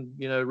person,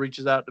 you know,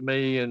 reaches out to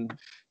me, and,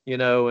 you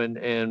know,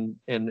 and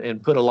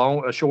put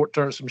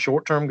some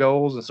short-term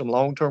goals and some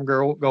long-term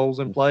goals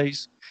in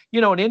place,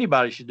 you know. And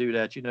anybody should do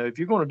that. You know, if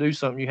you're going to do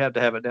something, you have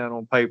to have it down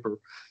on paper.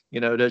 You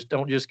know,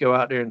 don't just go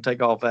out there and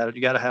take off at it.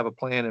 You got to have a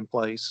plan in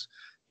place.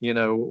 You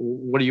know,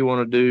 what do you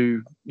want to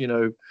do? You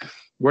know,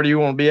 where do you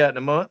want to be at in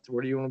a month?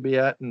 Where do you want to be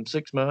at in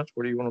 6 months?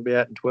 Where do you want to be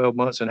at in 12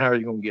 months? And how are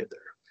you going to get there?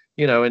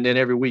 You know, and then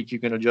every week you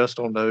can adjust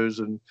on those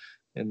and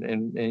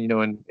you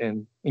know,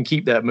 and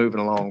keep that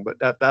moving along.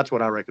 But that's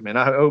what I recommend.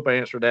 I hope I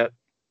answered that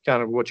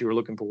kind of what you were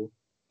looking for.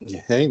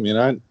 Yeah, hey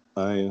man,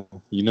 I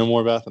you know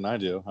more about than I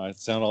do.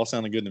 All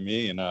sounding good to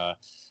me, and I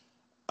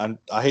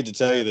hate to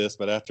tell you this,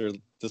 but after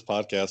this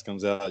podcast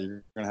comes out,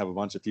 you're gonna have a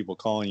bunch of people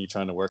calling you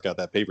trying to work out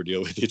that paper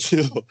deal with you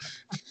too.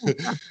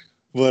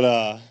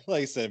 But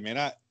like I said,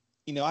 man,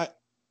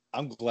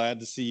 I'm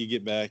glad to see you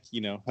get back.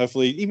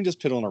 Hopefully, even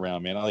just piddling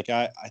around, man.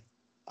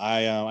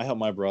 I helped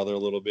my brother a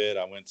little bit.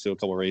 I went to a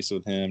couple races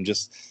with him.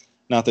 Just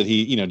not that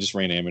he, just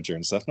ran amateur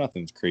and stuff.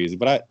 Nothing's crazy,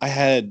 but I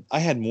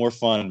had more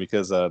fun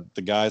because the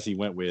guys he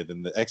went with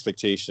and the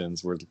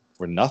expectations were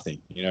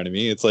nothing. You know what I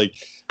mean? It's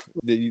like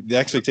the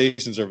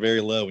expectations are very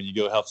low when you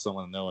go help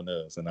someone no one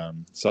knows,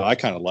 and so I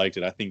kind of liked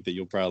it. I think that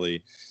you'll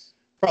probably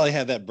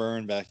have that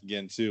burn back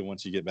again too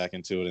once you get back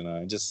into it,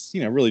 and just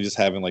really just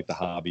having like the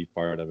hobby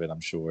part of it, I'm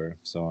sure.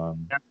 So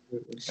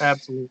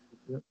Absolutely.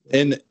 Yep.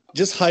 And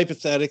just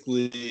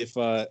hypothetically,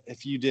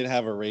 if you did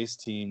have a race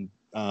team,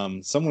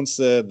 someone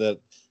said that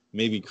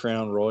maybe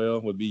Crown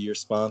Royal would be your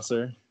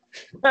sponsor.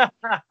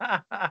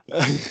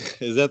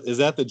 Is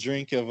that the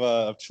drink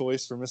of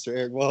choice for Mr.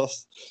 Eric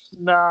Walls?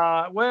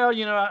 Nah, well,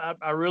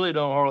 I really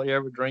don't hardly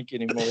ever drink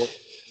anymore.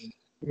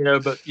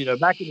 But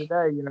back in the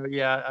day,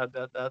 yeah,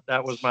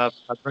 that was my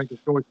drink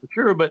of choice for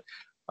sure. But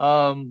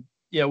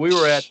we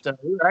were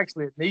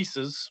actually at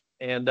Nice's,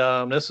 and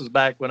this was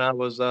back when I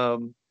was I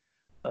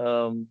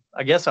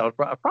guess I was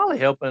probably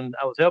helping.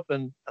 I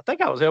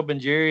think I was helping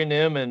Jerry and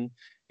them and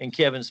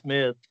Kevin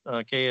Smith,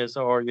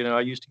 KSR.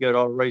 I used to go to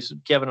all the races.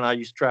 Kevin and I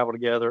used to travel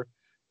together,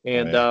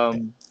 and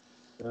and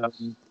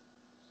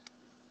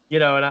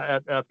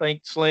I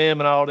think Slim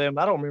and all them.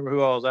 I don't remember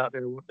who all was out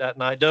there that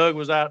night. Doug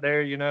was out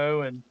there,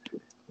 and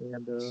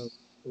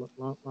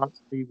lots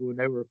of people,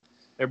 and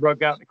they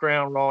broke out the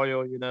Crown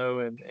Royal,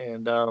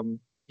 and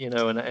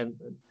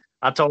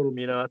I told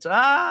them, I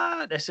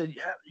said, they said,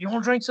 yeah, you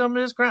want to drink some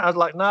of this Crown? I was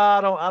like, no,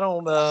 I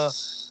don't.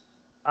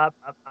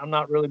 I'm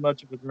not really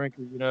much of a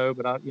drinker,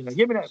 but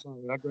give me that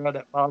bottle. I grabbed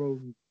that bottle,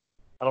 and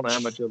I don't know how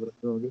much of it I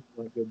drunk. It's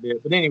like a good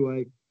bit, but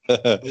anyway, I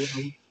went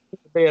to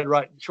bed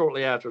right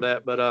shortly after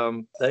that. But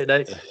they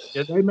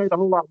made a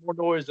whole lot more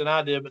noise than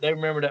I did, but they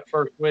remember that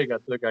first wig I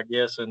took, I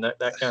guess, and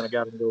that kind of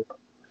got them going.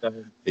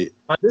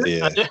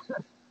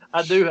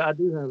 I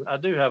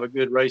do have a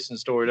good racing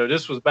story though.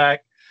 This was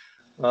back.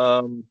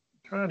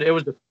 It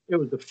was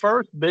the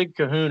first big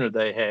Kahuna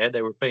they had.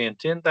 They were paying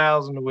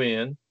 $10,000 to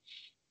win,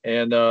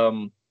 and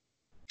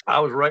I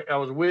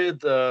was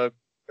with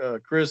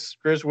Chris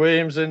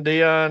Williams and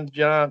Dion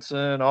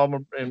Johnson.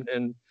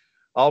 And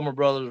all my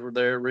brothers were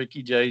there.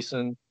 Ricky,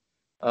 Jason.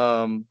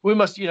 We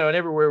must, and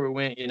everywhere we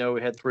went,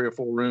 we had 3 or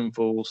 4 room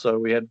full. So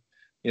we had,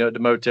 at the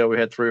motel we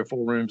had 3 or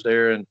 4 rooms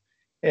there, and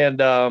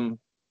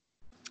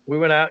we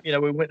went out.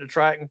 We went to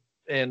track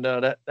and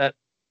that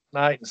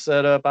night and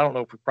set up. I don't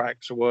know if we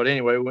practiced or what.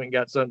 Anyway, we went and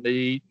got something to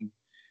eat.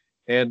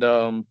 And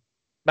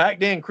back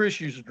then, Chris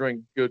used to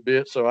drink a good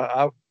bit.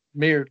 So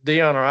me or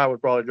Dion or I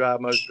would probably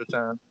drive most of the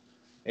time.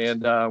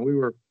 And we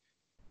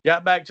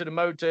got back to the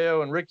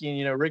motel, and Ricky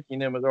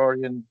and them was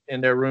already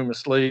in their room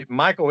asleep.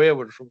 Michael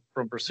Edwards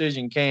from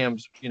Precision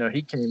Cams,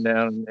 he came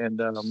down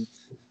and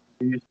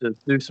we used to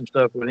do some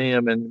stuff with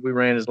him, and we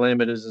ran his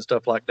limiters and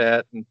stuff like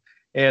that.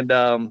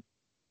 And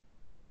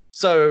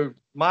so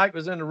Mike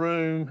was in the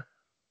room.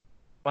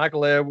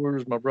 Michael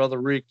Edwards, my brother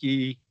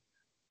Ricky,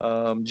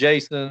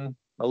 Jason,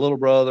 my little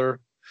brother.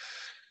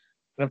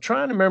 And I'm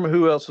trying to remember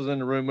who else was in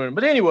the room with him.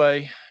 But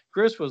anyway,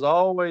 Chris was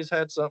always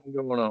had something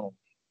going on.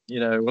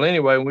 Well,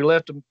 anyway, when we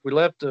left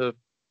the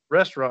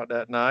restaurant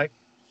that night,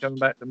 coming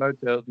back to the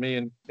motel,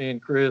 me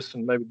and Chris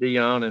and maybe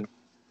Dion, and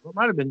it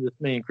might have been just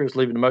me and Chris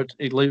leaving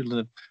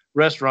the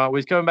restaurant. We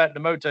was coming back to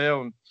the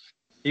motel, and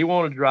he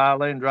wanted to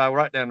drive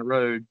right down the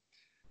road.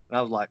 And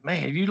I was like,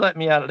 man, if you let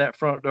me out of that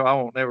front door, I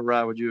won't never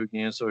ride with you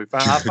again. So I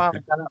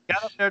finally got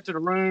up there to the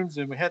rooms,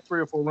 and we had 3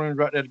 or 4 rooms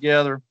right there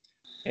together.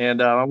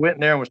 And I went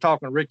in there and was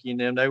talking to Ricky and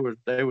them. They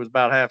was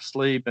about half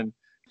asleep. And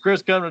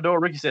Chris come to the door.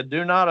 Ricky said,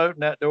 do not open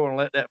that door and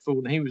let that fool.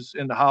 And he was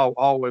in the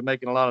hallway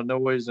making a lot of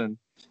noise. And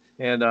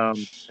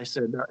he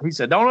said,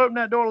 don't open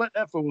that door and let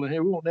that fool in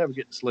here. We won't never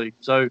get to sleep.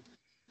 So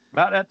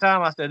about that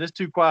time, I said, it's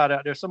too quiet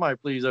out there. Somebody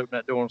please open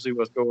that door and see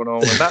what's going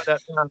on. And about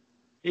that time,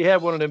 he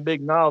had one of them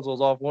big nozzles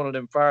off one of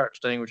them fire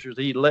extinguishers.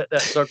 He let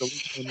that sucker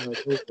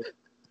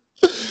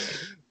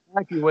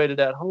evacuated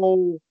that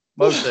whole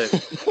motel.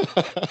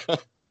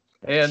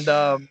 And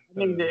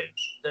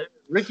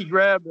Ricky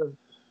grabbed the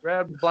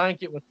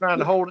blanket and was trying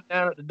to hold it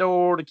down at the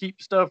door to keep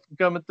the stuff from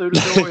coming through the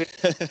door.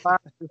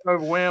 Just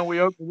overwhelmed. We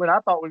opened the window. I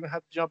thought we were going to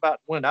have to jump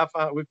out the window.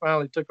 We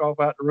finally took off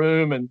out the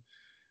room. And,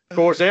 of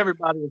course,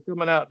 everybody was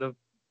coming out the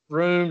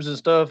rooms and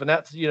stuff, and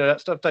that's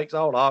that stuff takes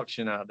all the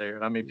oxygen out there.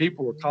 And I mean,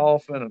 people were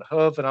coughing and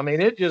huffing. I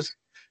mean, it just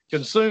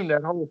consumed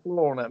that whole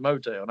floor in that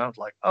motel. And I was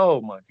like,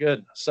 oh my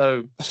goodness.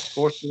 So of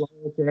course the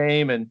law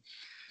came, and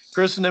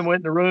Chris and them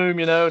went in the room,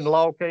 and the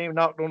law came,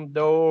 knocked on the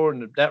door,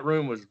 and that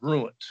room was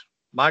ruined.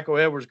 Michael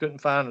Edwards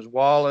couldn't find his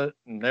wallet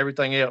and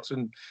everything else,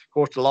 and of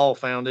course the law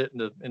found it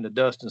in the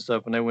dust and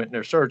stuff when they went in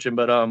there searching.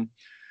 But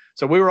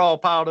so we were all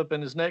piled up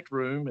in this next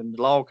room, and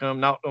the law come,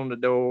 knocked on the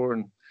door,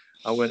 and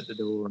I went at the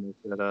door and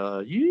they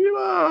said, you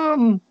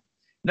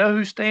know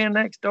who's staying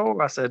next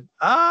door? I said,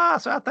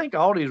 so I think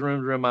all these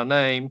rooms are in my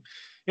name.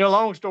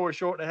 Long story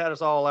short, they had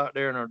us all out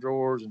there in our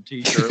drawers and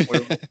t-shirts.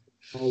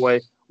 Well,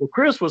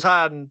 Chris was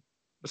hiding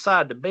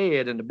beside the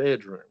bed in the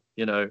bedroom,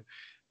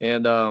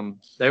 and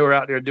they were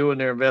out there doing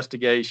their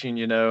investigation,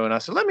 and I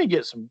said, let me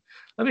get some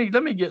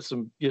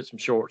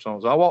shorts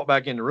on. So I walked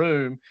back in the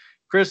room.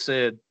 Chris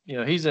said,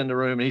 he's in the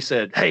room, and he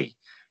said, hey,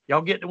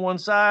 y'all get to one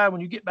side.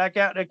 When you get back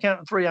out there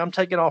counting 3, I'm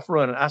taking off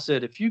running. I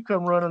said, if you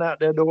come running out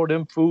that door,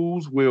 them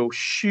fools will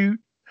shoot.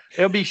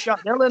 They'll be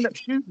shot. They'll end up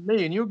shooting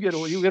me, and you'll get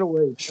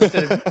away. I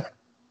said,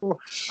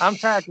 I'm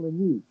tackling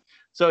you.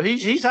 So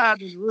he's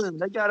hiding in the room.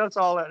 They got us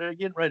all out there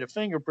getting ready to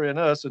fingerprint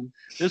us, and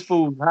this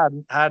fool's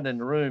hiding in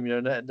the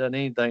room. That done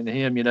anything to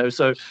him.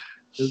 So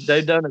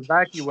they've done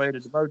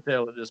evacuated the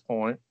motel at this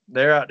point.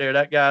 They're out there.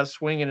 That guy's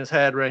swinging his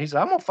hat around. He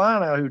said, I'm gonna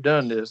find out who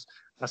done this.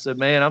 I said,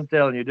 man, I'm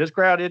telling you, this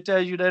crowd, it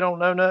tells you they don't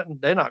know nothing.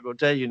 They're not going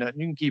to tell you nothing.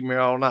 You can keep them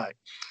here all night.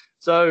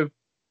 So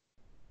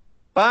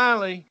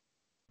finally,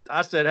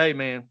 I said, hey,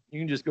 man,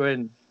 you can go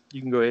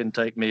ahead and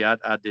take me. I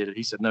did it.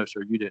 He said, no,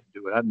 sir, you didn't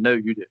do it. I know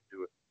you didn't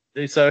do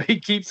it. So he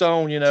keeps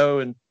on,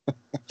 and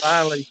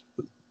finally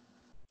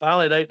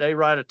they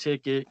write a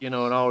ticket, and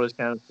all this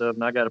kind of stuff.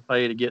 And I got to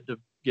pay to get the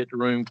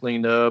room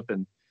cleaned up.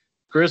 And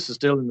Chris is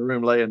still in the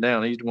room laying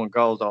down. He's the one who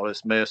caused all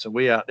this mess. And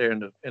we out there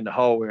in the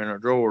hallway in our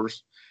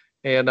drawers.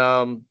 And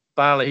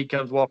finally, he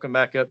comes walking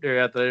back up there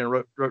after they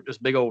wrote this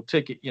big old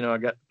ticket, I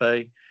got to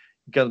pay.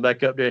 He comes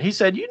back up there. And he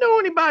said, you know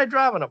anybody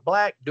driving a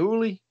black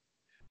dually?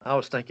 I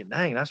was thinking,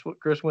 dang, that's what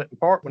Chris went and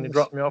parked when he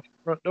dropped me off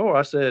the front door.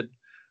 I said,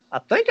 I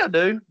think I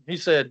do. He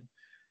said,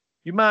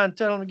 you mind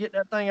telling him to get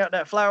that thing out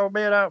that flower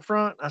bed out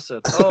front? I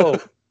said, oh.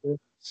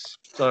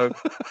 So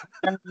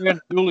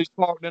the dually's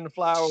parked in the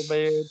flower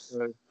bed.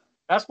 So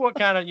that's what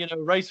kind of,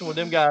 racing with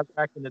them guys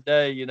back in the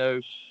day,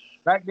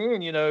 Back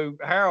then,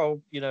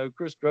 Harold,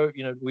 Chris drove,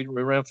 we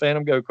ran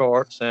Phantom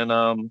go-karts,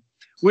 and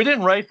we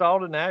didn't race all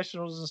the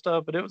nationals and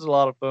stuff, but it was a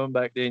lot of fun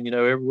back then.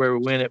 Everywhere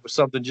we went, it was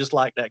something just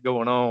like that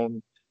going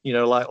on.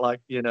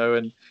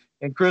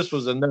 And Chris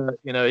was a nut.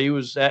 He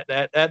was at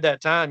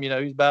that time.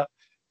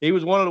 He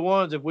was one of the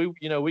ones. If we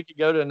could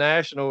go to a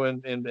national,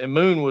 and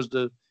Moon was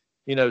the,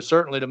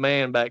 certainly the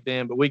man back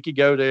then. But we could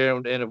go there,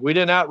 and if we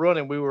didn't outrun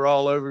him, we were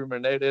all over him,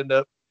 and they'd end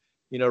up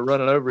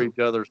running over each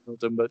other or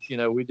something. But,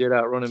 we did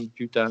outrun him a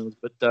few times.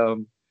 But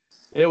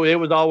it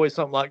was always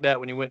something like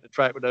that when you went to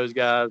track with those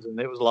guys, and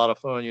it was a lot of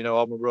fun.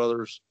 All my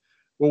brothers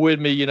were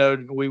with me.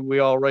 We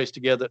all raced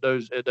together at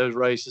those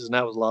races, and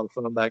that was a lot of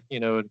fun back,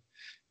 in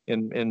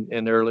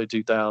the early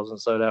 2000s.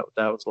 So that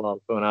was a lot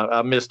of fun.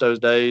 I missed those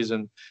days,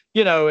 and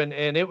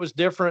and it was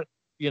different.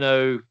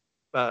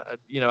 I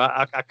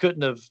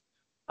couldn't have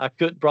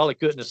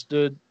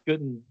stood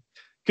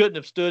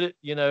it.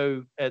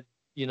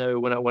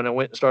 When I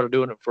went and started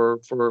doing it for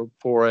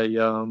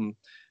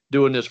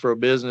doing this for a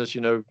business,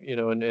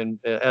 and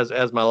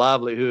as my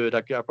livelihood,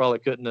 I probably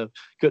couldn't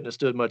have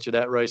stood much of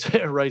that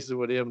racing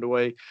with him the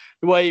way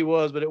he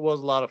was. But it was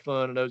a lot of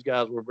fun, and those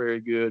guys were very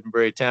good and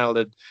very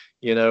talented,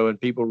 and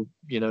people,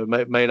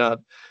 may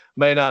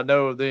not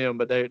know of them,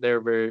 but they're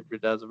very.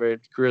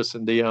 Chris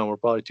and Dion were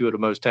probably two of the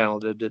most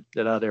talented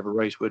that I'd ever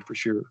raced with for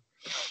sure.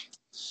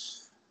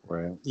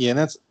 Right. Yeah, and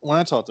that's when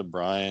I talk to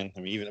Brian. I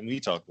mean, even we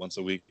talk once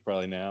a week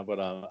probably now, but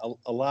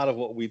a lot of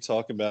what we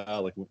talk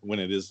about, like when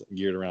it is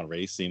geared around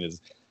racing,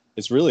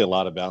 it's really a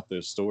lot about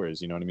those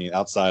stories. You know what I mean?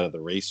 Outside of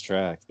the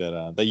racetrack,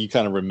 that you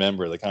kind of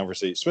remember the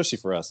conversation, especially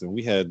for us. And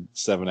we had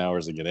 7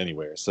 hours to get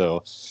anywhere,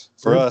 so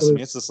for us, I mean,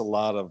 it's just a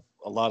lot of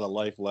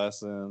life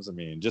lessons. I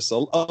mean, just a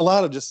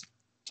lot of just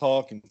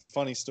talk and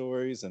funny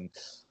stories, and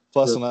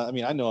plus,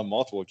 I know on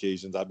multiple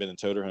occasions I've been in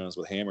toter homes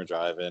with Hammer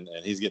driving,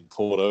 and he's getting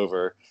pulled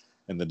over.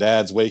 And the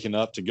dad's waking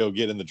up to go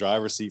get in the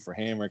driver's seat for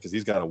Hammer because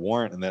he's got a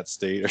warrant in that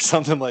state or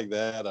something like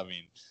that. I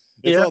mean,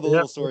 it's all the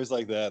little stories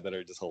like that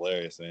are just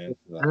hilarious, man.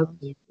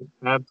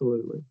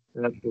 Absolutely.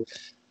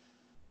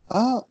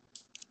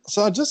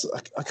 So just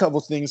a couple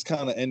of things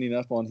kind of ending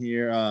up on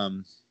here. I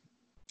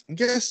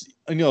guess,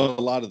 a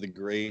lot of the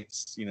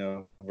greats,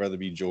 whether it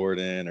be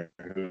Jordan or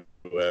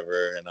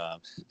whoever, and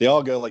they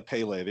all go like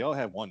Pele. They all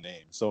have one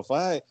name. So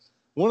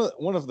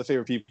one of the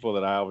favorite people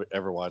that I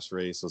ever watched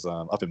race was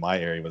up in my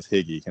area was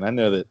Higgy, and I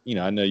know that you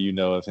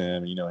know of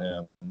him, and you know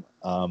him.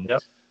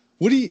 Yep.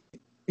 What do you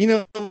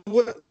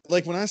what,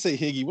 like when I say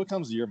Higgy, what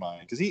comes to your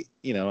mind? Because he,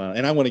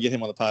 and I want to get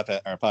him on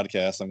the our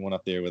podcast. I'm going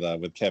up there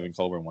with Kevin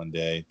Colburn one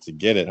day to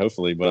get it,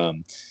 hopefully. But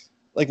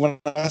like when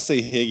I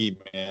say Higgy,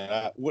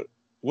 man,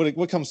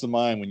 what comes to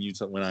mind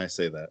when I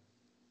say that?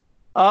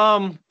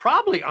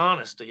 Probably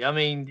honesty. I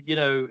mean,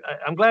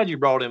 I'm glad you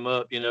brought him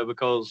up,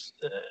 because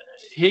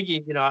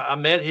Higgy, I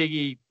met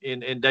Higgy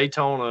in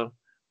Daytona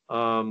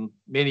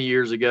many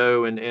years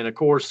ago, and of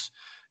course,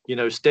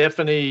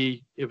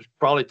 Stephanie. It was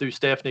probably through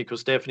Stephanie, because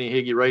Stephanie and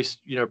Higgy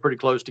raced, pretty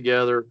close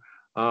together,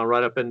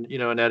 right up in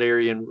in that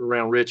area and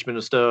around Richmond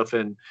and stuff,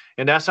 and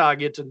that's how I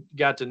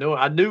got to know him.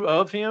 I knew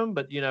of him,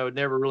 but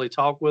never really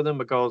talked with him,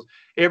 because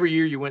every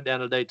year you went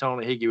down to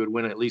Daytona, Higgy would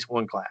win at least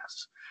one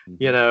class.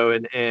 you know,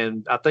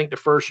 and I think the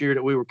first year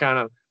that we were kind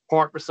of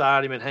parked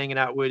beside him and hanging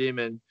out with him,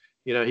 and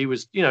you know, he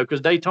was, you know, because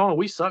Daytona,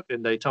 we sucked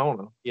in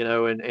Daytona, you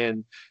know,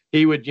 and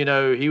he would, you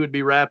know, he would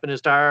be wrapping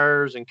his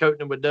tires and coating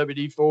them with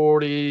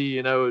WD-40,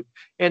 you know,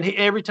 and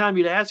every time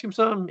you'd ask him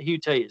something,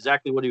 he'd tell you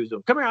exactly what he was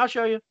doing. Come here, I'll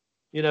show you.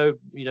 You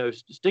know,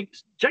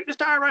 check this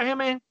tire right here,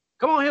 man.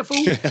 Come on here, fool.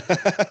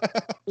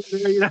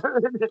 You know?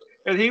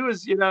 And he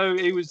was, you know,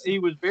 he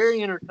was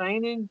very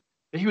entertaining.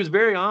 He was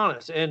very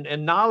honest,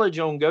 and knowledge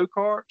on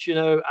go-karts, you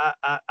know,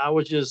 I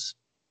was just,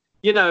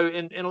 you know,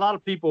 and a lot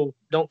of people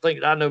don't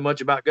think I know much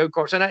about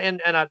go-karts, and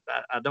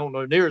I don't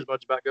know near as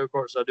much about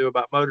go-karts as I do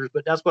about motors,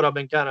 but that's what I've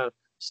been kind of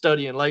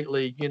studying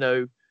lately, you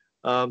know,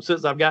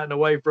 since I've gotten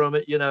away from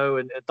it, you know,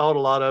 and thought a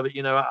lot of it.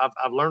 You know,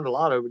 I've learned a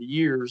lot over the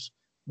years,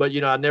 but,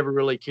 you know, I never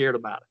really cared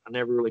about it. I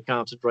never really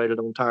concentrated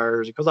on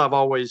tires because I've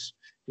always,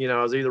 you know,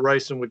 I was either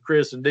racing with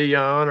Chris and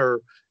Dion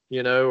or,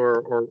 you know,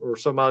 or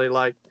somebody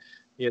like,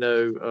 you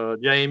know,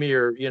 Jamie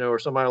or, you know, or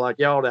somebody like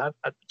y'all.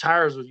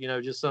 Tires was, you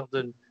know, just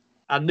something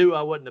I knew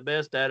I wasn't the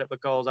best at it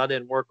because I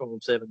didn't work on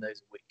them 7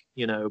 days a week,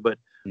 you know, but,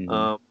 you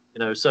know,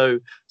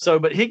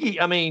 but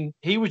Hickey, I mean,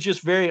 he was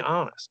just very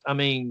honest. I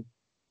mean,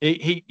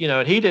 he, you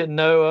know, he didn't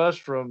know us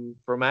from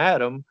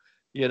Adam,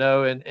 you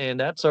know, and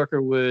that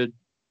sucker would,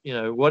 you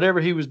know,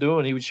 whatever he was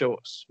doing, he would show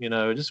us, you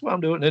know, this is what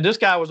I'm doing. And this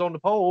guy was on the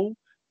pole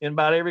in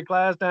about every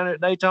class down at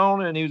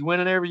Daytona, and he was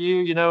winning every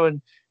year, you know,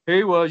 and here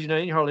he was, you know,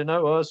 he hardly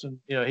know us. And,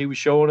 you know, he was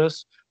showing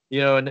us,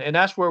 you know, and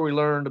that's where we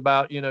learned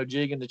about, you know,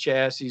 jigging the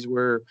chassis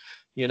where,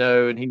 you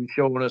know, and he was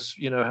showing us,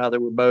 you know, how they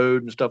were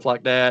bowed and stuff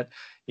like that,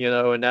 you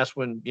know, and that's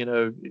when, you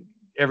know,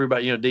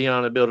 everybody, you know,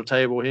 Dion had built a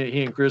table.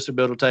 He and Chris had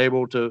built a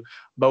table to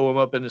bow them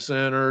up in the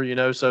center, you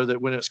know, so that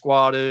when it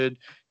squatted,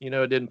 you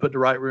know, it didn't put the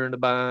right rear in the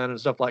bind and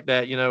stuff like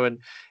that, you know,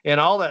 and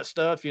all that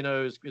stuff, you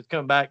know, it's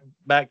come back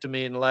to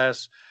me in the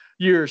last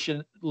year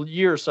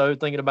or so,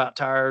 thinking about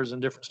tires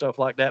and different stuff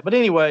like that. But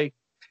anyway,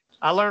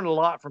 I learned a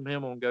lot from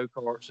him on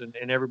go-karts, and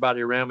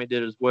everybody around me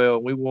did as well.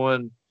 We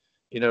won,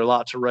 you know,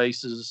 lots of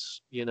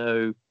races, you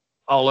know,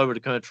 all over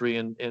the country,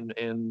 and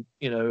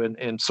you know,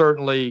 and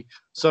certainly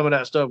some of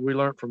that stuff we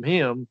learned from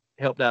him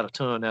helped out a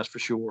ton, that's for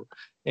sure.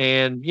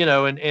 And, you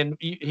know, and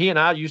he and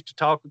I used to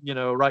talk, you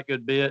know, a right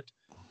good bit,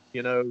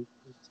 you know,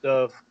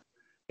 stuff.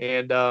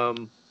 And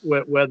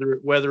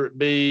whether it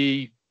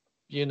be,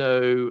 you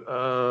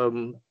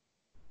know,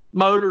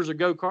 motors or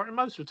go-kart, and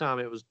most of the time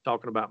it was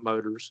talking about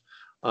motors.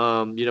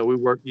 You know, we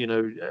work, you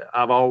know,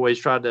 I've always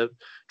tried to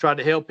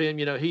help him.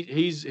 You know,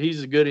 he's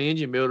as good an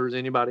engine builder as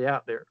anybody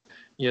out there.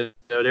 You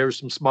know, there were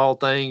some small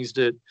things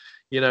that,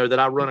 you know, that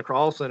I run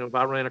across, and if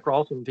I ran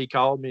across him, if he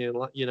called me and,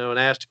 you know, and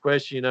asked a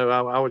question, you know,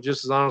 I was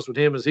just as honest with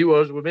him as he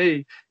was with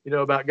me, you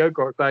know, about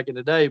go-karts back in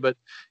the day. But,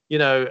 you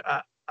know,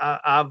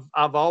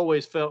 I've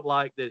always felt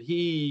like that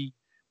he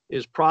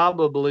is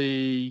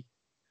probably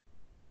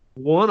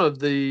one of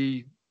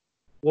the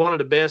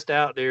best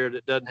out there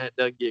that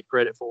doesn't get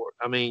credit for it.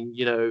 I mean,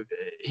 you know,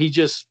 he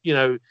just, you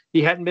know,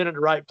 he hadn't been at the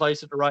right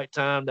place at the right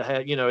time to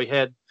have, you know, he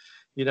had,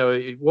 you know,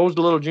 what was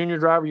the little junior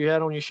driver you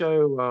had on your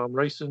show?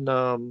 Racing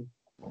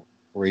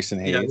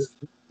Hayes.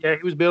 Yeah,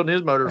 he was building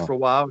his motors for a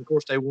while. And of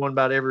course, they won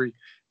about every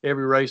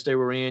race they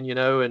were in, you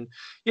know, and,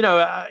 you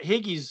know,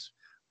 Hickey's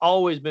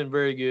always been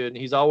very good, and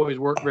he's always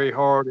worked very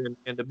hard.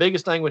 And the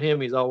biggest thing with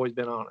him, he's always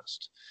been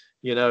honest.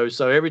 You know,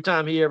 so every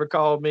time he ever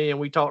called me and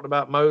we talked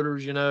about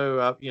motors, you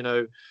know,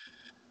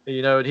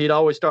 and he'd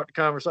always start the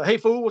conversation. Hey,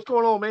 fool, what's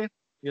going on, man?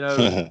 You know,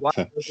 you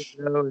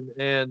know,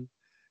 and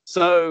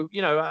so,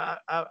 you know,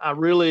 I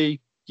really,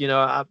 you know,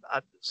 I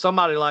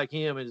somebody like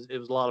him it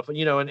was a lot of fun,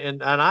 you know,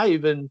 and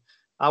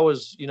I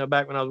was, you know,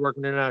 back when I was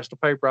working in International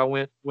Paper, I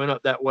went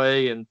up that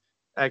way and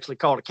actually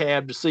called a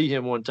cab to see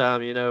him one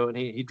time, you know, and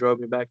he drove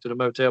me back to the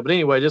motel. But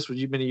anyway, this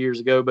was many years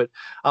ago, but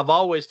I've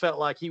always felt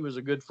like he was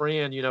a good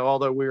friend, you know,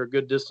 although we were a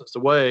good distance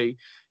away,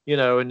 you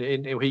know, and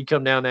he'd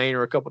come down to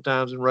Ainer a couple of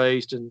times and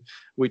raced, and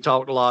we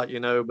talked a lot,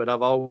 you know, but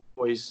I've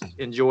always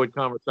enjoyed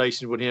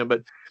conversations with him.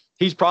 But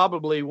he's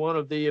probably one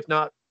of the, if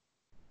not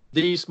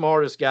the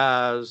smartest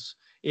guys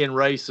in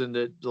racing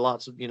that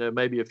lots of, you know,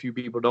 maybe a few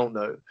people don't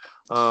know.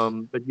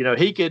 But, you know,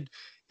 he can,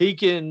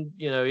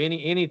 you know,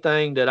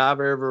 anything that I've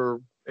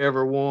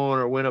ever won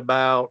or went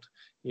about,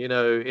 you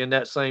know, in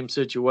that same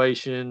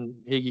situation,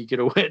 Higgy could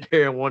have went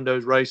there and won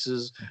those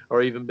races,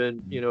 or even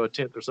been, you know, a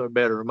tenth or so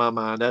better in my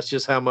mind. That's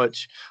just how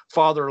much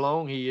farther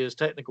along he is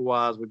technical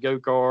wise with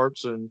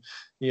go-karts and,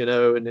 you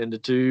know, and the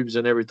tubes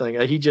and everything.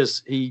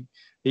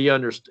 He's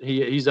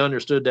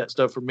understood that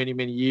stuff for many,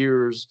 many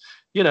years,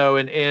 you know,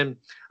 and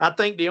I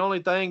think the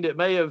only thing that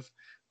may have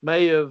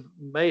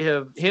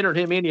hindered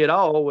him any at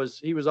all was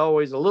he was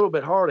always a little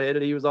bit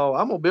hard-headed. He was all,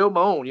 I'm gonna build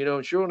my own, you know,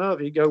 and sure enough,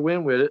 he'd go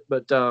win with it.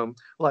 But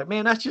like,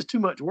 man, that's just too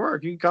much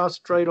work. You can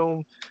concentrate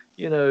on,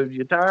 you know,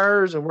 your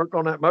tires and work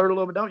on that motor a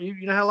little bit. Don't you?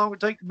 You know how long it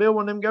takes to build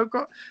one of them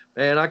go-karts?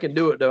 Man, I can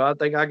do it though. I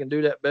think I can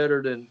do that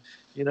better than,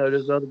 you know,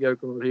 this other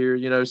go-kart here,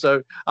 you know.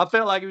 So I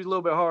felt like he was a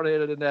little bit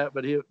hard-headed in that,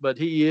 but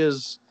he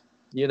is,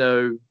 you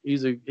know,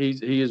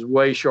 he is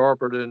way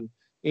sharper than,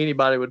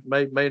 anybody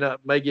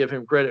may give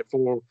him credit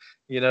for,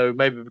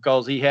 maybe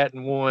because he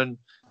hadn't won,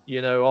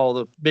 all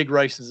the big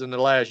races in the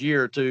last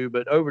year or two,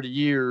 but over the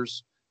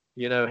years,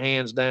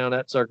 hands down,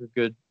 that sucker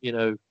could,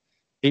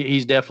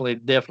 he's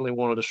definitely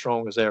one of the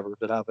strongest ever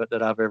that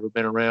I've ever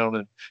been around.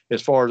 And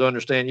as far as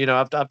understanding,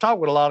 I've talked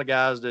with a lot of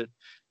guys that,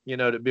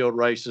 that build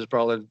races,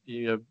 probably,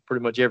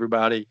 pretty much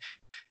everybody.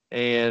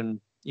 And,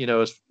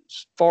 as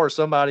far as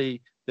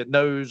somebody that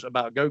knows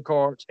about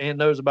go-karts and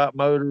knows about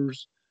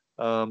motors,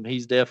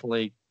 he's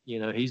definitely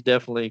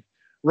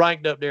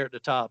ranked up there at the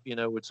top,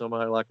 with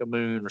somebody like a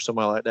Moon or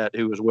somebody like that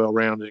who was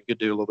well-rounded and could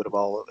do a little bit of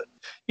all of it,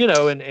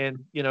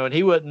 and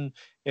he wasn't,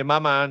 in my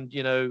mind,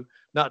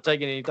 not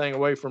taking anything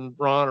away from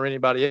Ron or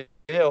anybody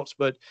else,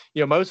 but,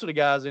 most of the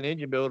guys in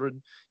engine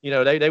building,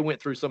 they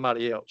went through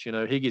somebody else.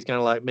 Higgie's kind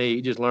of like me.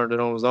 He just learned it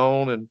on his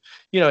own, and,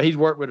 he's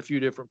worked with a few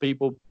different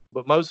people,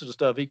 but most of the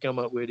stuff he come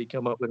up with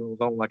on his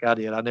own like I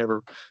did. I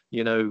never,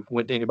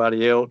 went to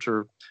anybody else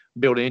or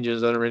built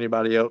engines under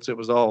anybody else. It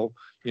was all,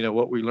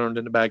 what we learned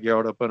in the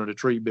backyard up under the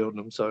tree building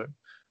them. So,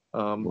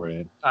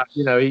 right.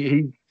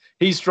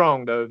 He's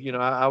strong though.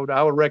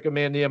 I would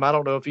recommend him. I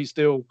don't know if he's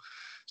still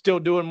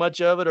doing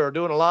much of it or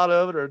doing a lot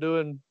of it or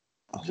doing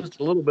just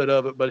a little bit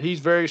of it, but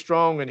he's very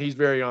strong and he's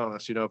very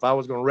honest. If I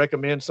was going to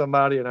recommend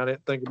somebody and I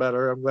didn't think about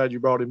her, I'm glad you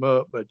brought him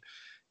up, but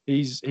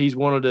he's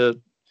one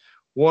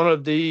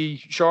of the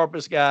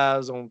sharpest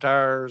guys on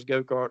tires,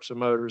 go-karts, and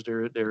motors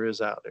there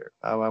is out there.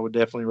 I would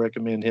definitely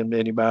recommend him to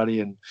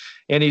anybody, and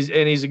he's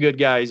a good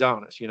guy. He's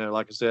honest.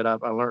 Like I said, I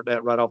learned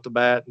that right off the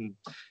bat, and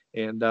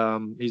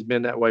he's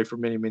been that way for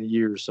many, many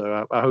years.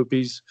 So I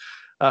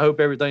hope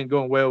everything's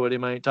going well with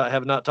him. I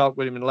have not talked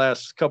with him in the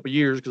last couple of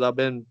years because I've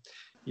been,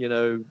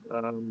 been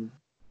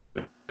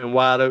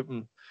wide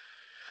open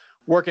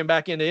working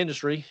back in the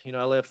industry.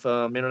 I left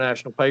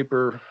International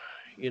Paper,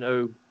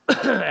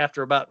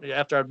 after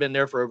I'd been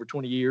there for over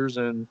 20 years,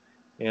 and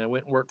I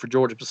went and worked for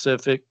Georgia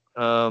Pacific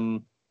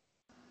in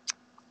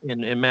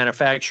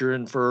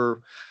manufacturing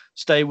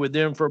stayed with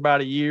them for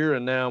about a year,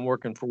 and now I'm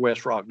working for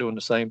WestRock doing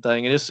the same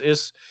thing. And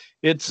it's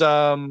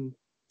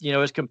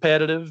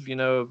competitive.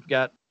 I've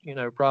got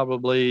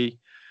probably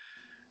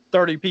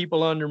 30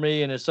 people under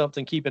me, and it's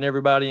something keeping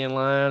everybody in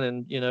line,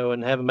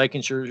 and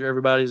making sure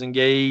everybody's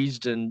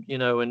engaged, and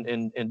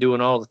and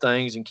doing all the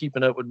things and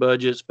keeping up with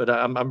budgets. But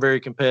I'm very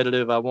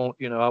competitive. I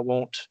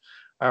want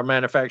our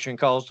manufacturing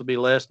costs to be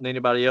less than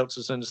anybody else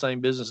that's in the same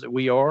business that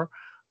we are,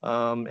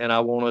 and I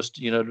want us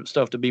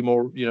stuff to be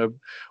more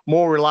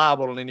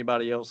reliable than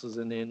anybody else's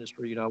in the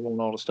industry. I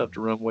want all the stuff to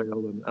run well,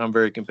 and I'm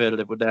very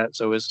competitive with that.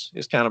 So it's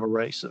kind of a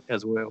race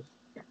as well.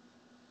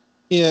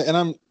 Yeah,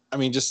 and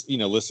just,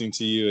 listening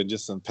to you and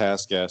just some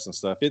past guests and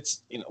stuff,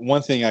 it's,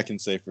 one thing I can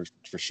say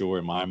for sure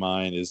in my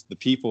mind is the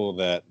people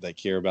that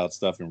care about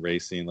stuff in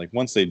racing, like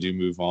once they do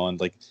move on,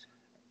 like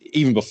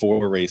even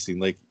before racing,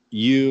 like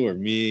you or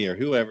me or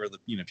whoever,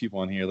 people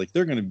on here, like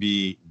they're going to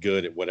be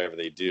good at whatever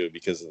they do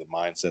because of the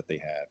mindset they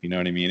have. You know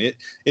what I mean?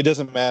 It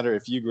doesn't matter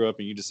if you grew up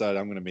and you decide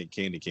I'm going to make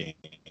candy canes,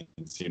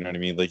 you know what I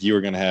mean? Like you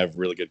are going to have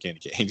really good candy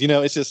canes,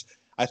 it's just,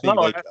 I think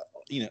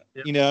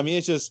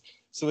it's just,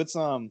 so it's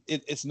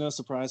no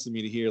surprise to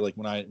me to hear, like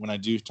when I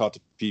do talk to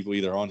people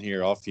either on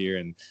here or off here,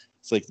 and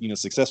it's like,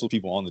 successful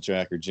people on the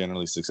track are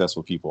generally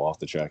successful people off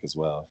the track as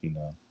well,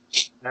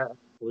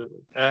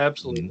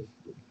 Absolutely.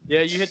 Mm-hmm.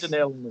 Yeah, you hit the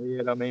nail on the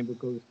head. I mean,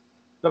 because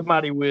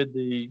somebody with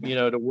the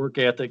the work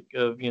ethic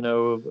of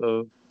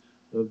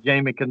of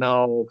Jamie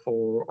Canal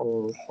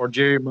or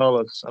Jerry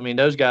Mullis. I mean,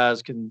 those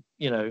guys can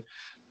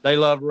they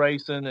love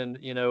racing and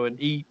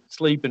and eat,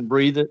 sleep, and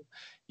breathe it,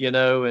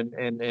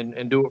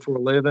 and do it for a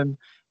living,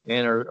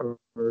 and are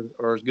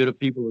as good of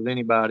people as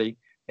anybody.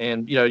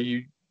 And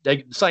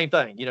they same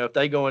thing.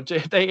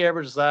 If they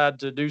ever decide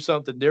to do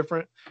something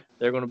different,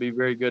 they're going to be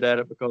very good at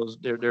it because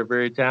they're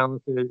very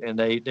talented, and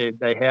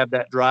they have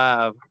that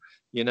drive,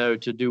 to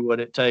do what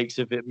it takes.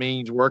 If it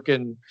means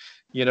working,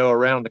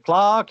 around the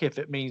clock, if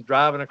it means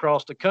driving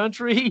across the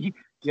country,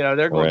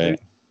 they're going to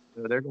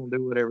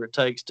do whatever it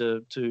takes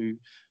to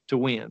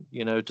win,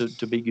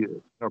 to be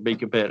good or be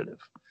competitive.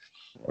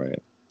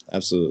 Right.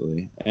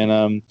 Absolutely.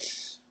 And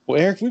well,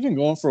 Eric, we've been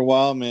going for a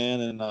while,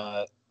 man,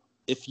 and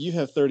if you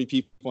have 30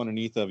 people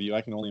underneath of you,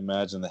 I can only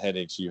imagine the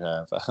headaches you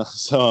have.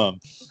 So,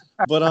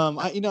 but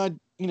I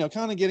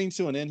kind of getting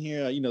to an end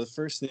here. The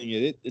first thing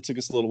it took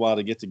us a little while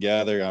to get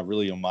together.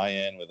 Really on my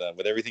end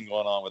with everything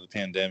going on with the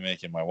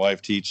pandemic and my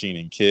wife teaching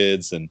and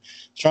kids, and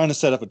trying to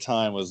set up a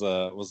time was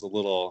a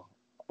little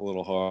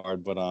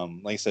hard. But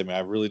like I said, man, I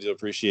really do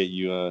appreciate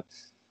you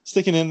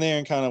sticking in there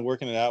and kind of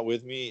working it out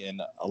with me. And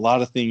a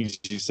lot of things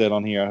you said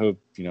on here, I hope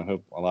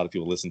a lot of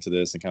people listen to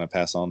this and kind of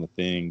pass on the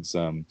things.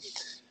 Kind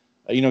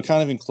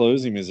of in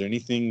closing, is there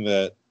anything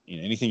that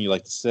anything you'd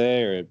like to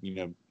say, or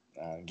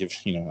give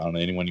I don't know,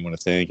 anyone you want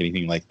to thank,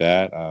 anything like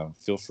that?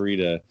 Feel free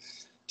to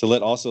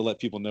let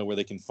people know where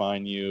they can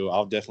find you.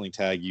 I'll definitely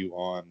tag you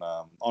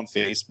on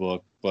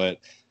Facebook, but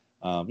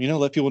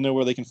let people know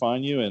where they can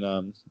find you,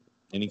 and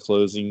any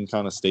closing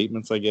kind of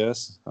statements, I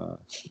guess.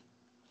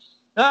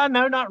 No,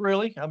 not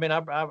really. I mean,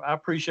 I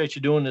appreciate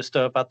you doing this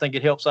stuff. I think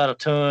it helps out a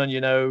ton.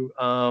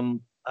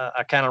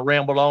 I kind of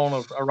rambled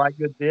on a right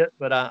good bit,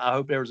 but I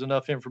hope there was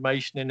enough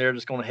information in there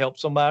that's going to help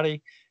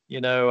somebody.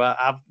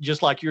 I've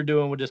just like you're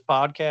doing with this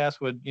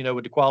podcast with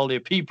the quality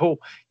of people,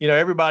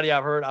 everybody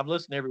I've heard, I've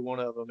listened to every one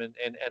of them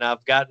and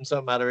I've gotten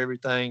something out of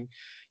everything,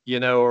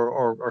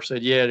 or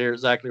said, yeah, they're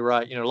exactly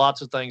right.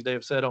 Lots of things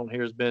they've said on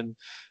here has been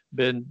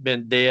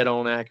dead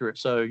on accurate.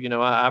 So,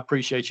 I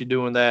appreciate you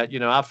doing that.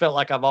 I felt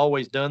like I've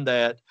always done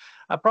that.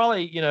 I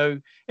probably,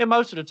 and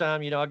most of the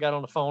time, I got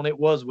on the phone, it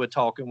was with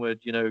talking with,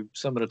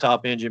 some of the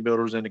top engine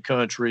builders in the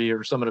country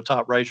or some of the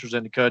top racers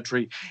in the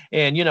country.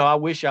 And, I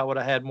wish I would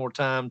have had more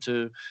time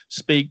to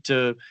speak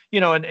to,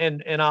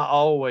 and I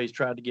always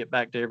tried to get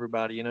back to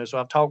everybody, so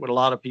I've talked with a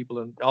lot of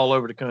people all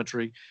over the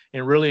country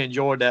and really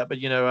enjoyed that. But,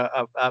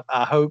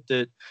 I hope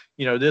that,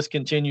 this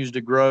continues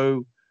to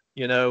grow,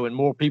 and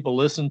more people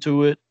listen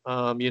to it,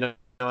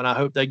 and I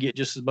hope they get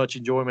just as much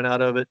enjoyment out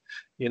of it,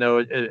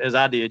 as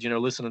I did,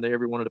 listening to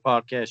every one of the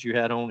podcasts you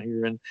had on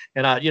here. And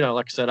I,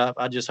 like I said,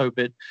 I just hope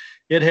it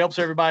helps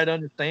everybody to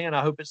understand.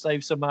 I hope it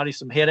saves somebody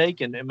some headache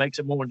and makes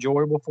it more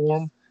enjoyable for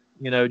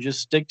them.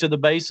 Just stick to the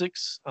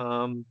basics,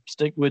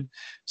 stick with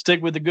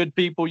the good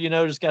people,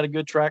 just got a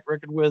good track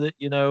record with it,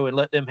 and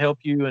let them help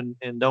you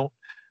and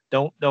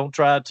don't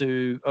try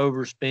to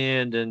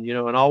overspend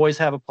and always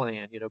have a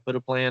plan, put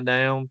a plan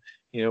down,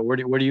 where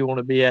do you want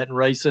to be at in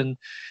racing,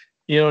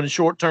 in the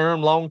short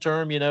term, long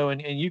term,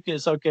 and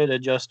it's okay to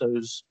adjust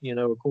those,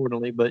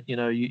 accordingly, but,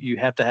 you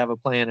have to have a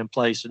plan in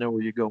place to know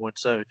where you're going.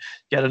 So you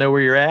got to know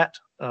where you're at,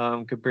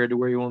 compared to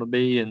where you want to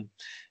be. And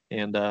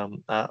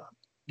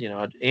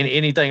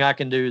anything I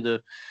can do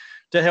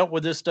to help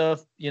with this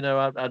stuff,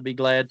 I'd be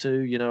glad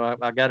to.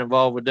 I got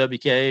involved with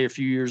WK a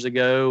few years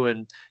ago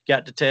and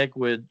got to tech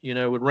with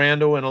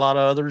Randall and a lot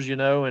of others,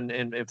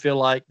 and feel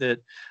like that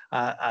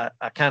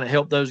I kind of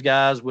help those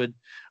guys with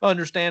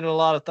understanding a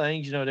lot of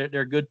things.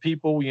 They're good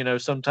people.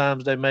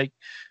 Sometimes they make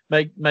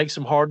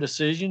some hard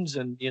decisions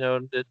and,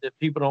 that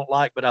people don't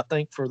like, but I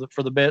think for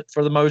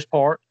the most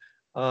part,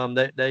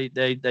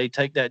 they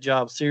take that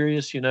job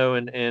serious,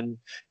 and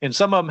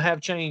some of them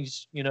have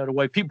changed, the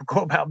way people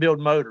go about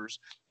building motors,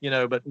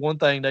 but one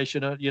thing they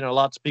should,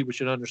 lots of people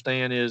should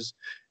understand is,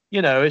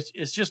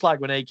 it's just like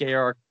when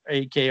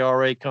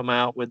AKRA come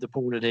out with the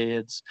ported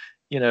heads,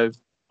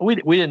 we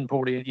didn't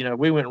port it,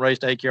 we went and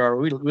raced AKRA.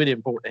 We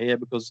didn't port the head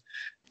because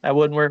that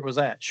wasn't where it was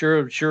at.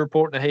 Sure,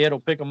 porting the head will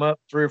pick them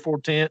up 3 or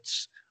 4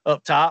 tenths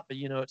up top, but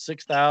at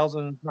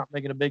 6,000, not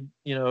making a big,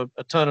 a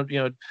ton of,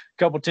 a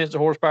couple tenths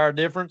of horsepower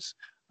difference,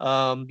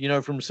 from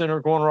the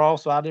center corner off.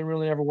 So I didn't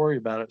really ever worry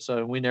about it.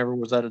 So we never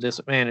was at a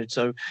disadvantage.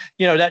 So,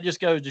 that just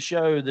goes to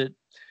show that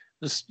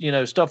this,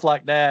 stuff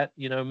like that,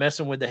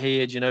 messing with the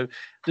heads,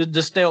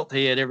 the stealth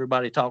head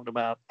everybody talked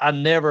about. I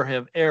never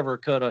have ever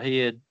cut a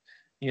head,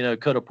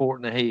 cut a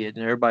port in the head.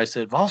 And everybody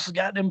said, Voss has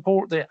got them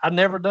port there. I've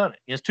never done it.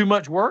 It's too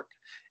much work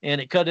and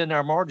it cut in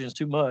our margins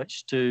too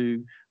much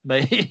to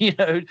make,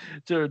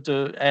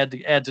 to add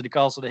to the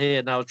cost of the head.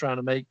 And I was trying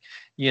to make,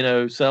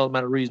 sell them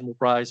at a reasonable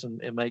price and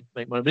make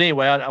money. But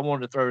anyway, I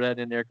wanted to throw that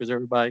in there because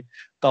everybody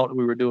thought that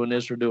we were doing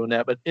this or doing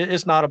that. But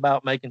it's not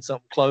about making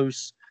something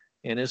close.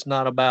 And it's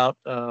not about,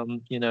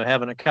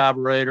 having a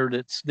carburetor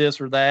that's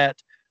this or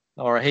that,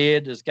 or a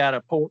head that's got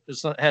a port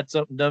that's had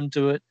something done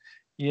to it.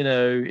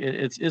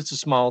 It's the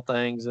small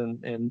things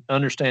and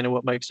understanding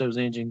what makes those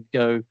engines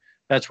go.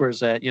 That's where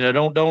it's at.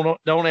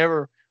 Don't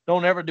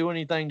ever do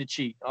anything to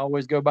cheat.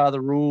 Always go by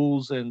the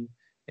rules and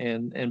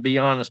be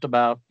honest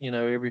about,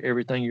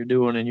 everything you're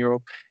doing,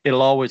 and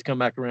it'll always come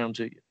back around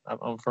to you. I'm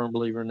a firm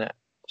believer in that.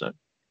 So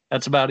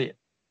that's about it.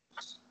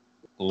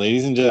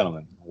 Ladies and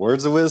gentlemen,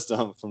 words of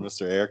wisdom from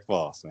Mr. Eric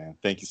Voss, man.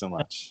 Thank you so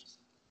much.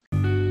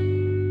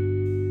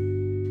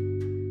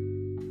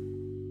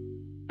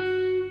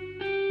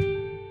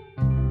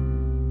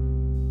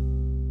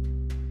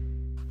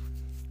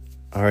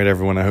 All right,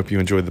 everyone. I hope you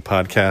enjoyed the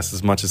podcast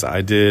as much as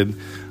I did.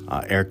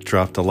 Eric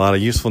dropped a lot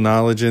of useful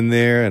knowledge in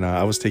there, and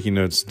I was taking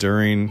notes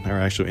during our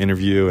actual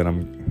interview, and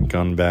I'm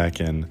going back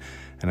and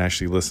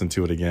actually listened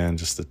to it again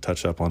just to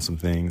touch up on some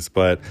things.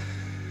 But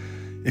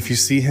if you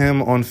see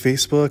him on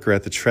Facebook or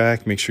at the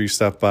track, make sure you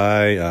stop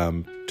by,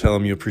 tell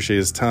him you appreciate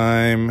his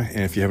time.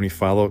 And if you have any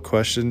follow-up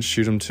questions,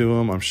 shoot them to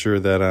him. I'm sure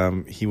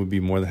that he would be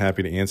more than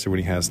happy to answer when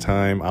he has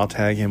time. I'll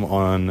tag him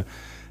on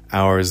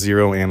our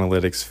Zero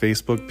Analytics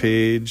Facebook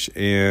page.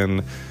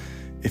 And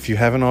if you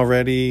haven't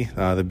already,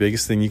 the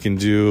biggest thing you can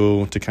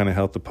do to kind of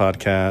help the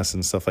podcast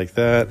and stuff like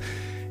that,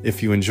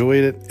 if you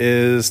enjoyed it,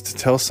 is to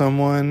tell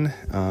someone,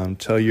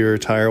 tell your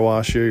tire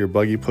washer, your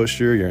buggy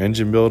pusher, your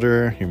engine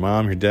builder, your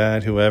mom, your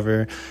dad,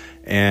 whoever,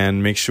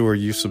 and make sure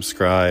you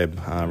subscribe,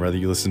 whether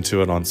you listen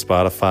to it on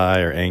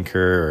Spotify or Anchor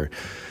or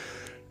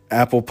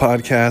Apple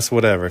Podcasts,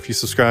 whatever. If you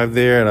subscribe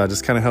there, it'll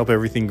just kind of help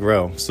everything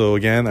grow. So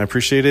again, I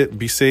appreciate it.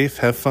 Be safe,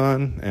 have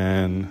fun,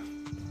 and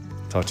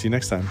talk to you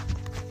next time.